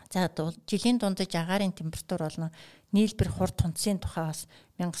 За жилийн дундаж агаарын температур болно нийлбэр хурд тунцын тухай бас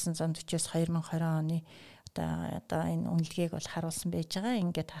 1940-с 2020 оны одоо энэ үнэлгээг бол харуулсан байж байгаа.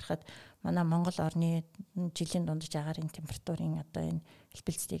 Ингээд харахад манай Монгол орны жилийн дундаж агаарын температурын одоо энэ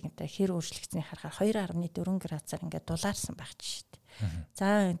хэлбэлцлийг одоо хэр өөрчлөгдсөнийг харахаар 2.4 градусаар ингээд дулаарсан байх жишээ.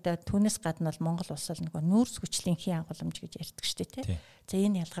 За энэ түүнээс гадна бол Монгол улс бол нөгөө нүүрс хүчлийн хийн агуулмж гэж ярьдаг шүү дээ тий. За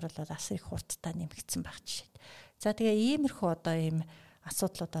энэ ялгарл бол асар их хурдтай нэмэгдсэн байх жишээ. За тэгээ иймэрхүү одоо ийм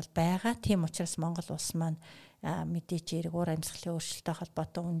асуудлууд бол байгаа. Тийм учраас Монгол улс маань мэдээж эрг уур амьсгалын өөрчлөлттэй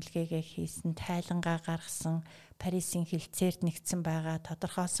холбоотой үнэлгээгээ хийсэн, тайлангаа гаргасан, Парисын хилцээрд нэгдсэн байгаа,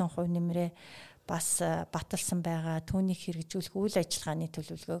 тодорхойлсон хувь нэмрээ бас баталсан байгаа. Түүнийг хэрэгжүүлэх үйл ажиллагааны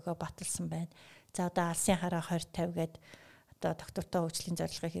төлөвлөгөөгөө баталсан байна. За одоо алсын хараа 2050 гээд одоо доктортой хөгжлийн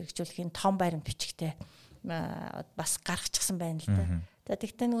зорилгыг хэрэгжүүлэхийн том баримт бичгтээ бас гаргачихсан байна л да. За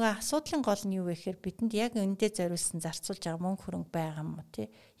тэгтээ нөгөө асуудлын гол нь юу вэ гэхээр бидэнд яг эндээ зориулсан зарцуулж байгаа мөнгө хөрөнгө байгаа юм уу тий?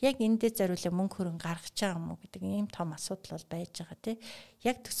 Яг эндээ зориулсан мөнгө хөрөнгө гаргаж байгаа юм уу гэдэг ийм том асуудал бол байж байгаа тий.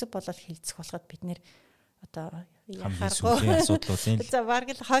 Яг төсөв болол хилцэх болоход бид нэр одоо яхааргүй асуудлууд за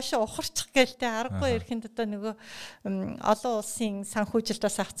бараг л хойшоо ухарчих гээл те аргагүй ирэхэд одоо нөгөө олон улсын санхүүжилт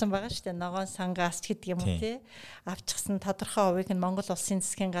бас авцсан байгаа шүү дээ. Ногоон сангаас гэдэг юм уу те авчихсан тодорхой хувийг нь Монгол улсын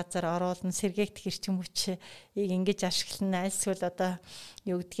засгийн газар оруулна, сэргээгдэх эрчим хүчийг ингэж ашиглана, альсвал одоо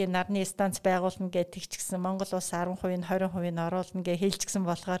юу гэдгийг нарны станц байгуулна гэдэг тэгчгсэн Монгол улс 10% нь 20% нь оруулна гэж хэлчихсэн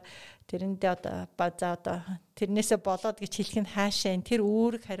болохоор тэрэндээ одоо тэрнээсээ болоод гэж хэлэх нь хаашаа энэ тэр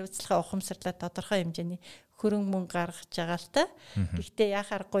үүрэг хариуцлага ухамсарлаа тодорхой хэмжээний хөрөнгө мөнгө гаргаж байгаа л та. Гэхдээ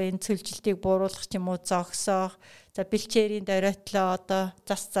яхааргүй энэ цөлжилтийг бууруулах ч юм уу зогсоох, за бэлчээрийн дөрөтлөө одоо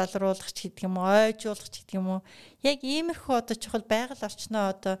зас залруулах ч гэдэг юм уу, ойжуулах ч гэдэг юм уу. Яг иймэрхүү одоо чухал байгаль орчноо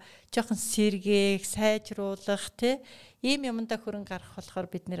одоо жоохон сэргээх, сайжруулах тий ийм юмдаа хөрөнгө гаргах болохоор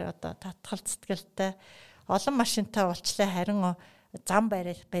бид нэр одоо татгал цэцгэлтэй олон машинтай уулчлаа харин зам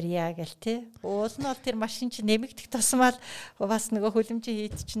барья гэл тий. Уул нь бол тэр машин чинь нэмэгдэх тусмал бас нөгөө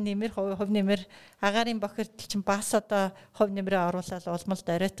хөлөмжийн хийд чинь нэмэр хувь нэмэр агаарын бохирдол чинь бас одоо хувь нэмрээ оруулаад улмалд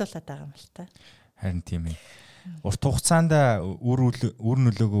оройтуулаад байгаа юм л та. Харин тийм ээ. Урт хугацаанд үр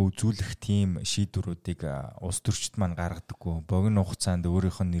нөлөөгөө үзүүлэх тийм шийдвэрүүдийг улс төрчид маань гаргадаггүй. Богино хугацаанд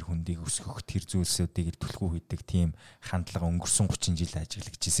өөрийнх нь нэр хүндийг өсгөх тэр зүйлсүүдийг түлхүү хийдэг тийм хандлага өнгөрсөн 30 жил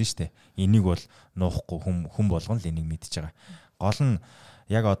ажиглагдчихсэн шүү дээ. Энийг бол нуухгүй хүн болгон л энийг мэдж байгаа. Гол нь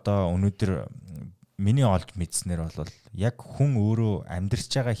яг одоо өнөөдөр миний олж мэдснээр бол яг хүн өөрөө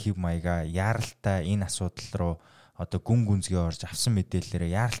амьдрч байгаа хэв маягаа яаралтай энэ асуудал руу одоо гүн гүнзгий орж авсан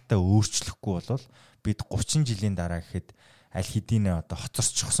мэдээллээрээ яаралтай өөрчлөхгүй бол бид 30 жилийн дараа гэхэд аль хэдийн одоо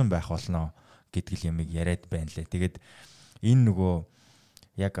хоцорчсон байх болно гэдэг юмыг яриад байна лээ. Тэгээд энэ нөгөө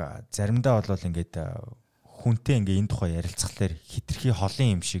яг заримдаа бол ингээд хүнтэй ингээ энэ тухай ярилцахлаар хитрхи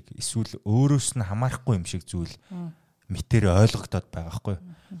холын юм шиг эсвэл өөрөөс нь хамаарахгүй юм шиг зүйл мэтэр ойлгогдоод байгаа хгүй.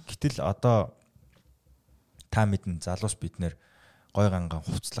 Гэтэл одоо та мэдэн залуус бид нэр гой ганган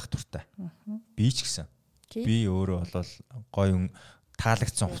хувцлах туртай. Би ч гэсэн. Би өөрөө бол гой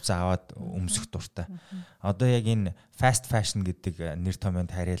таалагдсан хувцас аваад өмсөх дуртай. Одоо яг энэ fast fashion гэдэг нэр томьёонд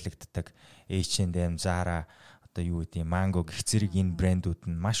хариалагддаг H&M, Zara, одоо юу гэдэг Mango гэх зэрэг энэ брэндүүд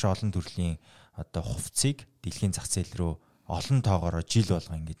нь маш олон төрлийн одоо хувцсыг дэлхийн зах зээл рүү олон тоогоор жил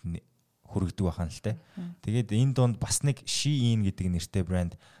болго ингээд хүргэдэг байхan л те. Тэгээд энэ донд бас нэг Shein гэдэг нэртэй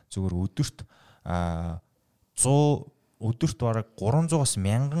брэнд зүгээр өдөрт 100 өдөрт бараг 300-аас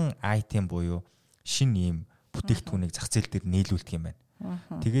 1000 айтем буюу шинэ ийм бүтээгдэхүүнийг зах зээл дээр нийлүүлдэг юм байна.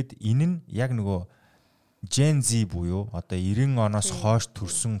 Тэгээд энэ нь яг нөгөө Gen Z буюу одоо 90 оноос хойш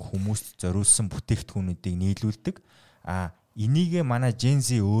төрсэн хүмүүст зориулсан бүтээгдэхүүнүүдийг нийлүүлдэг. Энийгээ манай Gen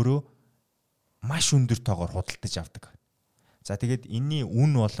Z өөрөө маш өндөр тоогоор худалдаж авдаг. За тэгээд энэний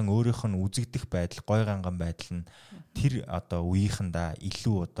үн болон өөрийнх нь үзэгдэх байдал, гой ганган байдал нь тэр одоо үеийнхэндээ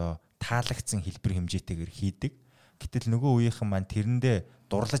илүү одоо таалагдсан хэлбэр хэмжээтэйгээр хийдэг. Гэтэл нөгөө үеийнхэн маань тэрэндээ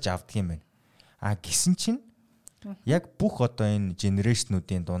дурлаж авдаг юм байна. Гисэн чинь яг бүх одоо энэ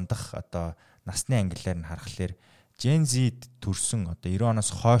генерашнуудын дундах одоо насны ангиллаар нь харахаар Gen Z төрсэн одоо 90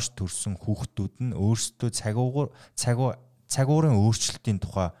 оноос хойш төрсэн хүүхдүүд нь өөрсдөө цагуурын өөрчлөлтийн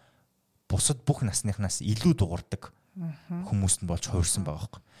тухай бусад бүх насныхнаас илүү дуурдаг хүмүүст нь болж хувирсан байгаа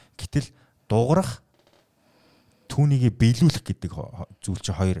байхгүй. Гэтэл дуурах түүнийг биелүүлэх гэдэг зүйл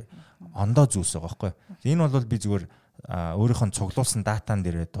чинь хоёр ондоо зүйлс байгаа байхгүй. Энэ бол би зүгээр өөрийнх нь цуглуулсан датан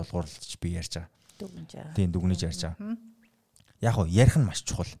дээрээ тулгуурлаж би ярьж байгаа. Тийм дүгнэж ярьж байгаа. Яг уу ярих нь маш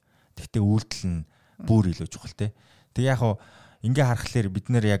чухал. Гэхдээ үйлдэл нь бүр илүү чухал те. Тэг яг уу ингээ харахаар бид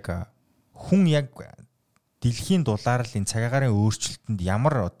нэр яг хүн яг дэлхийн дулаарлын цагаагаарын өөрчлөлтөнд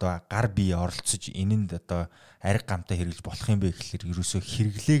ямар одоо гар бие оролцож энэнд одоо ариг гамтаа хэрэглэж болох юм бэ гэхэлэр ерөөсөө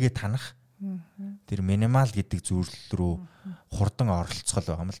хэрэглээгээ танах тэр минимал гэдэг зүйл рүү хурдан оролцгол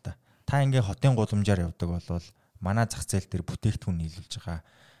байгаа юм л да. Та ингээ хотын гудамжаар явдаг бол манай зах зээл дээр бүтээгдэхүүн нийлүүлж байгаа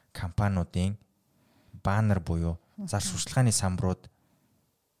компаниудын баннер буюу зар сурталчилгааны самбарууд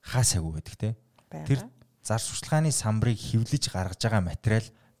хаа сайгүй байдаг те. Тэр зар сурталчилгааны самбарыг хэвлэж гаргаж байгаа материал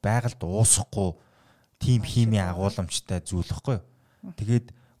байгальд уусахгүй тийм химийн агуулмжтай зүйл واخгүй. Тэгээд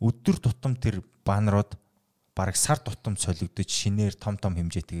өдөр тутам тэр баннерууд бараг сар тутам солигдож шинээр том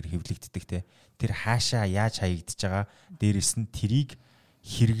хэмжээтэйгээр хэвлэгддэг те. Тэр хаашаа яаж хаягдж байгаа дээрэс нь тэрийг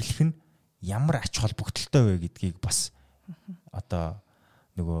хэрэглэх нь ямар ач холбогдолтой вэ гэдгийг бас одоо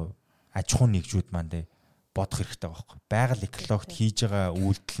нөгөө аж ахуйн нэгжүүд маань бодох хэрэгтэй байхгүй. Байгаль экологт хийж байгаа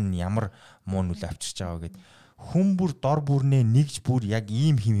үйлдэл нь ямар муу нөлөө авчирч байгаа гэд хүн бүр дор бүрнээ нэгж бүр яг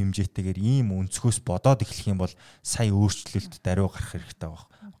ийм хим хэмжээтэйгээр ийм өнцгөөс бодоод эхлэх юм бол сая өөрчлөлт даруй гарах хэрэгтэй байх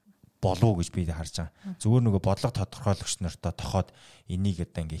болов гэж би харж байгаа. Зүгээр нөгөө бодлого тодорхойлогч нартай тохоод энийг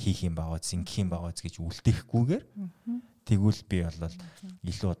одоо ингээ хийх юм байгааз ингэх юм байгааз гэж үлдээхгүйгээр тэгвэл би бол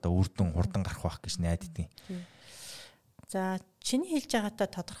илүү одоо үрдэн хурдан гарах байх гэж найддаг. За чиний хэлж байгаатай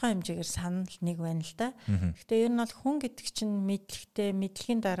тодорхой хэмжээгээр санал нэг байна л да. Гэхдээ ер нь бол хүн гэдэг чинь мэдлэгтэй,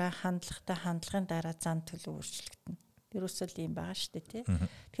 мэдлэгийн дараа хандлагатай, хандлагын дараа зан төлөв өөрчлөгдөнө. Ерөөсөө ийм байгаа шүү дээ тий.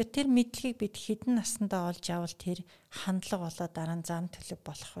 Тэгэхээр тэр мэдлэгийг бид хэдэн наснда олж авал тэр хандлага болоод дараа нь зан төлөв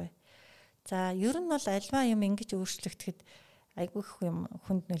болох вэ? За ер нь бол альва юм ингэж өөрчлөгдөхэд айгүй их юм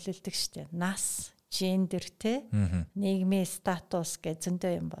хүнд нөлөөлдөг шүү дээ. Нас, гендер тий, нийгмийн статус гэж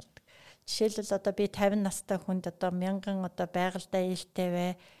зөндөө юм болдог. Жишээлбэл одоо би 50 настай хүнд одоо 1000 одоо байгальтай ээлтэй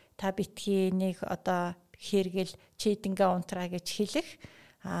бай, та битгий нэг одоо хэрэгэл чийдэнгээ унтраа гэж хэлэх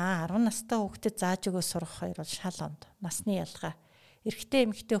 10 настай хүүхдэд зааж өгөө сурах хоёр бол шал онд. Насны ялгаа. Эрэгтэй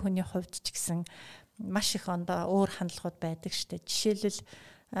эмэгтэй хүний хувьд ч гэсэн маш их ондоо өөр хандлагууд байдаг шүү дээ. Жишээлбэл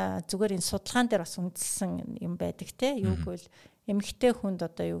зүгээр энэ судалгаан дээр бас үндэслсэн юм байдаг те. Юу гэвэл эмэгтэй хүнд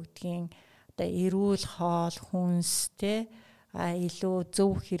одоо юу гэдгийг одоо эрүүл хоол, хүнс те илүү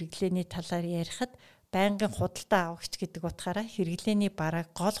зөв хэрэглээний талаар ярихад байнгын худалдаа авагч гэдэг утгаараа хэрэглээний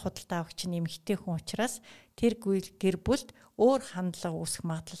бараг гол худалдаа авагч нь эмэгтэй хүн учраас тэр гэр бүлд өөр хандлага үүсэх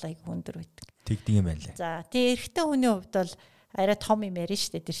магадлал айгүй өндөр байдаг. Тэгдэг юм байна лээ. За тэгээ эрэгтэй хүний хувьд бол арай том юм ярина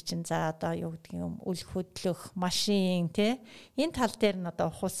шүү дээ тэр чинь. За одоо юу гэдэг юм үл хөдлөх, машин те энэ тал дээр нь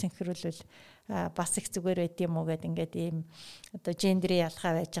одоо ухуул синхруулбал бас их зүгээр байд юм уу гэд ингээд ийм одоо гендрийн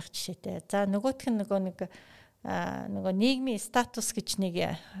ялгаа байж ах жишээтэй. За нөгөөх нь нөгөө нэг нөгөө нийгмийн статус гэж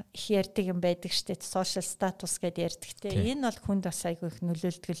нэг их ярьдаг юм байдаг штэ, social status гэдээ ярьдаг те. Энэ бол хүнд бас айгүй их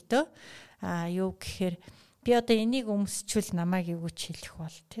нөлөөлдөг л дөө. Юу гэхээр би одоо энийг өмсчүүл намайг юу гэж хэлэх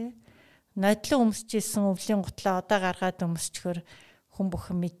бол те. Нодлон өмсчихсэн өвлийн гутлаа одоо гаргаад өмсчгөр хүн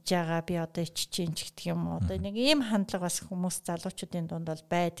бүхэн мэдж байгаа, би одоо иччихээн ч гэдэг юм уу. Одоо нэг ийм хандлага бас хүмүүс залуучуудын дунд бол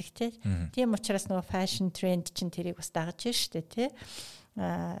байдаг те. Тийм учраас нөгөө fashion trend чинь тэрийг бас дагаж штэ те.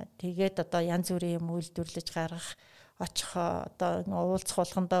 Тэгээд одоо янз бүрийн юм үйлдвэрлэж гаргах, очих одоо уулзах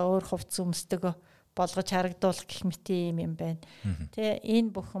болгондоо өөр хувцс өмсдөг болгож харагдуулах гэх мэт юм байна. Тэгээ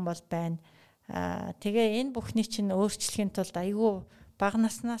энэ бүхэн бол байна. Тэгээ энэ бүхний чинь өөрчлөхийн тулд айгүй бага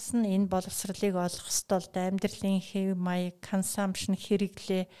наснаас нь энэ боловсролыг олох ёстой бол амьдралын хэв маяг, consumption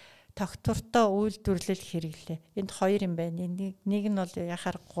хэрэглээ, тогтвортой үйлдвэрлэл хэрэглээ. Энд хоёр юм байна. Нэг нь бол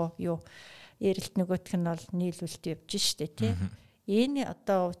яхаарахгүй юу эрэлт, нөгөөх нь бол нийлүүлэлт явж штэ тий. Энэ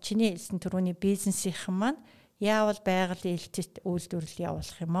одоо чиний хэлсэн түрүүний бизнесийнхэн маань яавал байгалийн элтэт үйлдвэрлэл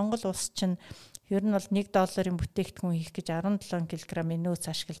явуулах юм. Монгол улс чинь ер нь бол $1 бүтээгдэхүүн хийх гэж 17 кг-ийн нөөц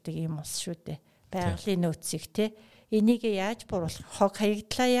ашигладаг ийм улс шүү дээ. Байгалийн нөөцийг те. Энийг яаж бууруулах? Хог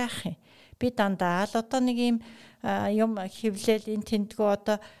хаягдлаа яах юм? Би дандаа л одоо нэг ийм юм хевлэл энэ тэндгөө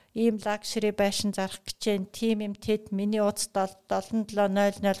одоо ийм лакшери байшин зарах гэж юм. Тим юм тэд миний ууц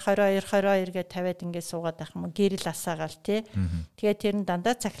 77002222 гэж тавиад ингээд суугаад байх юм. Гэрэл асаагаал тий. Тэгээд тэр нь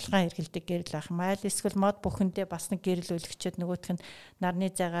дандаа цахилгаан хэргэлдэг гэрэл байх юм. Айл эсвэл мод бүхэндээ бас нэг гэрэл үлгчээд нөгөөх нь нарны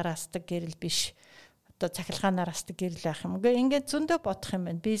зайгаар асдаг гэрэл биш. Одоо цахилгаанаар асдаг гэрэл байх юм. Ингээд зөндөө бодох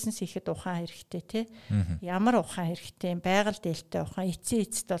юм байна. Бизнес хийхэд ухаан хэрэгтэй тий. Ямар ухаан хэрэгтэй юм? Байгаль дээлтэй ухаан, эцсийн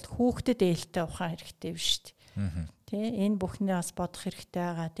эцэд бол хүүхдэд ээлтэй ухаан хэрэгтэй биш шүү дээ. Тэ энэ бүхнээ бас бодох хэрэгтэй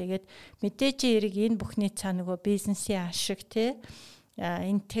байгаа. Тэгээд мэдээж хэрэг энэ бүхний цаана нөгөө бизнесийн ашиг тэ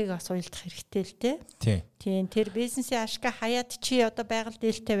энтэйг бас уялдах хэрэгтэй л тэ. Тийм тэр бизнесийн ашиг хаяад чи одоо байгаль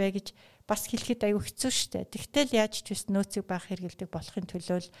дээлтэй бай гэж бас хэлэхэд аюу хэцүү шттэ. Тэгтэл яаж ч гэсэн нөөцийг бага хэрэгэлдэг болохын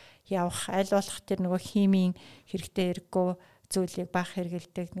төлөө явах аль болох тэр нөгөө химийн хэрэгтэй хэрэггүй зүйлийг бага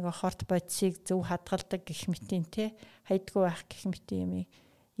хэрэгэлдэг нөгөө хорт бодисыг зөв хадгалдаг гэх мэтийн тэ хайдгүй байх гэх мэтийн юм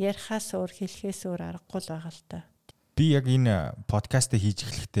ярихаас өөр хэлэхээс өөр аргагүй л байгаа л та. Би яг энэ подкастыг хийж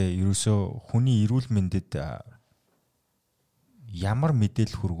эхлэхдээ ерөөсөө хүний эрүүл мэндэд ямар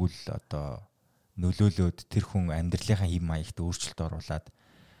мэдээлэл хүргүүл одоо нөлөөлөөд тэр хүн амьдралынхаа хэм маягт өөрчлөлт оруулад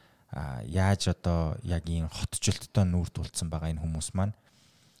яаж одоо яг энэ хотчлолттой нүүр тулцсан байгаа энэ хүмүүс маань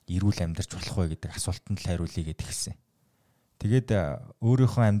эрүүл амьдарч болох вэ гэдэг асуултанд л хариулъя гэдэг хэлсэн. Тэгээд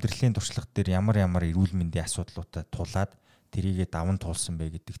өөрийнхөө амьдралын туршлага дээр ямар эрүүл мэндийн асуудлуудад тулаад тэрийгэ даван туулсан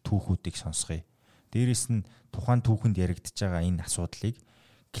бэ гэдэг түүхүүдийг сонсгоё. Дээрээс нь тухайн түүхэнд яригдж байгаа энэ асуудлыг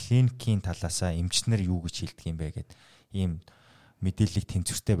клиникийн талаасаа эмчнэр юу гэж хэлдэг юм бэ гэд ийм мэдээллийг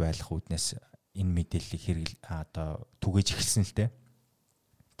тэнцвэртэй байлгах үүднээс энэ мэдээллийг одоо түгэж эхэлсэн л дээ.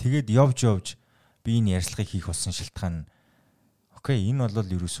 Тэгээд явж би энэ ярилцлагыг хийх болсон шалтгаан окей энэ бол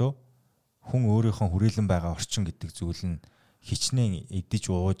ерөөсөө хүн өөрийнхөө хүрээлэн байгаа орчин гэдэг зүйл нь хичнээн эдэж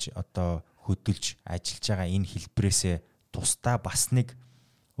ууж одоо хөдөлж ажиллаж байгаа энэ хэлбэрээсээ тусдаа бас нэг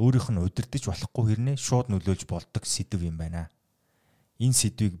өөрийнх нь удирдах болохгүй хэрнээ шууд нөлөөлж болдог сэдв юм байна. Энэ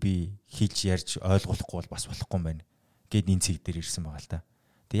сэдвийг би хийж ярьж ойлгуулахгүй бол бас болохгүй юм байна гэд энэ цэг дээр ирсэн байгаа л та.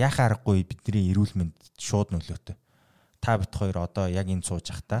 Тэг яхаа аргагүй бидний эрүүл мэнд шууд нөлөөтэй. Та бит хоёр одоо яг энэ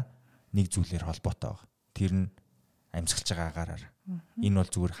сууж ахта нэг зүйлээр холбоотой байгаа. Тэр нь амьсгалж байгаа агаараар. Энэ бол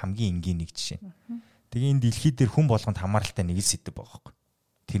зүгээр хамгийн энгийн нэг жишээ. Тэгээ энэ дэлхий дээр хүн болгонд хамааралтай нэг л сэдв байгаа байхгүй.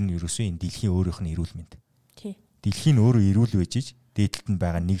 Тэр нь ерөөсөө энэ дэлхийн өөрийнх нь эрүүл мэнд. Тий. Дэлхийн өөрөө эрүүл байж дээдлэлт нь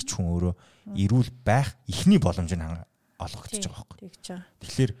байгаа нэг ч хүн өөрөө эрүүл байх ихний боломж нь олгогдож байгаа байхгүй.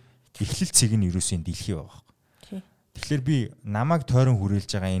 Тэгэхээр эхлэл цэг нь ерөөсөө энэ дэлхий байгаа байхгүй. Тэгэхээр би намайг тойрон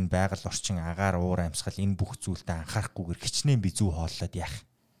хүрээлж байгаа энэ байгаль орчин агаар уур амьсгал энэ бүх зүйлтэй анхаарахгүйгээр хичнээн би зүү хооллоод яах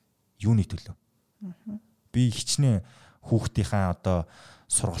юуны төлөө. Би хичнээн хүүхдийнхаа одоо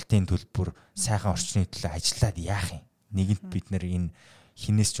сургалтын төлбөр сайхан орчны төлөө ажиллаад яах юм. Нэгэнт бид нар энэ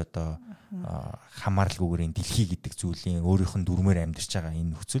хинээс ч одоо хамааралгүйгээр энэ дэлхий гэдэг зүйлийн өөрийнх нь дүрмээр амьдарч байгаа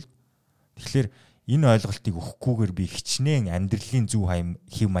энэ нөхцөл. Тэгэхээр энэ ойлголтыг өгөхгүйгээр би хичнээн амьдралын зөв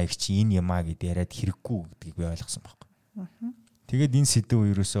хэв маяг чи энэ юм а гэд яриад хэрэггүй гэдгийг би ойлгосон байхгүй. Тэгээд энэ сэдв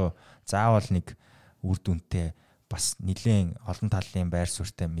ерөөсөө заавал нэг үр дүнтэй бас нэлээд олон талын байр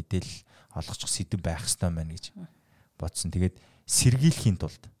суурьтай мэдээлэл олгочих сэдв байх ёстой байна гэж бодсон. Тэгээд сэргийлэхийн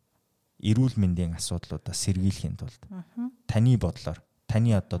тулд эрүүл мэндийн асуудлуудаа сэргийлэхийн тулд таны бодлоор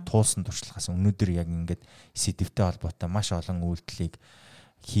таны одоо туулсан туршлагаас өнөөдөр яг ингээд сэдвтэй холбоотой маш олон үйлдэлийг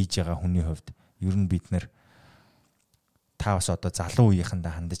хийж байгаа хүний хувьд ер нь бид нэр та бас одоо залуу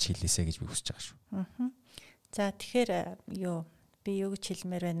үеийнхэндээ хандаж хэлээсэй гэж би хүсэж байгаа шүү. За тэгэхээр би юу гэж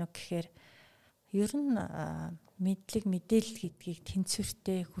хэлмээр байна уу гэхээр ер нь мэдлэг мэдээлэл гэдгийг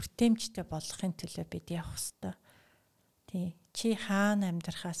тэнцвэртэй, хүртээмжтэй болгохын төлөө бид явах хэрэгтэй. Тий. Чи хаана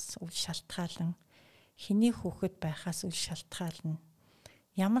амьдрахаас үл шалтгаалan, хэний хүүхэд байхаас үл шалтгаална,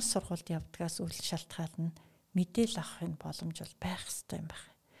 ямар сургуульд явдгаас үл шалтгаална, мэдээлэл авахын боломж бол байх хэрэгтэй юм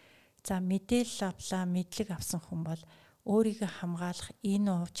байна. За мэдээлэл авлаа, мэдлэг авсан хүн бол өөрийгөө хамгаалах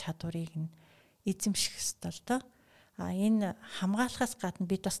энэ чадварыг нь эзэмших ёстой л доо. Энэ хамгаалахаас гадна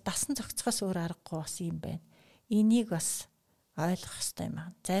бид бас дасан зохицохоос өөр аргагүй бас юм байна. Энийг бас ойлгох ёстой юм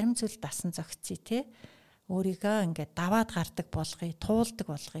байна. Зарим зүйл дасан зохицъя те. Өөрийгөө ингээд даваад гардаг болгоё, туулдаг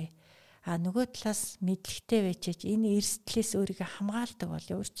болгоё. Нөгөө талаас мэдлэгтэй байчиж энэ эрсдлээс өөрийгөө хамгаалдаг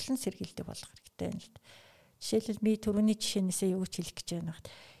болё, өөрчлөн сэргийлдэг болох хэрэгтэй юм л да. Жишээлбэл би түрүүний жишээнээсээ юу ч хэлэх гэж байна вэ?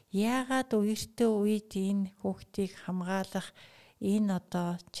 Яагаад үертэй үед энэ хүүхдийг хамгаалах энэ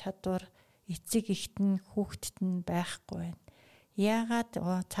чадвар эцэг эхт нь хүүхдэд нь байхгүй байна. Яагаад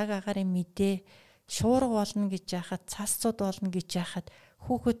цаг агаарын мэдээ шуурга болно гэж яхад, цасцууд болно гэж яхад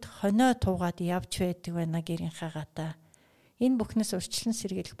хүүхэд хонио туугаад явж байдаг байна гэрийнхаагаатаа. Энэ бүхнээс урьдчилан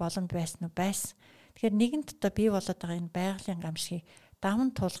сэргийлэх боломж байсан уу? Байсан. Тэгэхээр нэгэнт бий болоод байгаа энэ байгалийн гамшигыг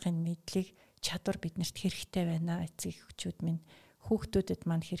даван туулахын мэдлэг чадвар биднэрт хэрэгтэй байна. Эцэг эхчүүд минь хүүхдүүдэд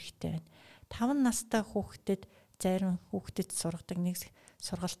маань хэрэгтэй байна. 5 настай хүүхдэд зарим хүүхдэд сургадаг нэг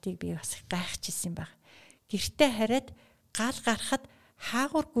сургалтыг би бас гайхчихсан юм байна. Гэртээ хараад гал гарахад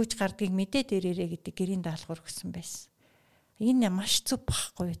хаагур гүйж гардгийг мэдээд ирээрээ гэдэг гэрийн даалгавар өгсөн байсан. Энэ маш зүв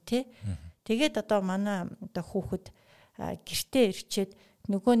багхгүй тий. Тэгээд манай хүүхэд гэртээ ирчээд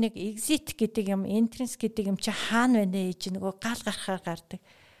нөгөө нэг exit гэдэг юм, entrance гэдэг юм чи хаана байна ээж нөгөө гал гарахаар гардаг.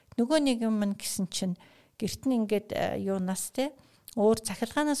 Нөгөө нэг юм гэсэн чинь гэрт нь ингээд юунаас тий өөр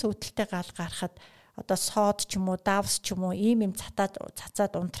цахилгаанаас үүдэлтэй гал гарахад соод ч юм уу, давс ч юм уу ийм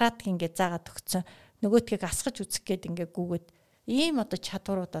цацаад унтраад ингээд заагаад өгцөн. Нөгөөдгийг асгаж үзэх гээд ингээд гүгээд ийм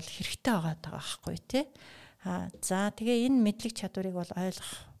чадварууд бол хэрэгтэй байгаа байхгүй тий. За тэгээ энэ мэдлэг чадварыг бол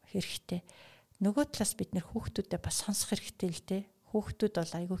ойлгох хэрэгтэй. Нөгөө талаас бид нэр хүүхдүүдэд бас сонсох хэрэгтэй л дээ. Хүүхдүүд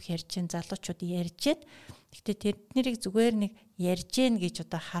бол айгүйх ярьж гэн, залуучууд ярьж гэн. Гэхдээ тэднийг зүгээр нэг ярьж гэн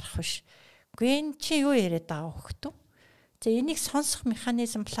гэж харах биш. Үгүй энэ чи юу яриад байгаа хүүхдүү? За энийг сонсох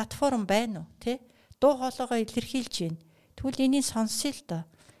механизм, платформ байна уу тий? Дуу хоолойгоо илэрхийлж байна. Тэгвэл энийг сонсъё л доо.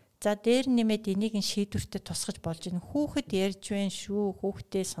 За дээр нэмээд энийг шийдвэртэ тусгаж болж байна. Хүүхэд ярьж байна шүү,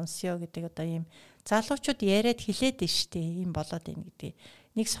 хүүхдээ сонсё гэдэг ийм залуучууд яриад хэлээд байна шүү дээ. Ийм болоод байна гэдэг.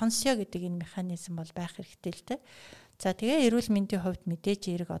 Нэг сонсё гэдэг энэ механизм бол байх хэрэгтэй л дээ. За тэгээ эрүүл мэндийн хувьд мэдээж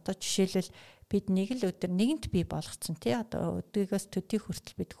эрг жишээлбэл бид нэг л өдөр нэгэнт бий болгоцсон тий. Өдгөөс төдий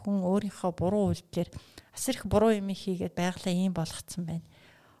хүртэл бид хүн өөрийнхөө буруу үйлдэлээр асар их буруу юм хийгээд байглаа ийм болгоцсон байна.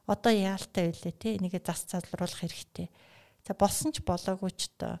 Яалтай байлээ тий. Энийг зас залруулах хэрэгтэй. За болсон ч болоогүй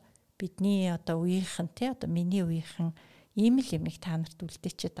ч бидний үеийнхэн тий миний үеийнхэн ийм л юмыг та нарт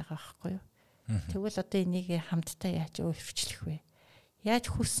үлдээчихэд байгаа байхгүй юу. Тэгвэл энийг хамтдаа яаж өөрчлөх вэ?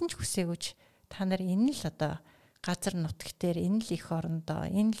 Яаж хүссэн ч хүсээгүйч та нар энэ л газар нутаг дээр энэ л их орондоо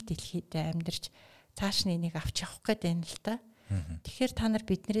энэ л дэлхийд амьдарч цааш нь энийг авч явах гээд байна л да. Тэгэхээр та нар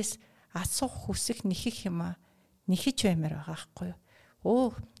биднээс асуух хүсэх нэхэх юм нэхэж баймаар байгаа байхгүй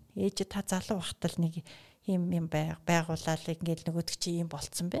юу. Ээж та залуу бахтал нэг юм байгуулаад ингээл нөгөөдөг чи юм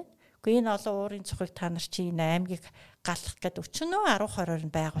болцсон бэ. Гэхдээ энэ олон уурын цохыг та нар чи энэ аймгийг галах гээд өчнөө 10-20-оор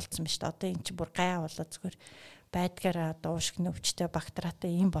нь байгуулсан ба шүү дээ. Энэ чи бүр гай болоод зүгээр байдгаараа уушиг нөвчтэй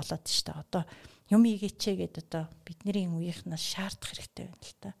бактериатай юм болоод шүү дээ. Юм ийгээчээ гэдэг бидний үеийнхнээс шаардах хэрэгтэй байна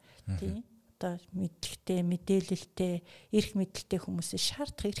л та. Тийм. Мэдлэгтэй, мэдээлэлтэй, эрх мэдэлтэй хүмүүсээс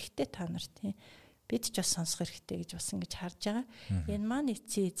шаардах хэрэгтэй та нар тийм. Бид ч бас сонсох хэрэгтэй гэж бас ингэж харж байгаа. Энэ маань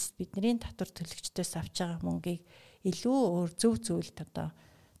эцсийн эцэст бидний татвар төлөгчдөөс авч байгаа мөнгийг илүү өөр зөв зүйлд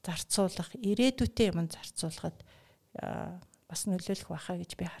зарцуулах, ирээдүйтэй юм зарцуулахад бас нөлөөлөх байхаа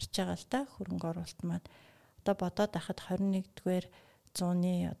гэж би харж байгаа л да. Хөрөнгө оруулалт маань бодоод байхад 21-р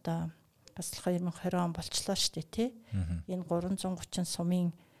зууны бас 2020 он болчлоо шүү дээ тий. Энэ 330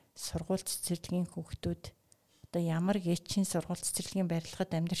 сумын сургууль цэцэрлэгийн хүүхдүүд ямар гээчийн сургууль цэцэрлэгийн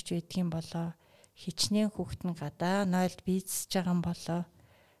барилгад амьдарч байдгийн болоо хичнээн хүүхэд нь гадаа нойлд бийцэж байгаа юм болоо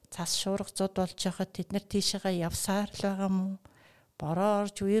цас шуурга зуд болж байхад тэд нар тийшээгээ явсаар л байгаа юм уу? Бороо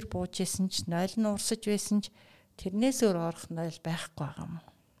орж үер бууж исэн ч нойл нь урсаж байсан ч тэрнээс өөр орох нойл байхгүй байгаа юм.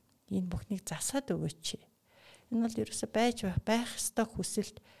 Энэ бүхнийг засаад өгөөч. Энэ бол ерөөсөй байх ёстой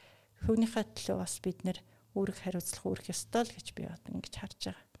хүсэлт хувийнхаа төлөө бас бид нэр үүрэг хариуцлах үүрэх ёстой л гэж би ингэж харж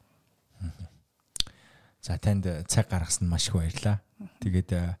байгаа. За танд цаг гаргасан маш их баярлалаа.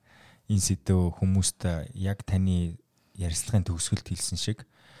 Тэгээд энэ сэдв хүмүүст яг таны ярилцлагын төгсгөлд хэлсэн шиг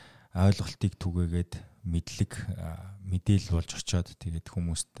ойлголтыг түгээгээд мэдлэг мэдээлэл болж очиод тэгээд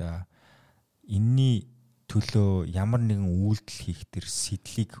хүмүүст энэний төлөө ямар нэгэн үйлдэл хийх төр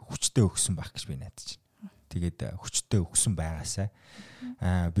сэтлийг хүчтэй өгсөн байх гэж би найдаж байна. Тэгээд хүчтэй өгсөн байгаасаа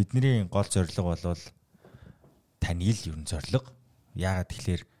бидний гол зорилго бол таны л ер нь зорилго. Яагаад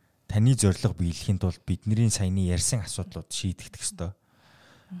тэгэхээр таны зорилго биелэхийн тулд бидний саяны ярьсан асуудлууд шийдэгдэх ёстой.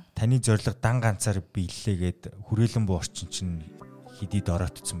 Таны зорилго дан ганцаар биеллээгээд хүрээлэн буй орчин чинь хэдий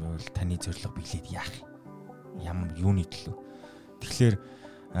дороотцсон байвал таны зорилго биелээд яах юм? Ямар юуны төлөө? Тэгэхээр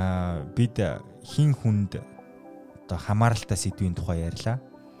бид хин хүнд одоо хамааралтай сэдвийн тухай ярьлаа.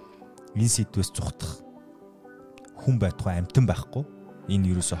 Энэ сэдвээс зүхтах хүн байтугай амтан байхгүй.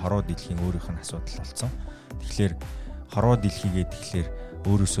 Энэ ерөөсө хороо дэлхийн өөрийнх нь асуудал болсон. Тэгэхээр хороо дэлхийгээ тэгэхээр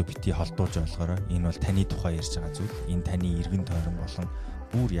өөрөөсөө бити холдуулж ойлгоорой. Энэ бол таны тухай ярьж байгаа зүйл. Энэ таны эргэн тойрон болон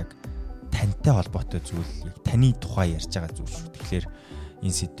бүр яг тантай холбоотой зүйл, яг таны тухай ярьж байгаа зүйл шүү. Тэгэхээр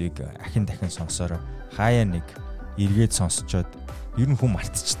энэ сэдвийг ахин дахин сонсороо. Хаяа нэг эргээд сонсчоод ер нь хүн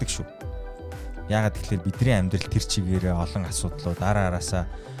мартчихдаг шүү. Яагаад тэгэхээр бидний амьдрал тэр чигээрээ олон асуудлууд араасаа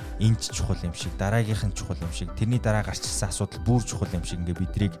энэч чухал юм шиг, дараагийнх нь чухал юм шиг, тэрний дараа гарч ирсэн асуудал бүр чухал юм шиг ингээ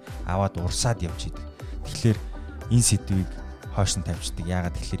бидрийг аваад урсаад явж идэг. Тэгэхээр энэ сэдвийг хойш нь тавьчихдаг.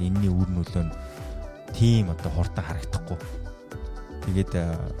 Яагаад тэгэхээр энэний үр нөлөө нь тийм одоо хурдан харагдахгүй. Тэгээд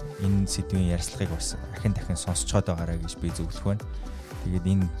энэ сэдвийн ярилцлагыг бас ахин дахин сонсцоод байгаарай гэж би зөвлөх байна. Тэгээд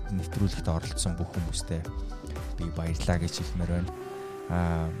энэ нэвтрүүлэгт оролцсон бүх хүмүүстээ би баярлалаа гэж хэлмээр байна.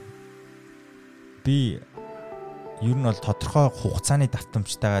 Би ер нь бол тодорхой хугацааны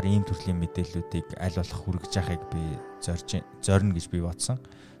давтамжтайгаар ийм төрлийн мэдээллүүдийг аль болох хүргэж яхахыг би зорино гэж би бодсон.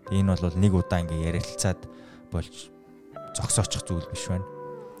 Энэ бол нэг удаа ингээ ярилцаад болж зогсоочих зүйл биш байна.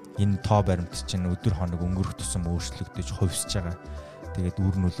 Энэ тоо баримт чинь өдөр хоног өнгөрөх тусам өөрчлөгдөж хувьсж байгаа. Тэгээд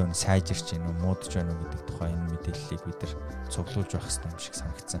үр нөлөө нь сайжирч гэнэ үү, муудж байна уу гэдэг тухай энэ мэдээллийг бид нар цуглуулж байх хэрэгтэй юм шиг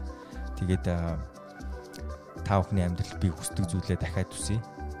санагдсан. Тэгээд та бүхний амьдралд би хүсдэг зүйлээ дахиад хүсье,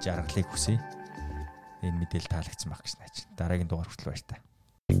 жаргалыг хүсье. Энэ мэдээлэл таалагдсан байх гэж найж. Дараагийн дугаар хүртэл баяр та.